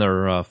they went on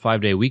their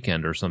 5-day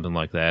weekend or something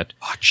like that.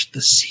 Watch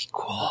the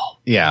sequel.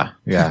 Yeah.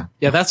 Yeah,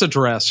 that's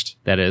addressed.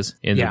 That is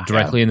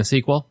directly in the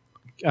sequel.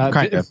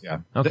 Kind of, yeah.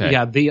 Okay.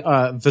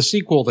 The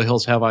sequel to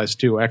Hills Have Eyes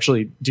 2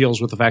 actually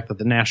deals with the fact that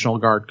the National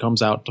Guard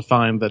comes out to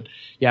find that,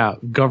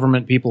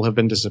 government people have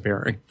been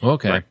disappearing.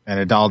 Okay. Right. And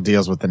it all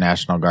deals with the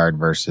National Guard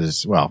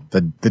versus,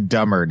 the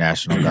dumber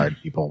National Guard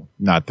people,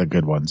 not the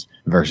good ones,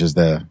 versus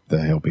the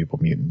Hill people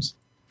mutants.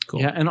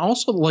 Cool. Yeah, and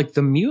also like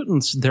the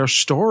mutants, their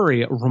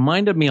story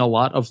reminded me a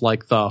lot of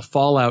like the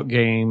Fallout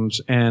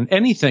games and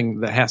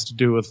anything that has to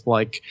do with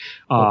like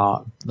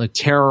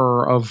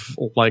terror of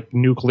like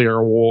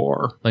nuclear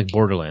war, like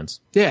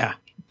Borderlands. Yeah.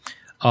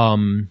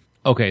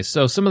 Okay,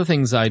 so some of the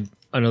things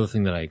another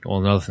thing that I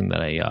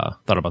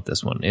thought about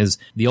this one is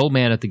the old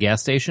man at the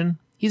gas station.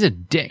 He's a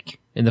dick.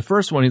 In the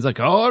first one, he's like,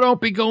 "Oh,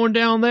 don't be going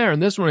down there."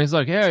 And this one, he's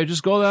like, "Hey,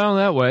 just go down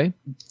that way."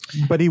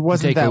 But he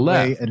wasn't that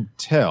way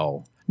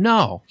until.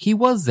 No, he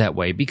was that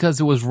way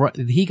because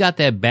he got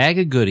that bag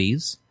of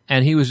goodies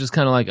and he was just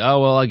kind of like,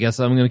 oh, well, I guess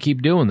I'm going to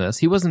keep doing this.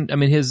 He wasn't, I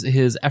mean,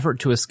 his effort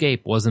to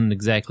escape wasn't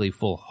exactly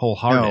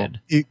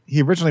wholehearted. No,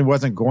 he originally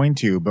wasn't going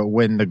to, but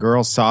when the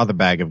girl saw the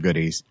bag of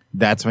goodies,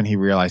 that's when he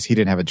realized he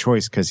didn't have a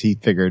choice because he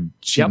figured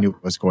she knew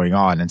what was going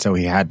on. And so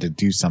he had to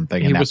do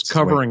something. He was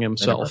covering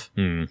himself.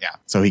 Yeah.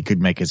 So he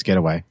could make his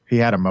getaway. He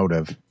had a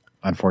motive.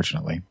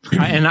 Unfortunately.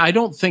 And I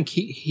don't think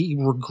he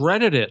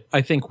regretted it,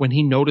 I think, when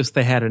he noticed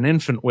they had an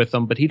infant with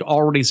them, but he'd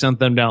already sent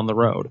them down the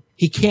road.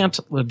 He can't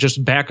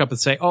just back up and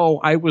say, oh,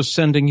 I was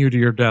sending you to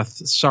your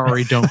death.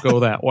 Sorry, don't go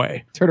that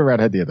way. Turn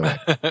around, head the other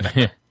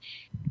way.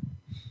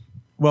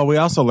 Well, we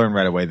also learned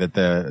right away that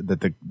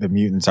the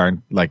mutants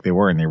aren't like they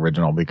were in the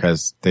original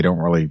because they don't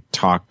really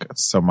talk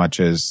so much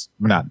as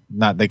not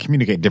they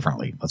communicate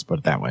differently. Let's put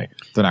it that way.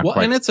 They're not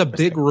quite. And it's a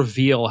big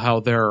reveal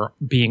how they're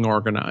being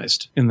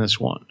organized in this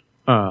one.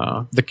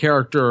 The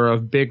character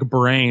of Big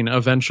Brain,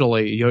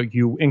 eventually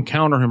you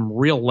encounter him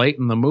real late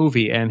in the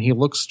movie and he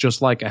looks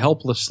just like a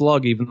helpless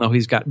slug, even though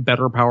he's got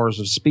better powers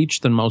of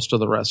speech than most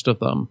of the rest of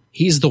them.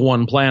 He's the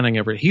one planning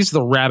he's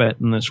the rabbit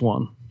in this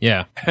one.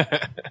 Yeah.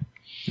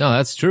 No,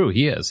 that's true.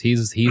 He is.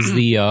 He's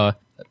the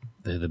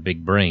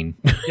big brain.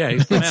 Yeah,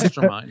 he's the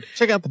mastermind.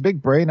 Check out the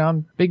Big Brain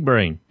on Big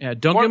Brain. Yeah,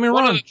 don't get me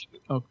wrong.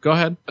 Oh, go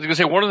ahead. I was going to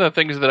say, one of the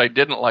things that I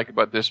didn't like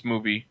about this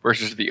movie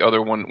versus the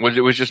other one was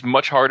it was just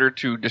much harder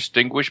to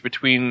distinguish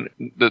between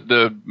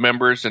the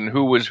members and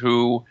who was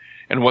who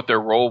and what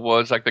their role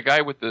was. Like the guy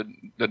with the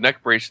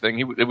neck brace thing,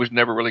 it was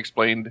never really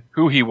explained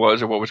who he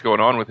was or what was going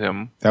on with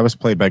him. That was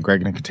played by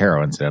Greg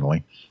Nicotero,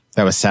 incidentally.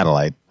 That was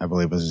Satellite, I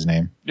believe was his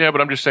name. Yeah,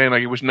 but I'm just saying,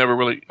 like, it was never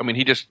really, I mean,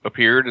 he just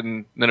appeared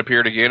and then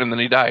appeared again and then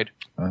he died.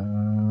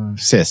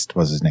 Sist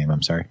was his name,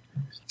 I'm sorry.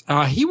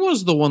 He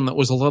was the one that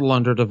was a little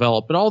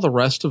underdeveloped, but all the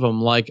rest of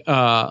them, like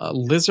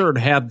Lizard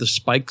had the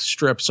spike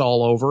strips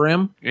all over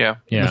him Yeah.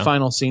 in the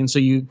final scene, so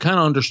you kind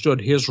of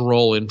understood his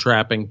role in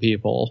trapping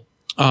people.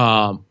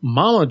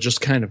 Mama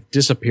just kind of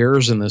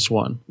disappears in this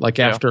one, like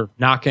after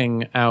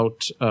knocking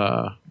out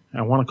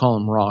I want to call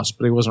him Ross,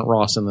 but he wasn't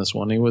Ross in this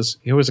one. He was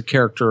a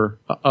character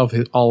of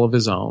all of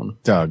his own.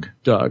 Doug.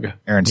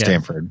 Aaron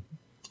Stanford.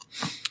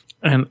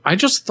 And I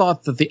just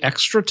thought that the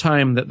extra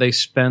time that they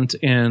spent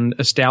in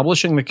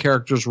establishing the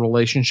characters'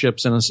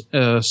 relationships and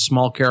a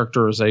small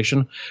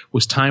characterization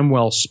was time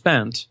well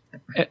spent,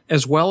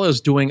 as well as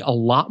doing a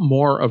lot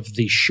more of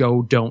the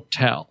show don't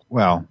tell.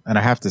 Well, and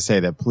I have to say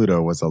that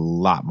Pluto was a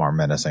lot more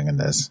menacing in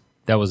this.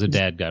 That was a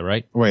dad guy,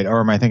 right? Wait, or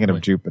am I thinking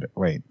of Jupiter?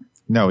 Wait.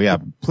 No, yeah,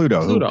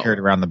 Pluto, who carried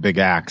around the big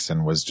axe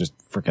and was just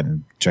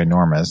freaking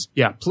ginormous.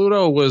 Yeah,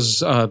 Pluto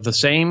was the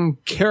same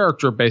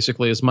character,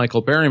 basically, as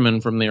Michael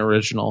Berryman from the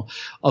original,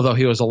 although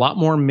he was a lot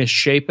more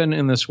misshapen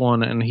in this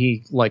one, and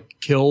he, like,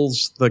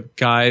 kills the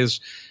guys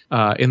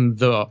in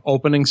the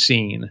opening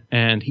scene,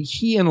 and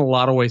he, in a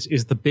lot of ways,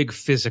 is the big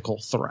physical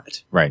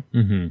threat. Right.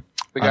 Mm-hmm.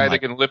 The guy that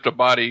can lift a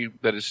body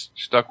that is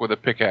stuck with a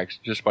pickaxe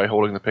just by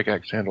holding the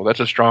pickaxe handle. That's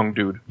a strong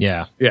dude.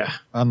 Yeah. Yeah.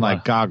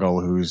 Unlike Goggle,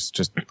 who's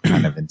just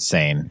kind of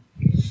insane.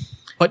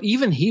 But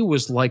even he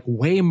was like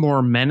way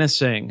more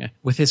menacing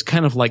with his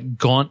kind of like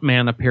gaunt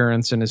man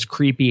appearance and his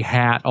creepy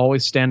hat,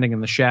 always standing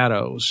in the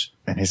shadows.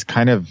 And his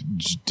kind of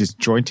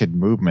disjointed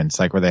movements,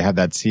 like where they have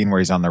that scene where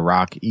he's on the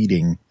rock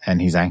eating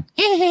and he's like,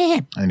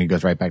 and he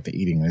goes right back to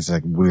eating. It's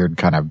like weird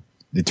kind of,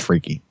 it's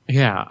freaky.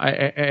 Yeah,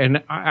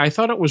 I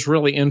thought it was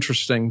really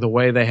interesting the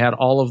way they had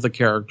all of the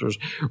characters.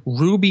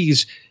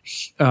 Ruby's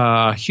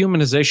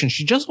humanization,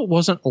 she just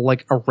wasn't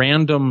like a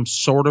random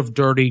sort of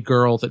dirty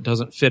girl that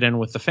doesn't fit in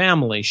with the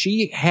family.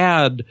 She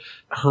had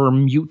her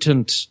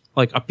mutant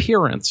like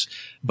appearance,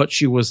 but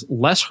she was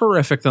less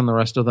horrific than the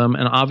rest of them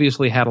and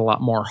obviously had a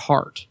lot more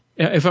heart.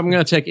 If I'm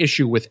going to take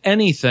issue with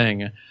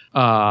anything,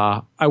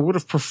 I would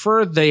have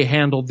preferred they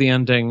handled the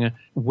ending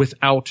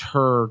without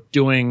her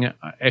doing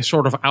a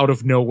sort of out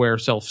of nowhere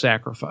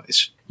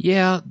self-sacrifice.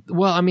 Yeah,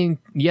 well, I mean,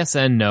 yes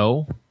and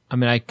no. I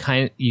mean,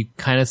 you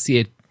kind of see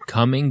it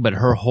coming, but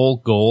her whole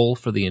goal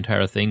for the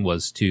entire thing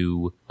was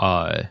to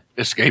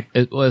escape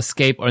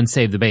and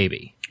save the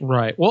baby.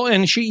 Right. Well,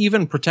 and she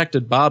even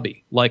protected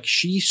Bobby. Like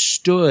she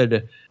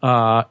stood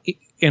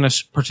in a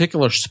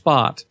particular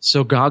spot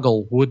so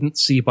Goggle wouldn't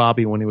see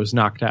Bobby when he was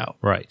knocked out.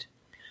 Right.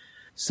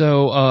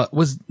 So,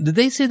 did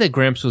they say that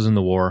Gramps was in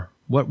the war?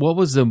 What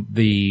was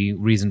the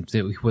reason?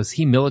 Was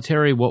he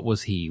military? What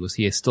was he? Was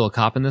he still a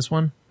cop in this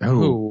one?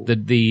 Who? The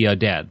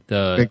dad.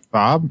 The Big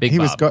Bob? Big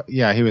Bob.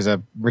 He was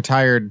a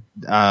retired,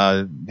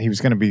 he was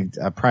going to be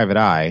a private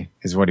eye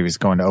is what he was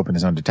going to open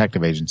his own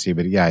detective agency.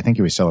 But yeah, I think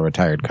he was still a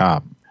retired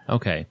cop.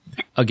 Okay.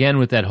 Again,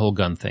 with that whole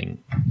gun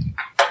thing.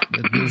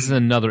 This is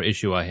another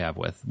issue I have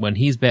with when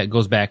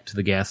goes back to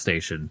the gas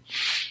station,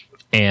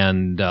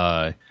 and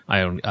I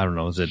don't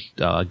know, is it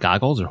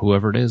Goggles or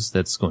whoever it is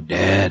that's going,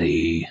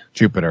 Daddy?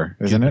 Jupiter,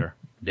 isn't it?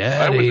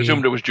 Daddy. I would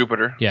assume it was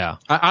Jupiter. Yeah,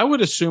 I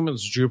would assume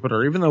it's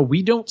Jupiter, even though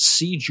we don't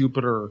see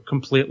Jupiter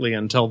completely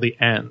until the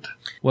end.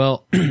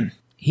 Well, if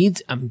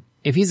he's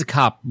a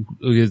cop,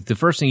 the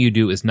first thing you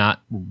do is not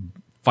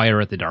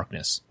fire at the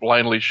darkness.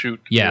 Blindly shoot.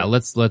 Yeah,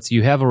 let's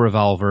you have a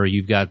revolver,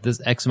 you've got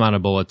this X amount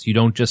of bullets, you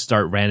don't just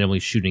start randomly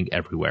shooting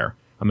everywhere.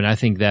 I mean, I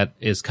think that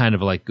is kind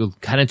of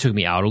took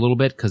me out a little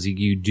bit because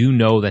you do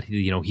know that,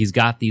 he's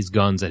got these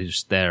guns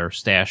that are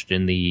stashed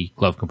in the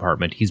glove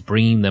compartment. He's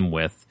bringing them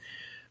with.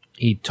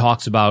 He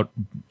talks about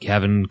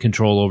having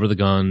control over the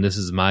gun. This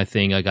is my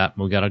thing. We got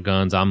our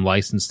guns. I'm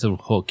licensed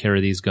to carry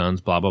these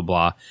guns, blah, blah,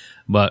 blah.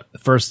 But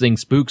first thing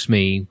spooks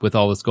me with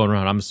all this going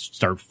around, I'm going to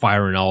start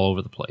firing all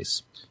over the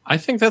place. I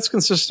think that's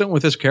consistent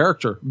with his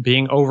character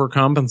being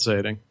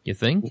overcompensating. You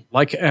think?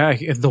 Like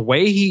the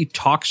way he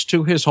talks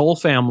to his whole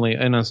family,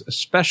 and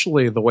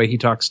especially the way he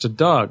talks to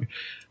Doug,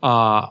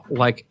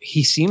 like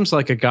he seems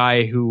like a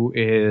guy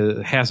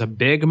who has a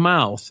big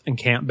mouth and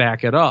can't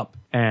back it up.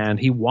 And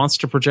he wants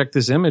to project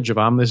this image of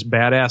I'm this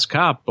badass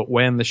cop, but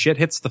when the shit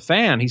hits the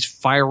fan, he's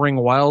firing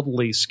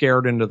wildly,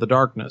 scared into the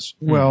darkness.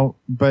 Well,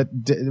 but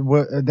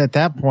at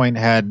that point,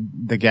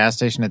 had the gas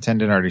station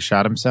attendant already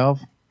shot himself?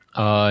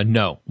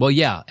 No. Well,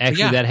 yeah.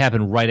 Actually, that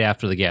happened right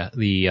after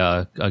Gabby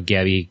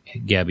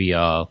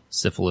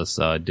Syphilis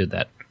did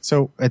that.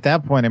 So at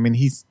that point, I mean,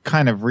 he's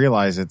kind of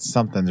realized that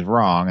something's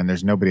wrong and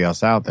there's nobody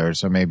else out there.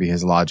 So maybe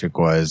his logic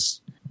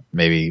was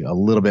maybe a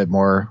little bit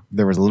more.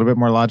 There was a little bit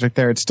more logic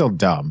there. It's still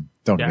dumb.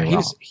 Don't get me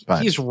wrong.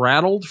 He's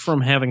rattled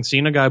from having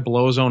seen a guy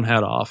blow his own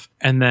head off.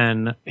 And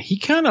then he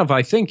kind of,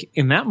 I think,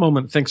 in that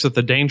moment thinks that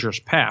the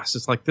danger's past.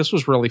 It's like, this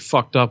was really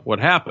fucked up what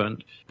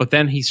happened. But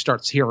then he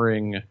starts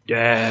hearing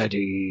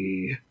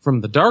Daddy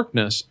from the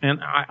darkness.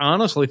 And I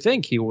honestly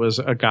think he was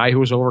a guy who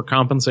was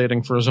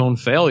overcompensating for his own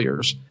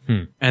failures.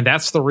 And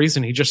that's the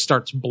reason he just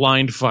starts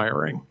blind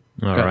firing.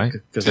 All right.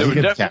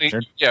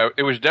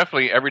 It was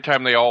definitely every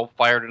time they all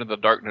fired into the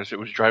darkness, it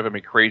was driving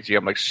me crazy.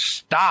 I'm like,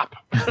 stop.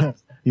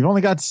 You've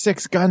only got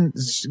 6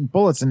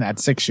 bullets in that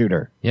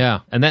 6-shooter. Yeah,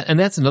 and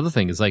that's another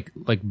thing is like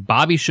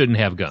Bobby shouldn't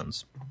have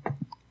guns.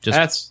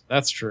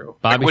 That's true.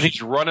 Bobby When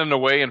he's running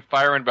away and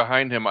firing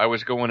behind him, I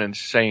was going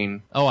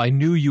insane. Oh, I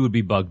knew you would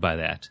be bugged by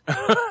that.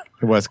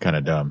 It was kind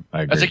of dumb.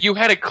 I agree. It's like you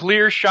had a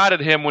clear shot at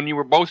him when you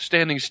were both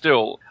standing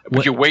still,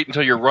 but you wait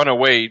until you run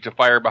away to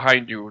fire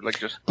behind you, like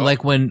just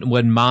like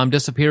when Mom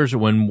disappears, or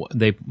when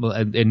they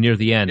near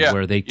the end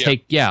where he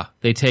takes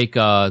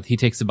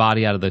the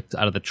body out of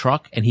the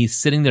truck, and he's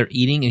sitting there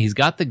eating, and he's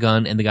got the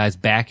gun, and the guy's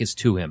back is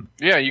to him.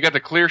 Yeah, you got the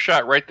clear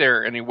shot right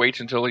there, and he waits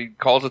until he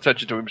calls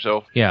attention to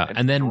himself. Yeah,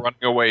 and then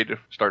running away to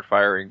start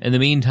firing. In the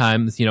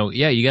meantime,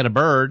 you got a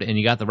bird and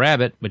you got the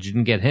rabbit, but you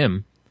didn't get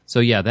him. So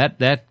yeah,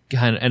 that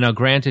kind of, and now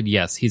granted,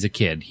 yes, he's a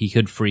kid. He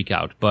could freak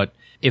out. But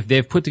if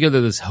they've put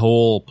together this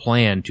whole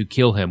plan to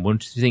kill him,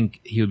 wouldn't you think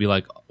he would be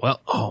like,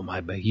 well, oh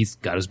my, he's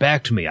got his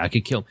back to me. I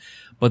could kill him.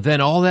 But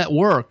then all that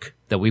work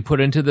that we put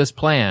into this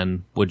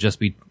plan would just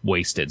be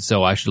wasted.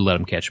 So I should let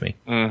him catch me.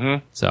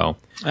 Mm-hmm. So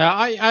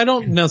I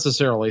don't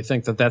necessarily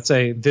think that that's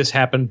this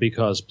happened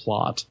because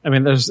plot. I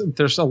mean,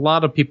 there's a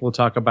lot of people who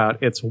talk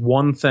about it's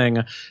one thing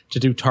to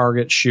do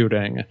target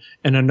shooting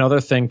and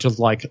another thing to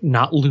like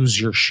not lose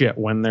your shit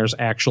when there's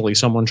actually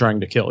someone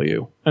trying to kill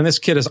you. And this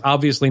kid is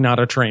obviously not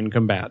a trained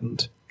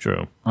combatant.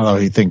 True. Although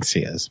he thinks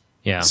he is.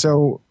 Yeah.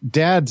 So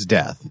Dad's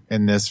death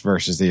in this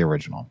versus the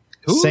original.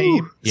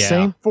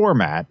 Same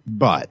format,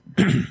 but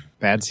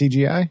bad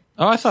CGI.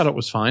 Oh, I thought it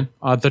was fine.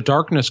 The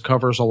darkness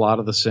covers a lot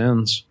of the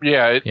sins.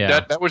 Yeah,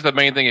 that was the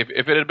main thing. If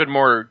it had been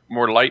more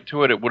light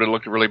to it, it would have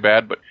looked really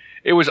bad. But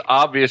it was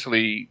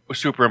obviously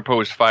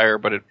superimposed fire,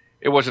 but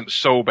it wasn't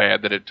so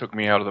bad that it took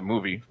me out of the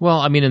movie.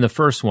 Well, I mean, in the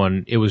first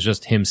one, it was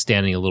just him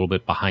standing a little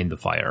bit behind the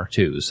fire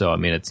too. So I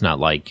mean, it's not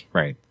like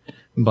right.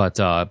 But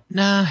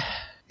nah.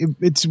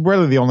 It's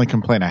really the only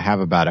complaint I have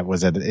about it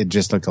was that it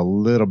just looked a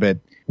little bit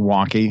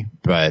wonky,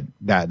 but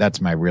that's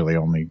my really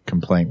only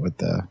complaint with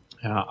the.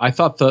 I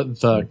thought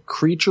the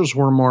creatures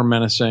were more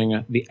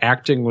menacing. The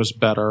acting was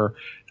better.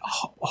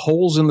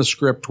 Holes in the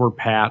script were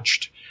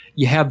patched.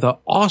 You had the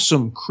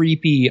awesome,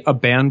 creepy,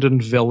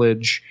 abandoned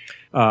village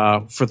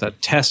for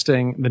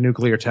the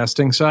nuclear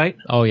testing site.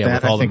 Oh yeah,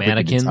 with all the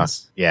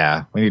mannequins.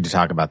 We need to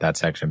talk about that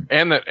section.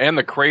 And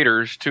the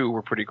craters too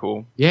were pretty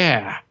cool.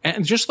 Yeah,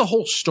 and just the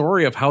whole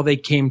story of how they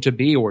came to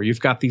be, where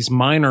you've got these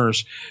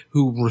miners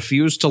who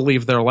refuse to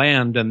leave their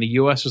land, and the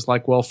U.S. is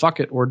like, well, fuck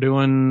it, we're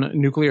doing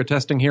nuclear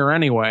testing here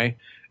anyway.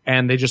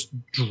 And they just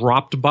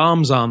dropped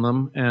bombs on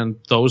them, and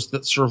those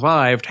that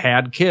survived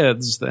had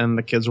kids, and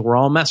the kids were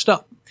all messed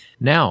up.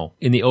 Now,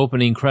 in the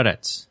opening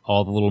credits,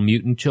 all the little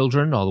mutant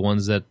children, all the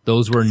ones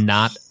those were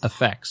not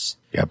effects.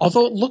 Yep.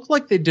 Although it looked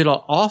like they did an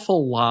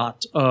awful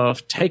lot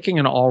of taking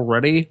an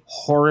already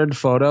horrid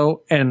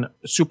photo and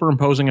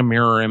superimposing a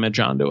mirror image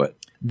onto it.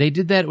 They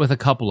did that with a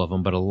couple of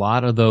them, but a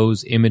lot of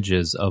those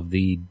images of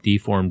the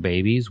deformed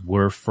babies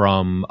were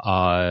from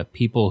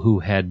people who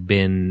had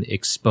been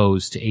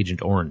exposed to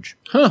Agent Orange.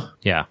 Huh.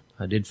 Yeah.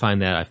 I did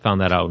find that. I found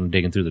that out in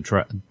digging through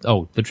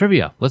the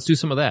trivia. Let's do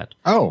some of that.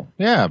 Oh,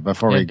 yeah,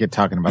 before we get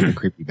talking about the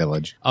creepy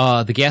village.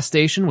 The gas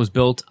station was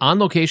built on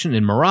location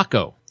in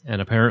Morocco.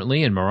 And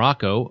apparently in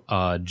Morocco,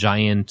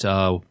 giant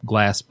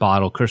glass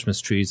bottle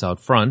Christmas trees out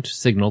front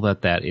signal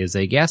that is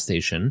a gas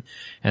station,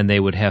 and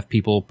they would have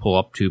people pull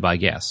up to buy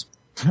gas.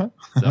 So.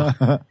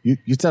 You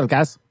sell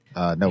gas?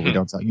 No, we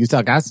don't sell. You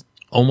sell gas?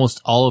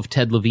 Almost all of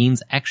Ted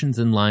Levine's actions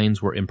and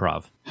lines were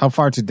improv. How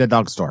far to Dead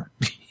Dog Store?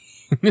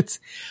 It's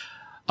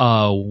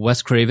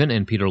Wes Craven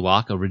and Peter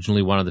Locke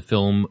originally wanted the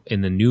film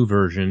in the new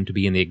version to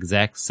be in the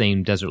exact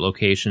same desert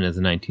location as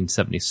in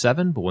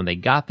 1977, but when they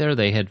got there,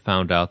 they had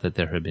found out that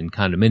there had been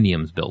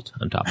condominiums built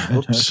on top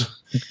of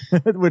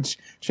it. Which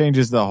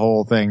changes the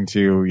whole thing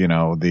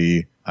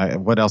to,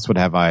 what else would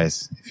have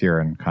eyes if you're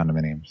in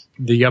condominiums?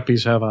 The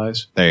yuppies have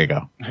eyes. There you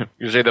go.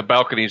 You say the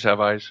balconies have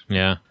eyes.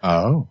 Yeah.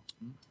 Oh.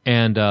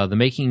 And the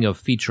making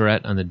of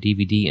featurette on the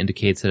DVD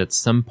indicates that at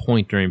some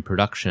point during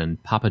production,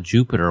 Papa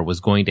Jupiter was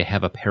going to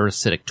have a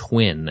parasitic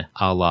twin,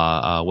 a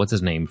la, what's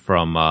his name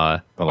from...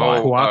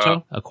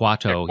 Aquato?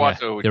 Aquato, yeah.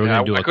 They were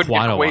going to do I couldn't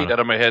get the weight out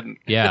of my head.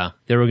 Yeah,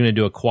 they were going to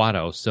do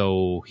Aquato,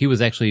 so he was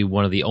actually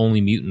one of the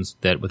only mutants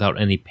that without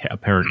any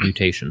apparent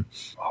mutation.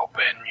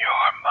 Open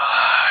your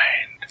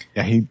mind.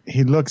 Yeah,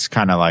 he looks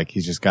kind of like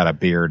he's just got a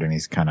beard and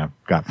he's kind of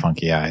got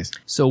funky eyes.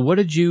 So what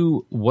did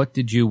you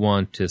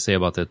want to say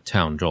about the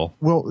town, Joel?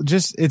 Well,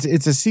 just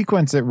it's a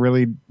sequence that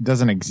really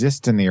doesn't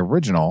exist in the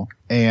original,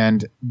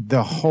 and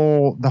the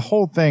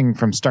whole thing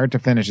from start to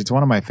finish, it's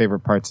one of my favorite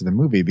parts of the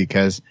movie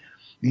because,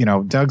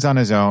 Doug's on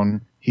his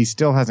own. He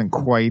still hasn't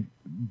quite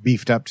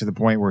beefed up to the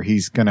point where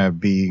he's going to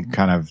be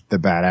kind of the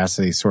badass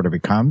that he sort of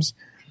becomes.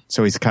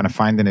 So he's kind of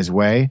finding his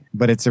way,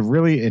 but it's a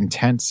really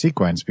intense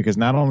sequence because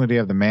not only do you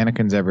have the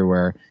mannequins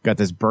everywhere, got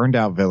this burned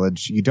out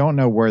village. You don't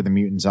know where the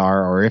mutants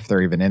are or if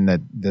they're even in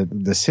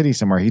the city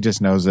somewhere. He just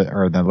knows that,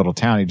 or the little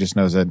town. He just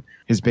knows that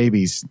his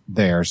baby's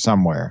there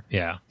somewhere.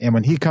 Yeah. And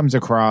when he comes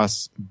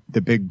across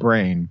the big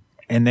brain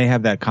and they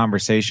have that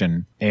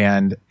conversation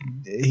and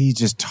he's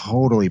just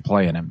totally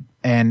playing him.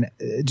 And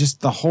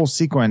just the whole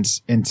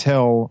sequence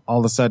until all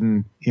of a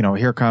sudden,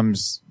 here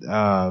comes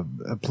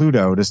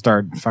Pluto to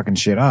start fucking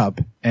shit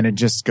up, and it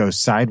just goes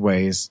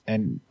sideways.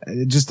 And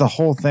just the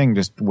whole thing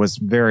just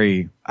was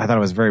I thought it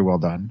was very well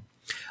done.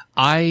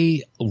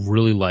 I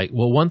really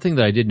one thing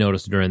that I did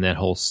notice during that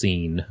whole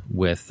scene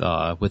with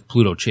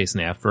Pluto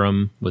chasing after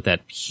him with that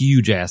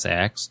huge ass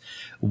axe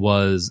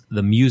was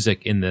the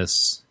music in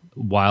this.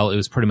 While it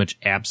was pretty much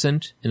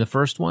absent in the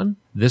first one,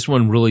 this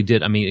one really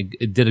did. I mean,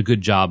 it did a good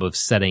job of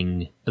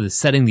setting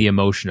the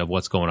emotion of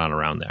what's going on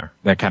around there.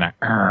 That kind of,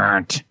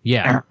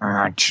 yeah,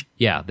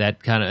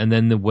 that kind of, and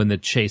then when the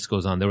chase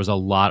goes on, there was a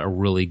lot of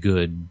really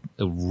good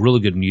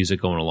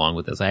music going along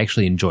with this. I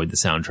actually enjoyed the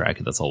soundtrack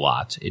of this a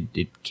lot.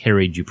 It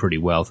carried you pretty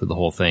well through the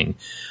whole thing.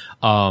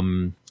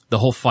 The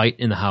whole fight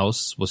in the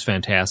house was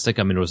fantastic.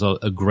 I mean, it was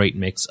a great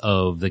mix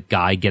of the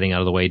guy getting out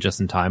of the way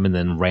just in time and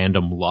then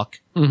random luck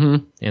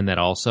in that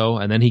also.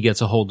 And then he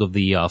gets a hold of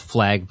the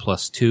flag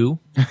 +2.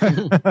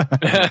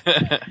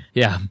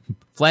 Yeah,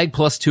 flag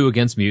 +2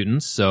 against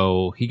mutants.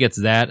 So he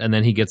gets that, and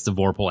then he gets the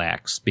Vorpal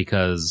axe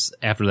because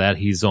after that,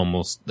 he's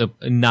almost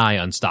nigh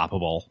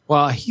unstoppable.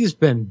 Well, he's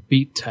been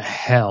beat to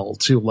hell,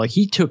 too. Like,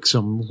 he took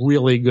some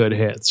really good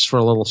hits for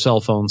a little cell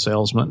phone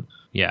salesman.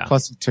 Yeah.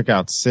 Plus, he took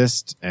out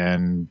Cyst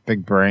and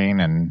Big Brain,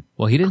 and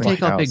well, he didn't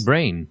take out Big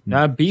Brain.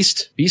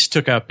 Beast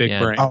took out Big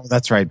Brain. Oh,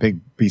 that's right. Big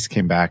Beast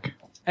came back.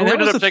 And who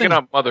ended up taking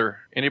out Mother?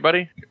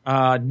 Anybody?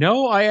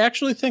 No, I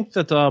actually think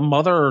that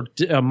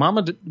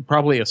Mama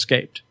probably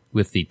escaped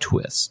with the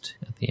twist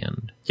at the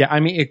end. Yeah, I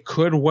mean, it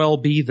could well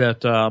be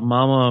that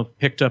Mama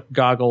picked up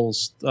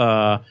Goggles'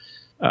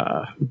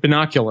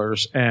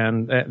 binoculars,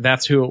 and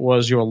that's who it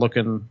was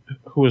who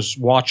was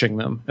watching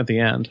them at the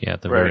end. Yeah,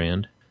 at the very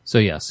end. So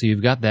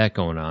you've got that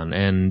going on,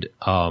 and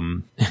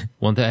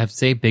one thing I have to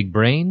say, Big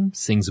Brain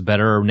sings a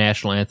better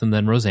national anthem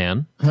than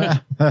Roseanne.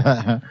 One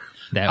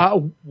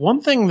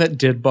thing that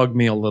did bug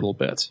me a little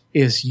bit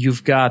is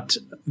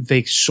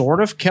they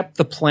sort of kept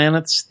the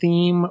planets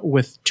theme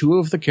with two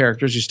of the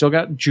characters. You still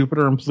got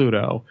Jupiter and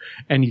Pluto,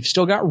 and you've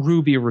still got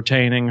Ruby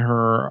retaining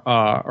her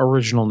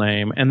original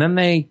name. And then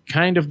they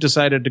kind of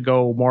decided to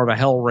go more of a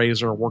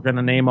Hellraiser. We're going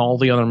to name all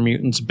the other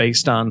mutants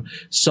based on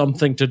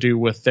something to do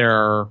with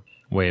their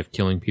way of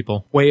killing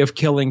people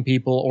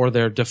or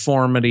their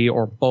deformity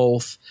or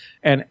both.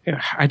 And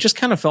I just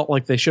kind of felt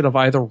like they should have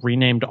either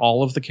renamed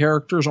all of the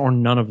characters or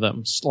none of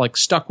them, like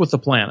stuck with the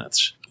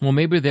planets. Well,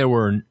 maybe there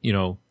were,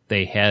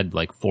 they had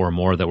like 4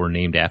 more that were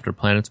named after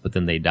planets, but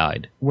then they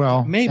died.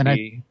 Well,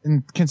 maybe.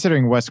 And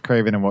considering Wes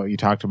Craven and what you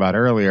talked about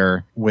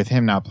earlier, with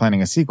him not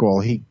planning a sequel,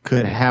 he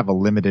could have a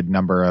limited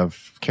number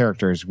of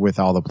characters with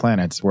all the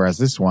planets, whereas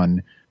this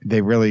one,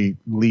 they really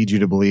lead you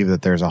to believe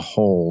that there's a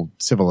whole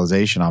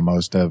civilization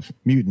almost of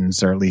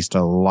mutants, or at least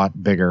a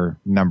lot bigger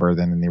number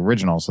than in the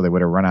original, so they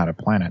would have run out of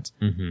planets.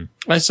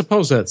 Mm-hmm. I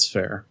suppose that's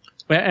fair.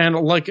 And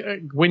like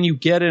when you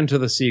get into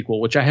the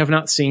sequel, which I have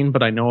not seen,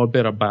 but I know a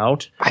bit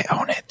about. I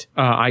own it.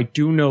 I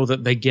do know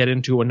that they get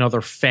into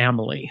another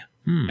family.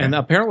 And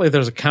apparently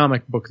there's a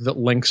comic book that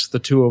links the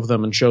two of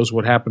them and shows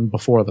what happened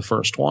before the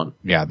first one.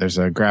 Yeah, there's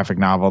a graphic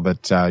novel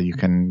that you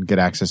can get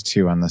access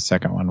to on the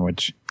second one,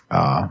 which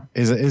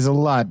is a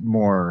lot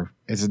more.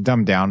 It's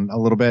dumbed down a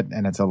little bit,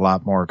 and it's a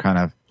lot more kind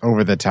of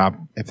over the top,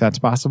 if that's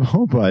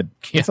possible. But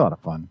it's a lot of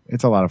fun.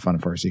 It's a lot of fun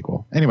for a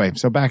sequel. Anyway,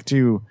 so back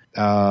to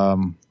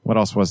what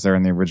else was there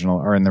in the original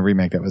or in the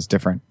remake that was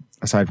different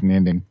aside from the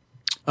ending?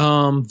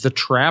 The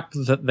trap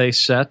that they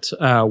set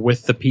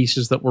with the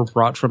pieces that were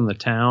brought from the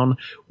town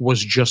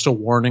was just a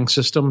warning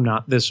system,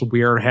 not this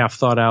weird half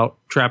thought out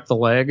trap the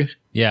leg.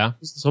 Yeah.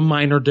 It's a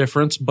minor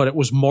difference, but it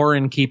was more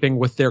in keeping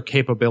with their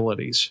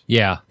capabilities.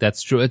 Yeah,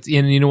 that's true. And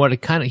you know what?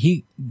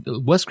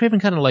 Wes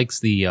Craven kind of likes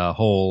the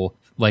whole,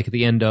 like at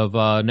the end of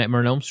Nightmare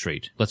on Elm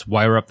Street. Let's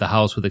wire up the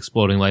house with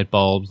exploding light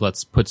bulbs.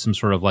 Let's put some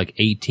sort of like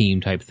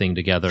A-team type thing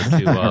together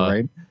to,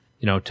 right.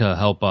 To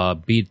help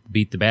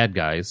beat the bad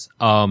guys.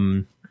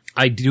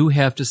 I do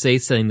have to say,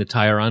 setting the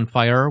tire on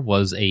fire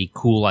was a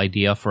cool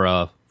idea for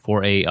a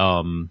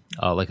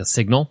like a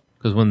signal.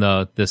 Because when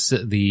the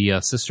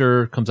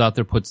sister comes out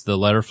there, puts the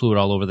lighter fluid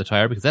all over the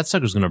tire, because that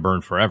sucker's going to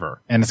burn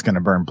forever, and it's going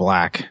to burn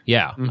black.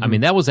 Yeah, I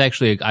mean that was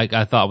actually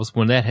I thought was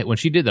when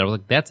she did that, I was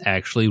like, that's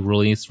actually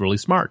really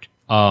smart.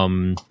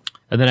 And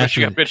then after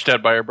she got bitched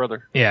at by her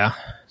brother. Yeah.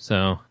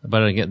 So,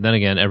 but then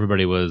again,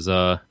 everybody was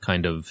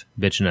kind of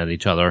bitching at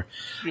each other.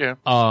 Yeah.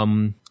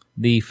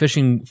 The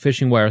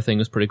fishing wire thing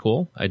was pretty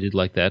cool. I did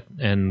like that.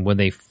 And when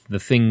the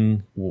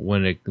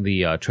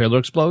trailer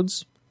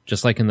explodes,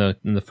 just like in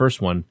the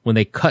first one, when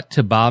they cut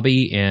to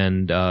Bobby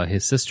and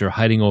his sister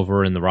hiding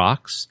over in the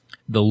rocks,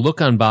 the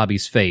look on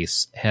Bobby's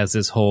face has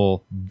this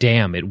whole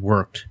 "damn, it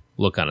worked"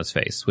 look on his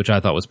face, which I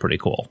thought was pretty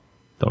cool.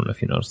 Don't know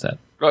if you noticed that.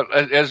 Well,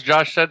 as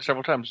Josh said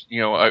several times,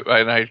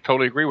 I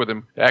totally agree with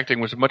him. The acting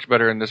was much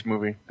better in this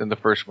movie than the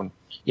first one.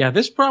 Yeah,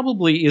 this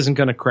probably isn't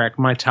going to crack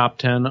my top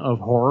 10 of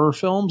horror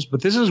films,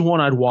 but this is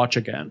one I'd watch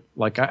again.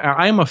 Like,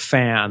 I'm a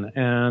fan,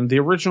 and the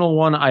original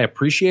one, I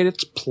appreciate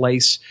its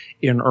place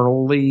in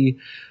early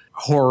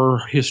horror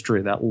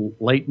history, that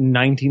late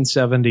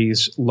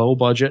 1970s low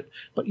budget.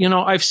 But,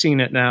 I've seen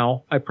it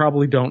now. I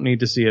probably don't need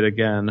to see it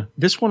again.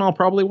 This one I'll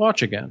probably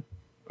watch again.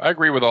 I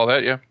agree with all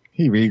that, yeah.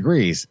 He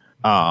agrees.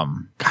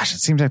 Gosh, it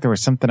seems like there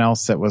was something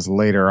else that was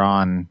later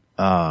on.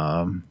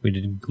 We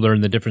did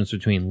learn the difference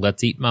between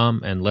Let's Eat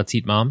Mom and Let's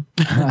Eat Mom.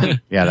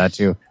 Yeah, that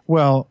too.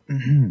 Well,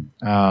 the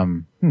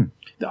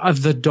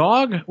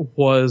dog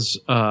was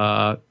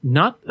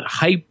not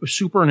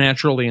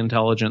supernaturally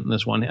intelligent in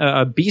this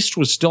one. Beast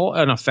was still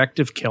an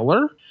effective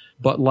killer,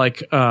 but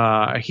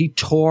he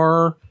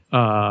tore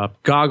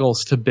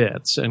Goggles to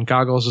bits, and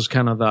Goggles is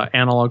kind of the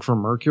analog for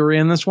Mercury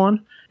in this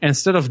one.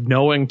 Instead of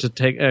knowing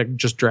to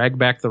just drag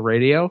back the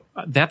radio,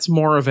 that's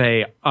more of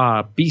a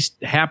Beast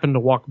happened to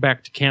walk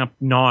back to camp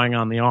gnawing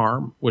on the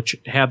arm, which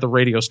had the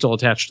radio still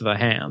attached to the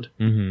hand.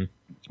 Mm-hmm.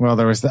 Well,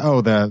 there was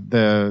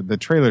the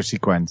trailer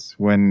sequence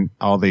when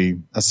all the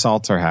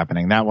assaults are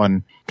happening. That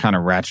one kind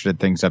of ratcheted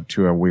things up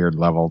to a weird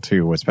level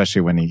too,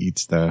 especially when he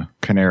eats the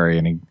canary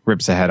and he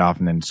rips the head off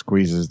and then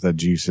squeezes the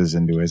juices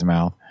into his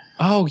mouth.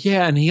 Oh,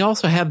 yeah, and he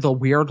also had the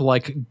weird,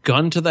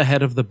 gun to the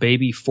head of the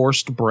baby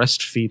forced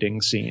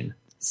breastfeeding scene.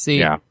 See,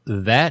 Yeah.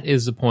 That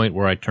is the point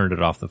where I turned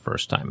it off the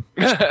first time.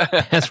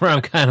 That's where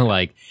I'm kind of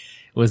it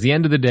was the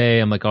end of the day.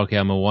 I'm like, okay,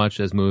 I'm going to watch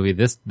this movie.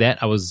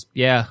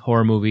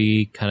 Horror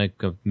movie, kind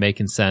of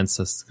making sense.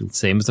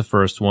 Same as the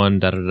first one.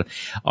 Da, da, da.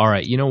 All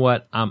right, you know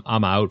what? I'm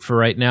out for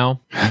right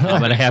now. I'm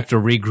going to have to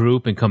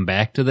regroup and come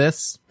back to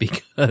this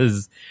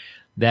because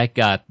that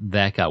got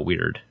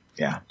weird.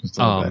 Yeah, just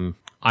a little bit.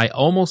 I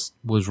almost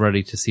was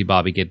ready to see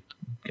Bobby get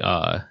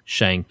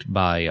shanked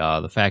by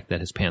the fact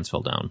that his pants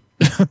fell down.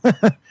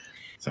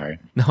 Sorry.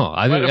 No,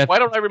 Why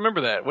don't I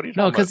remember that? What are you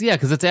talking about?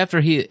 Because it's after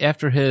he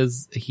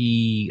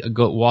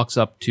walks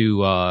up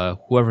to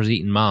whoever's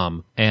eating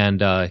mom and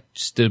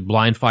just a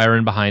blind fire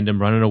in behind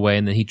him, running away,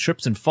 and then he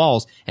trips and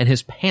falls, and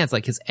his pants,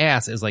 his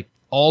ass, is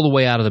all the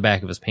way out of the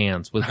back of his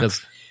pants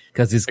because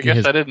I guess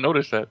I didn't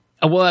notice that.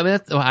 Well, I mean,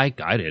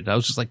 I did. I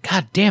was just like,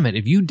 God damn it!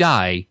 If you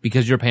die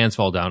because your pants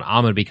fall down,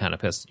 I'm gonna be kind of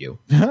pissed at you.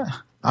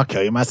 I'll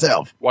kill you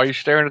myself. Why are you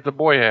staring at the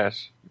boy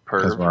ass?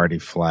 Because we're already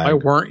flagged. Why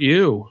weren't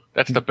you?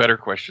 That's the better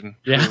question.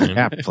 Yeah.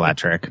 Yeah, flat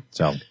trick.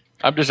 So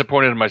I'm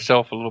disappointed in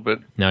myself a little bit.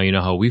 Now you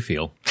know how we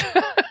feel.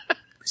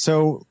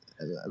 So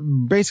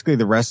basically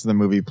the rest of the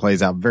movie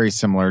plays out very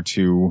similar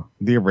to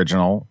the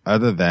original,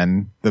 other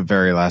than the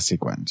very last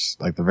sequence,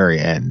 the very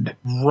end.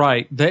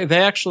 Right.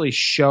 They actually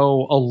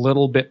show a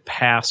little bit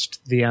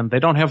past the end. They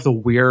don't have the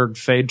weird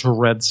fade to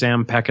red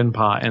Sam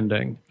Peckinpah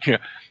ending. Yeah.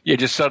 You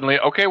just suddenly,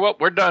 okay, well,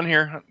 we're done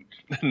here.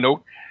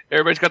 No,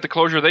 everybody's got the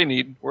closure they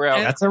need. We're out.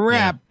 That's a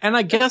wrap. And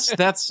I guess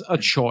that's a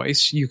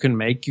choice you can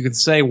make. You could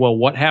say, well,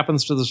 what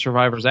happens to the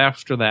survivors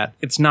after that?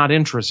 It's not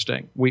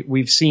interesting.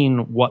 We've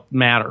seen what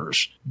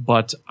matters,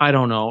 but I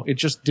don't know. It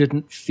just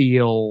didn't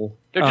feel.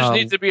 There just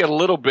needs to be a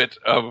little bit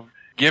of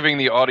giving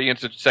the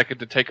audience a second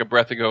to take a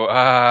breath and go,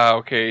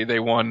 okay,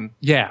 they won.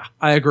 Yeah,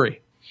 I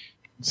agree.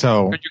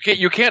 So But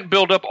you can't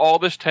build up all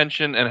this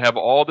tension and have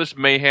all this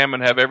mayhem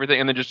and have everything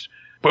and then just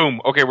boom,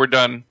 okay, we're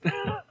done.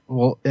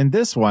 well, in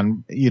this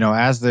one,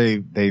 as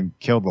they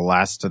kill the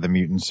last of the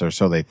mutants, or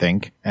so they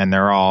think, and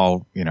they're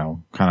all,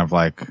 kind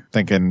of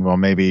thinking, well,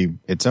 maybe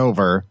it's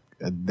over.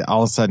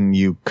 All of a sudden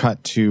you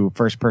cut to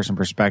first person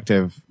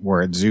perspective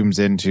where it zooms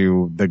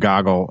into the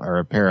goggle or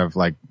a pair of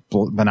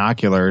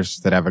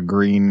binoculars that have a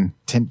green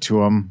tint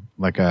to them,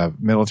 like a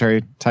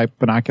military type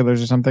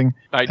binoculars or something.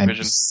 Night and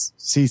vision.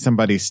 See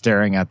somebody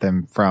staring at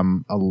them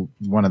from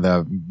one of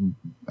the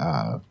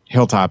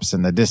hilltops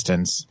in the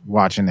distance,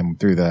 watching them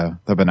through the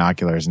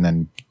binoculars, and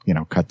then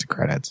cut to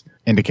credits,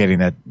 indicating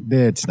that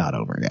it's not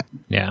over yet.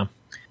 Yeah,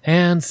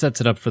 and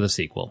sets it up for the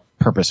sequel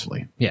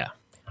Purposefully. Yeah.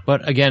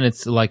 But again,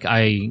 it's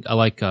I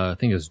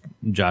think it was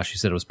Josh, you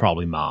said it was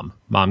probably mom.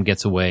 Mom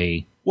gets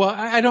away. Well,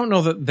 I don't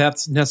know that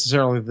that's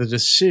necessarily the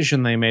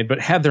decision they made, but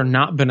had there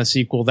not been a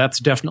sequel, that's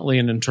definitely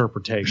an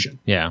interpretation.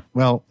 Yeah.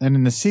 Well, and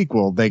in the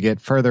sequel, they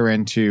get further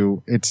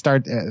into it.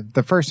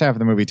 The first half of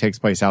the movie takes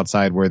place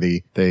outside where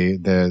the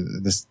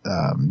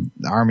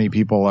army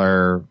people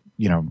are,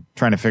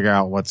 trying to figure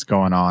out what's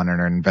going on and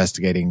are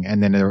investigating.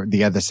 And then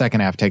the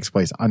second half takes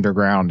place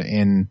underground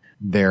in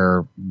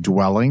their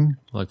dwelling.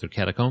 Like their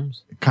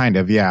catacombs? Kind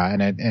of, yeah.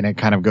 And it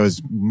kind of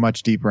goes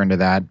much deeper into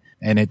that.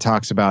 And it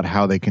talks about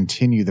how they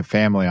continue the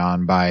family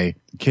on by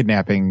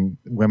kidnapping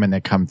women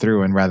that come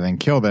through, and rather than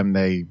kill them,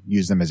 they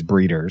use them as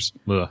breeders.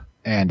 Ugh.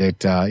 And it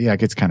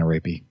gets kind of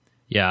rapey.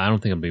 Yeah, I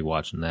don't think I'll be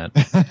watching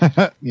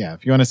that. Yeah,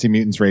 if you want to see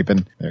mutants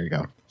raping, there you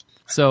go.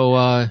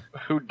 So,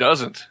 who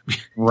doesn't?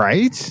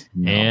 Right?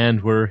 No.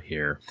 And we're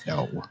here.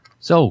 No.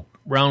 So,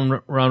 round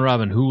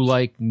robin, who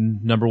liked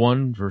number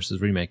one versus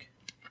remake?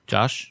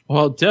 Josh?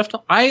 Well,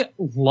 definitely. I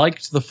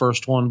liked the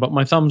first one, but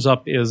my thumbs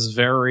up is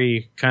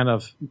very kind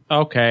of,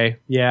 okay,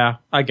 yeah,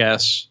 I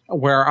guess,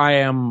 where I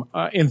am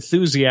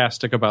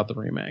enthusiastic about the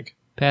remake.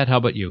 Pat, how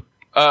about you?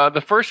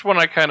 The first one,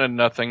 I kind of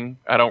nothing.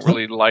 I don't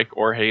really like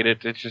or hate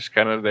it. It's just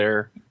kind of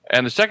there.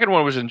 And the second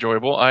one was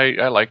enjoyable.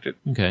 I liked it.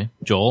 Okay.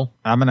 Joel?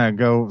 I'm going to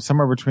go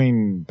somewhere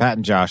between Pat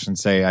and Josh and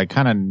say I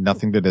kind of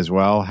nothinged it as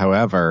well.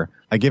 However,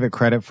 I give it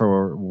credit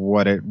for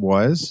what it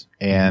was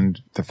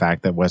and the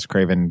fact that Wes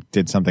Craven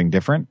did something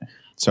different.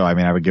 So, I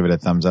mean, I would give it a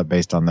thumbs up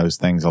based on those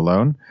things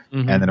alone.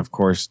 Mm-hmm. And then, of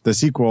course, the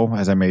sequel,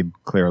 as I made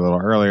clear a little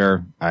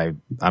earlier,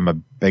 I'm a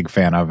big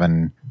fan of,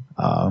 and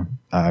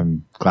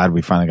I'm glad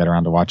we finally got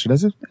around to watch it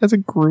as a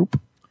group.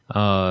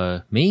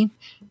 Me?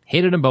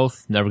 Hated them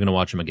both. Never going to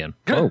watch them again.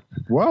 Whoa,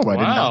 I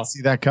did not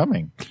see that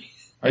coming.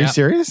 Are you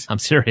serious? I'm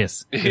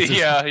serious.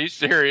 Yeah, he's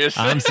serious.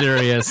 I'm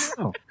serious.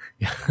 Oh.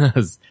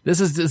 This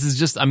is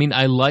just, I mean,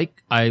 I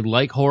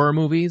like horror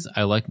movies.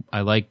 I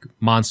like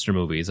monster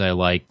movies. I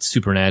like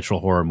supernatural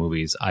horror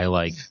movies. I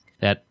like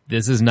that.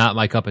 This is not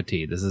my cup of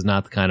tea. This is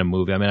not the kind of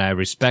movie. I mean, I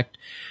respect,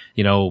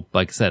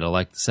 like I said, I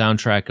like the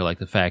soundtrack. I like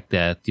the fact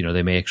that,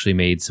 they may actually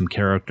made some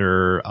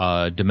character,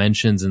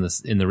 dimensions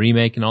in the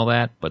remake and all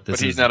that, but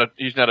he's not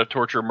a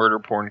torture murder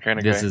porn kind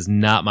of guy. This is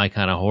not my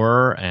kind of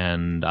horror,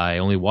 and I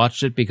only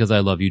watched it because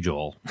I love you,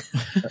 Joel.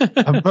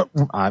 But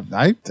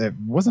it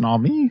wasn't all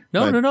me.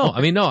 No.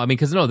 I mean,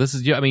 because this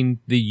is,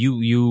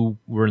 you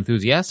were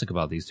enthusiastic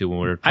about these two when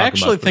we were talking I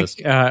actually about think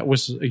it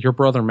was your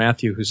brother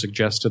Matthew who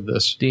suggested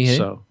this.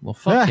 So. Well,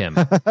 fuck him.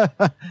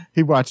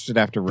 He watched it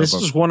after This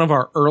is one of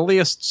our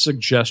earliest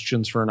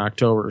suggestions for an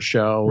October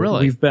show.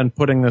 Really? We've been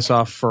putting this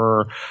off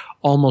for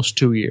almost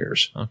 2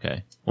 years.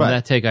 Okay. Well,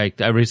 that take,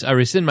 I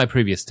rescind my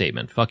previous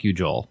statement. Fuck you,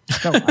 Joel.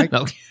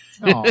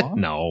 No.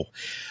 No.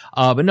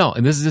 But no,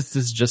 and this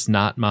is just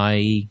not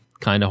my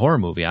kind of horror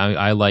movie.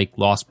 I like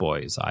Lost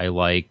Boys. I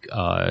like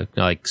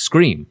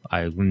Scream.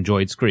 I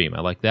enjoyed Scream.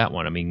 I like that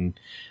one. I mean,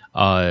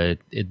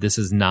 this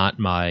is not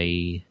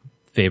my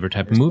favorite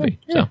type of movie.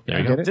 Yeah, so there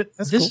you go.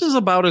 This is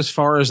about as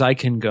far as I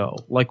can go.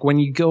 Like when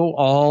you go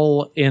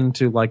all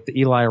into like the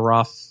Eli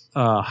Roth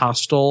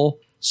Hostel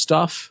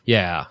stuff.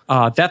 Yeah.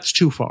 That's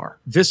too far.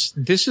 This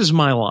is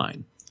my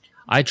line.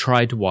 I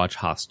tried to watch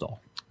Hostel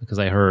because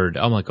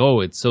I'm like,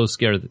 oh, it's so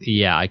scary.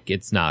 Yeah,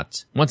 it's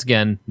not. Once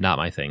again, not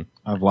my thing.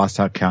 I've lost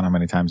count how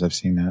many times I've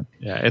seen that.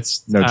 Yeah,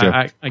 it's no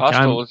joke.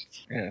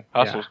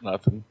 Hostel's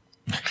nothing.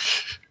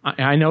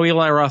 I know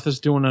Eli Roth is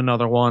doing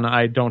another one.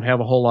 I don't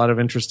have a whole lot of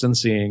interest in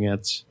seeing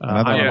it.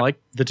 I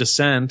like The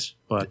Descent,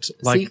 but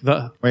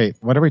Wait,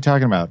 what are we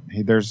talking about?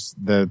 There's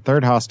the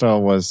third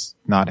Hostel was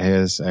not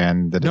his,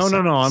 and the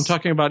Descent. No. I'm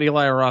talking about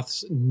Eli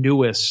Roth's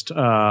newest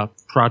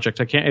project.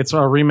 It's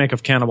a remake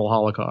of Cannibal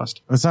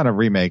Holocaust. It's not a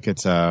remake.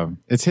 It's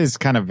his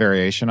kind of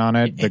variation on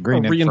it. The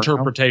Green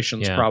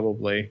reinterpretations,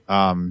 probably.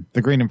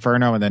 The Green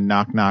Inferno, and then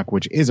Knock Knock,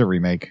 which is a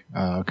remake,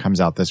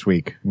 comes out this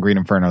week. Green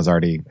Inferno is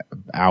already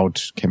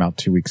out. Came out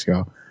 2 weeks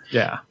ago.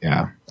 Yeah.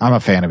 I'm a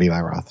fan of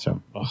Eli Roth,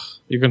 so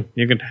you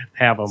can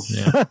have him.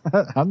 Yeah.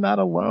 I'm not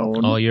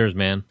alone. All yours,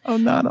 man.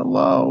 I'm not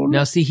alone.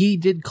 Now, see, he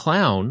did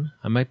Clown.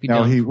 I might be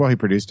down. He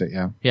produced it.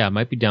 Yeah, I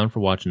might be down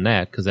for watching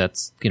that because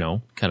that's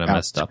kind of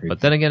messed up. But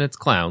then again, it's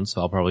Clown,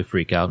 so I'll probably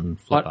freak out and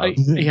flip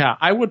out.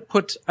 I would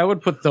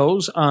put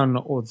those on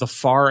the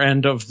far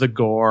end of the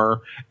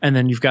gore, and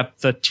then you've got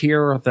the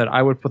tier that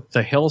I would put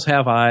The Hills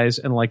Have Eyes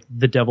and like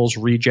The Devil's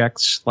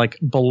Rejects, like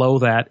below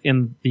that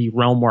in the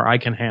realm where I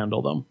can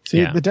handle them.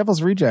 See, The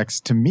Devil's Rejects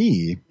to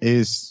me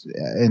is,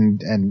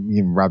 and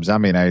Rob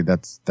Zombie and I,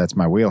 that's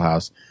my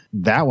wheelhouse.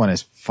 That one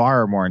is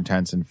far more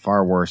intense and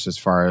far worse as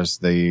far as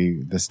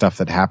the stuff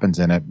that happens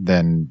in it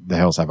than The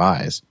Hills Have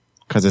Eyes,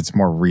 because it's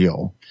more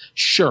real.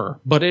 Sure,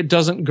 but it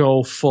doesn't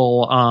go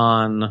full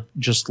on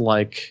just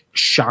like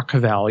shock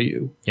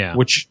value. Yeah.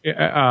 Which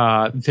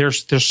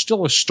there's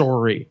still a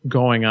story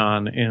going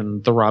on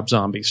in the Rob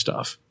Zombie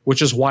stuff,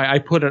 which is why I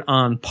put it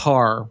on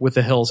par with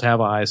The Hills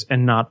Have Eyes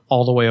and not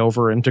all the way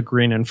over into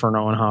Green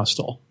Inferno and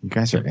Hostel. You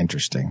guys are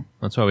interesting.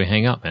 That's why we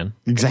hang out, man.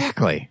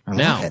 Exactly. I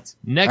love it.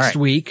 Next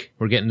week,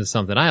 we're getting to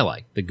something I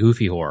like, the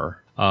goofy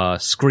horror.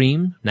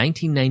 Scream,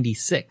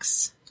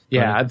 1996.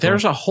 Yeah,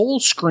 there's a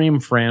whole Scream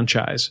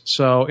franchise.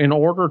 So in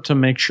order to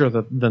make sure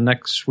that the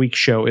next week's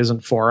show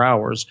isn't 4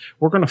 hours,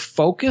 we're going to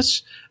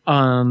focus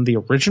on the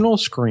original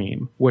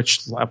Scream, which,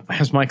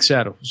 as Mike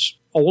said, it was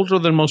older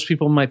than most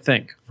people might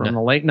think, from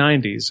the late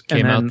 90s.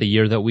 Came out the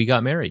year that we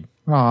got married.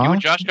 Aww, you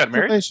and Josh got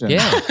married?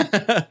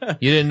 Yeah.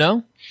 You didn't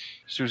know?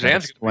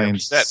 Suzanne's going to be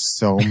upset.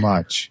 So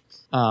much.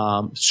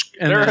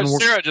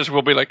 Sarah just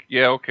will be like,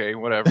 yeah, okay,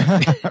 whatever.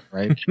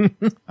 Right. All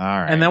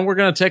right. And then we're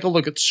going to take a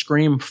look at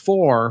Scream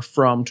 4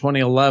 from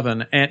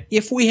 2011. And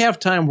if we have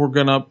time, we're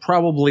going to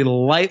probably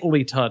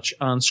lightly touch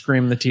on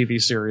Scream, the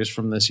TV series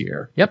from this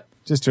year. Yep.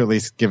 Just to at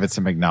least give it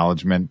some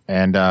acknowledgement.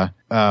 And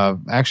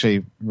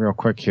actually, real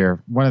quick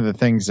here, one of the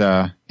things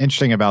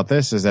interesting about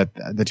this is that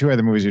the two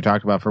other movies we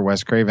talked about for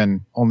Wes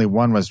Craven, only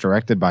one was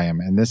directed by him.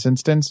 In this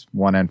instance,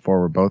 1 and 4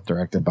 were both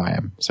directed by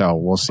him. So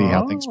we'll see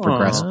how things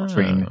progress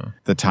between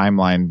the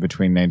timeline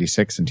between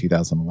 96 and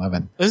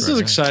 2011. This is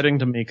exciting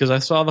to me because I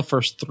saw the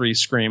first 3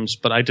 Screams,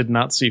 but I did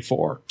not see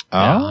 4.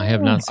 Yeah, I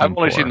have not seen I've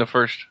only 4. seen the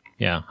first.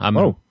 Yeah,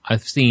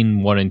 I've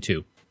seen 1 and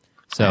 2.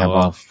 So I have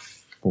all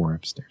 4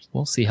 upstairs.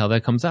 We'll see how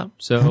that comes out.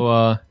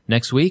 So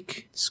next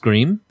week,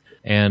 Scream.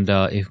 And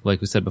if,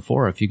 like we said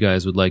before, if you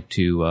guys would like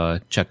to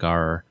check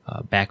our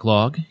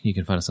backlog, you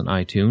can find us on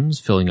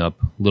iTunes, filling up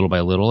little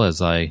by little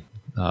as I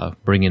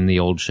bring in the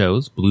old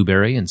shows,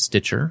 Blueberry and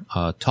Stitcher.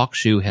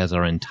 TalkShoe has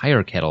our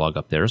entire catalog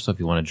up there, so if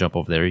you want to jump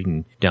over there, you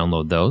can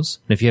download those.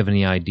 And if you have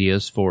any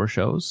ideas for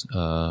shows,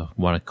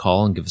 want to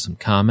call and give us some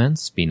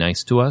comments, be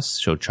nice to us,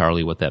 show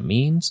Charlie what that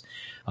means,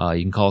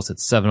 you can call us at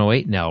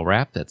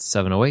 708-NOW-RAP. That's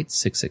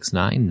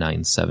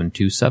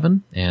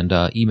 708-669-9727. And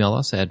email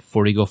us at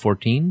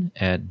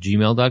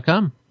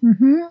 40go14@gmail.com.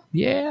 Mm-hmm.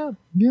 Yeah.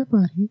 Yeah,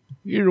 buddy.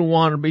 You don't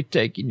want to be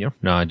taking your...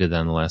 No, I did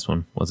that in the last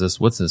one. What's this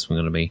one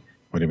going to be?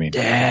 What do you mean?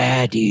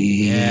 Daddy.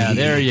 Yeah,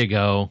 there you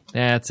go.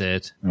 That's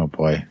it. Oh,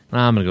 boy.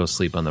 I'm going to go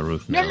sleep on the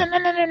roof now.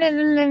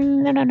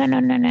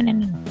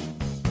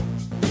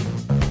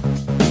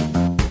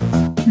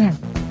 No.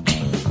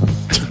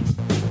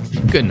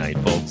 Good night,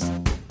 folks.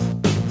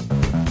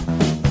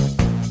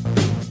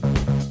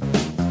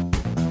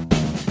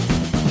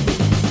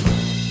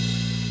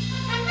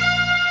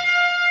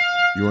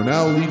 You are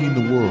now leading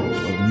the world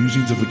of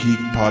Musings of a Geek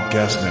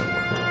Podcast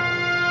Network.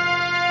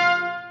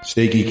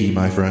 Stay geeky,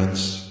 my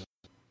friends.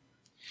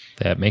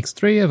 That makes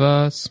 3 of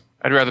us.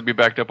 I'd rather be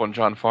backed up on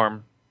John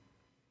Farm.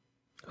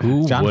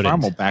 Who John wouldn't?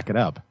 Farm will back it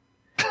up.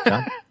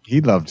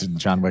 He loved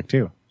John Wick,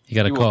 too. You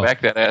got to You call. will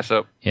back that ass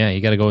up. Yeah, you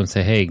got to go and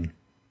say, hey,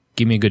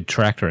 give me a good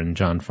tractor in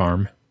John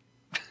Farm.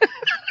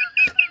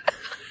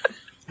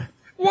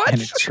 What?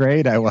 And in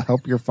trade, I will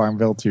help your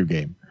Farmville 2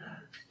 game.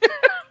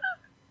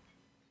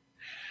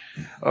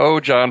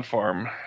 Oh, John Farm.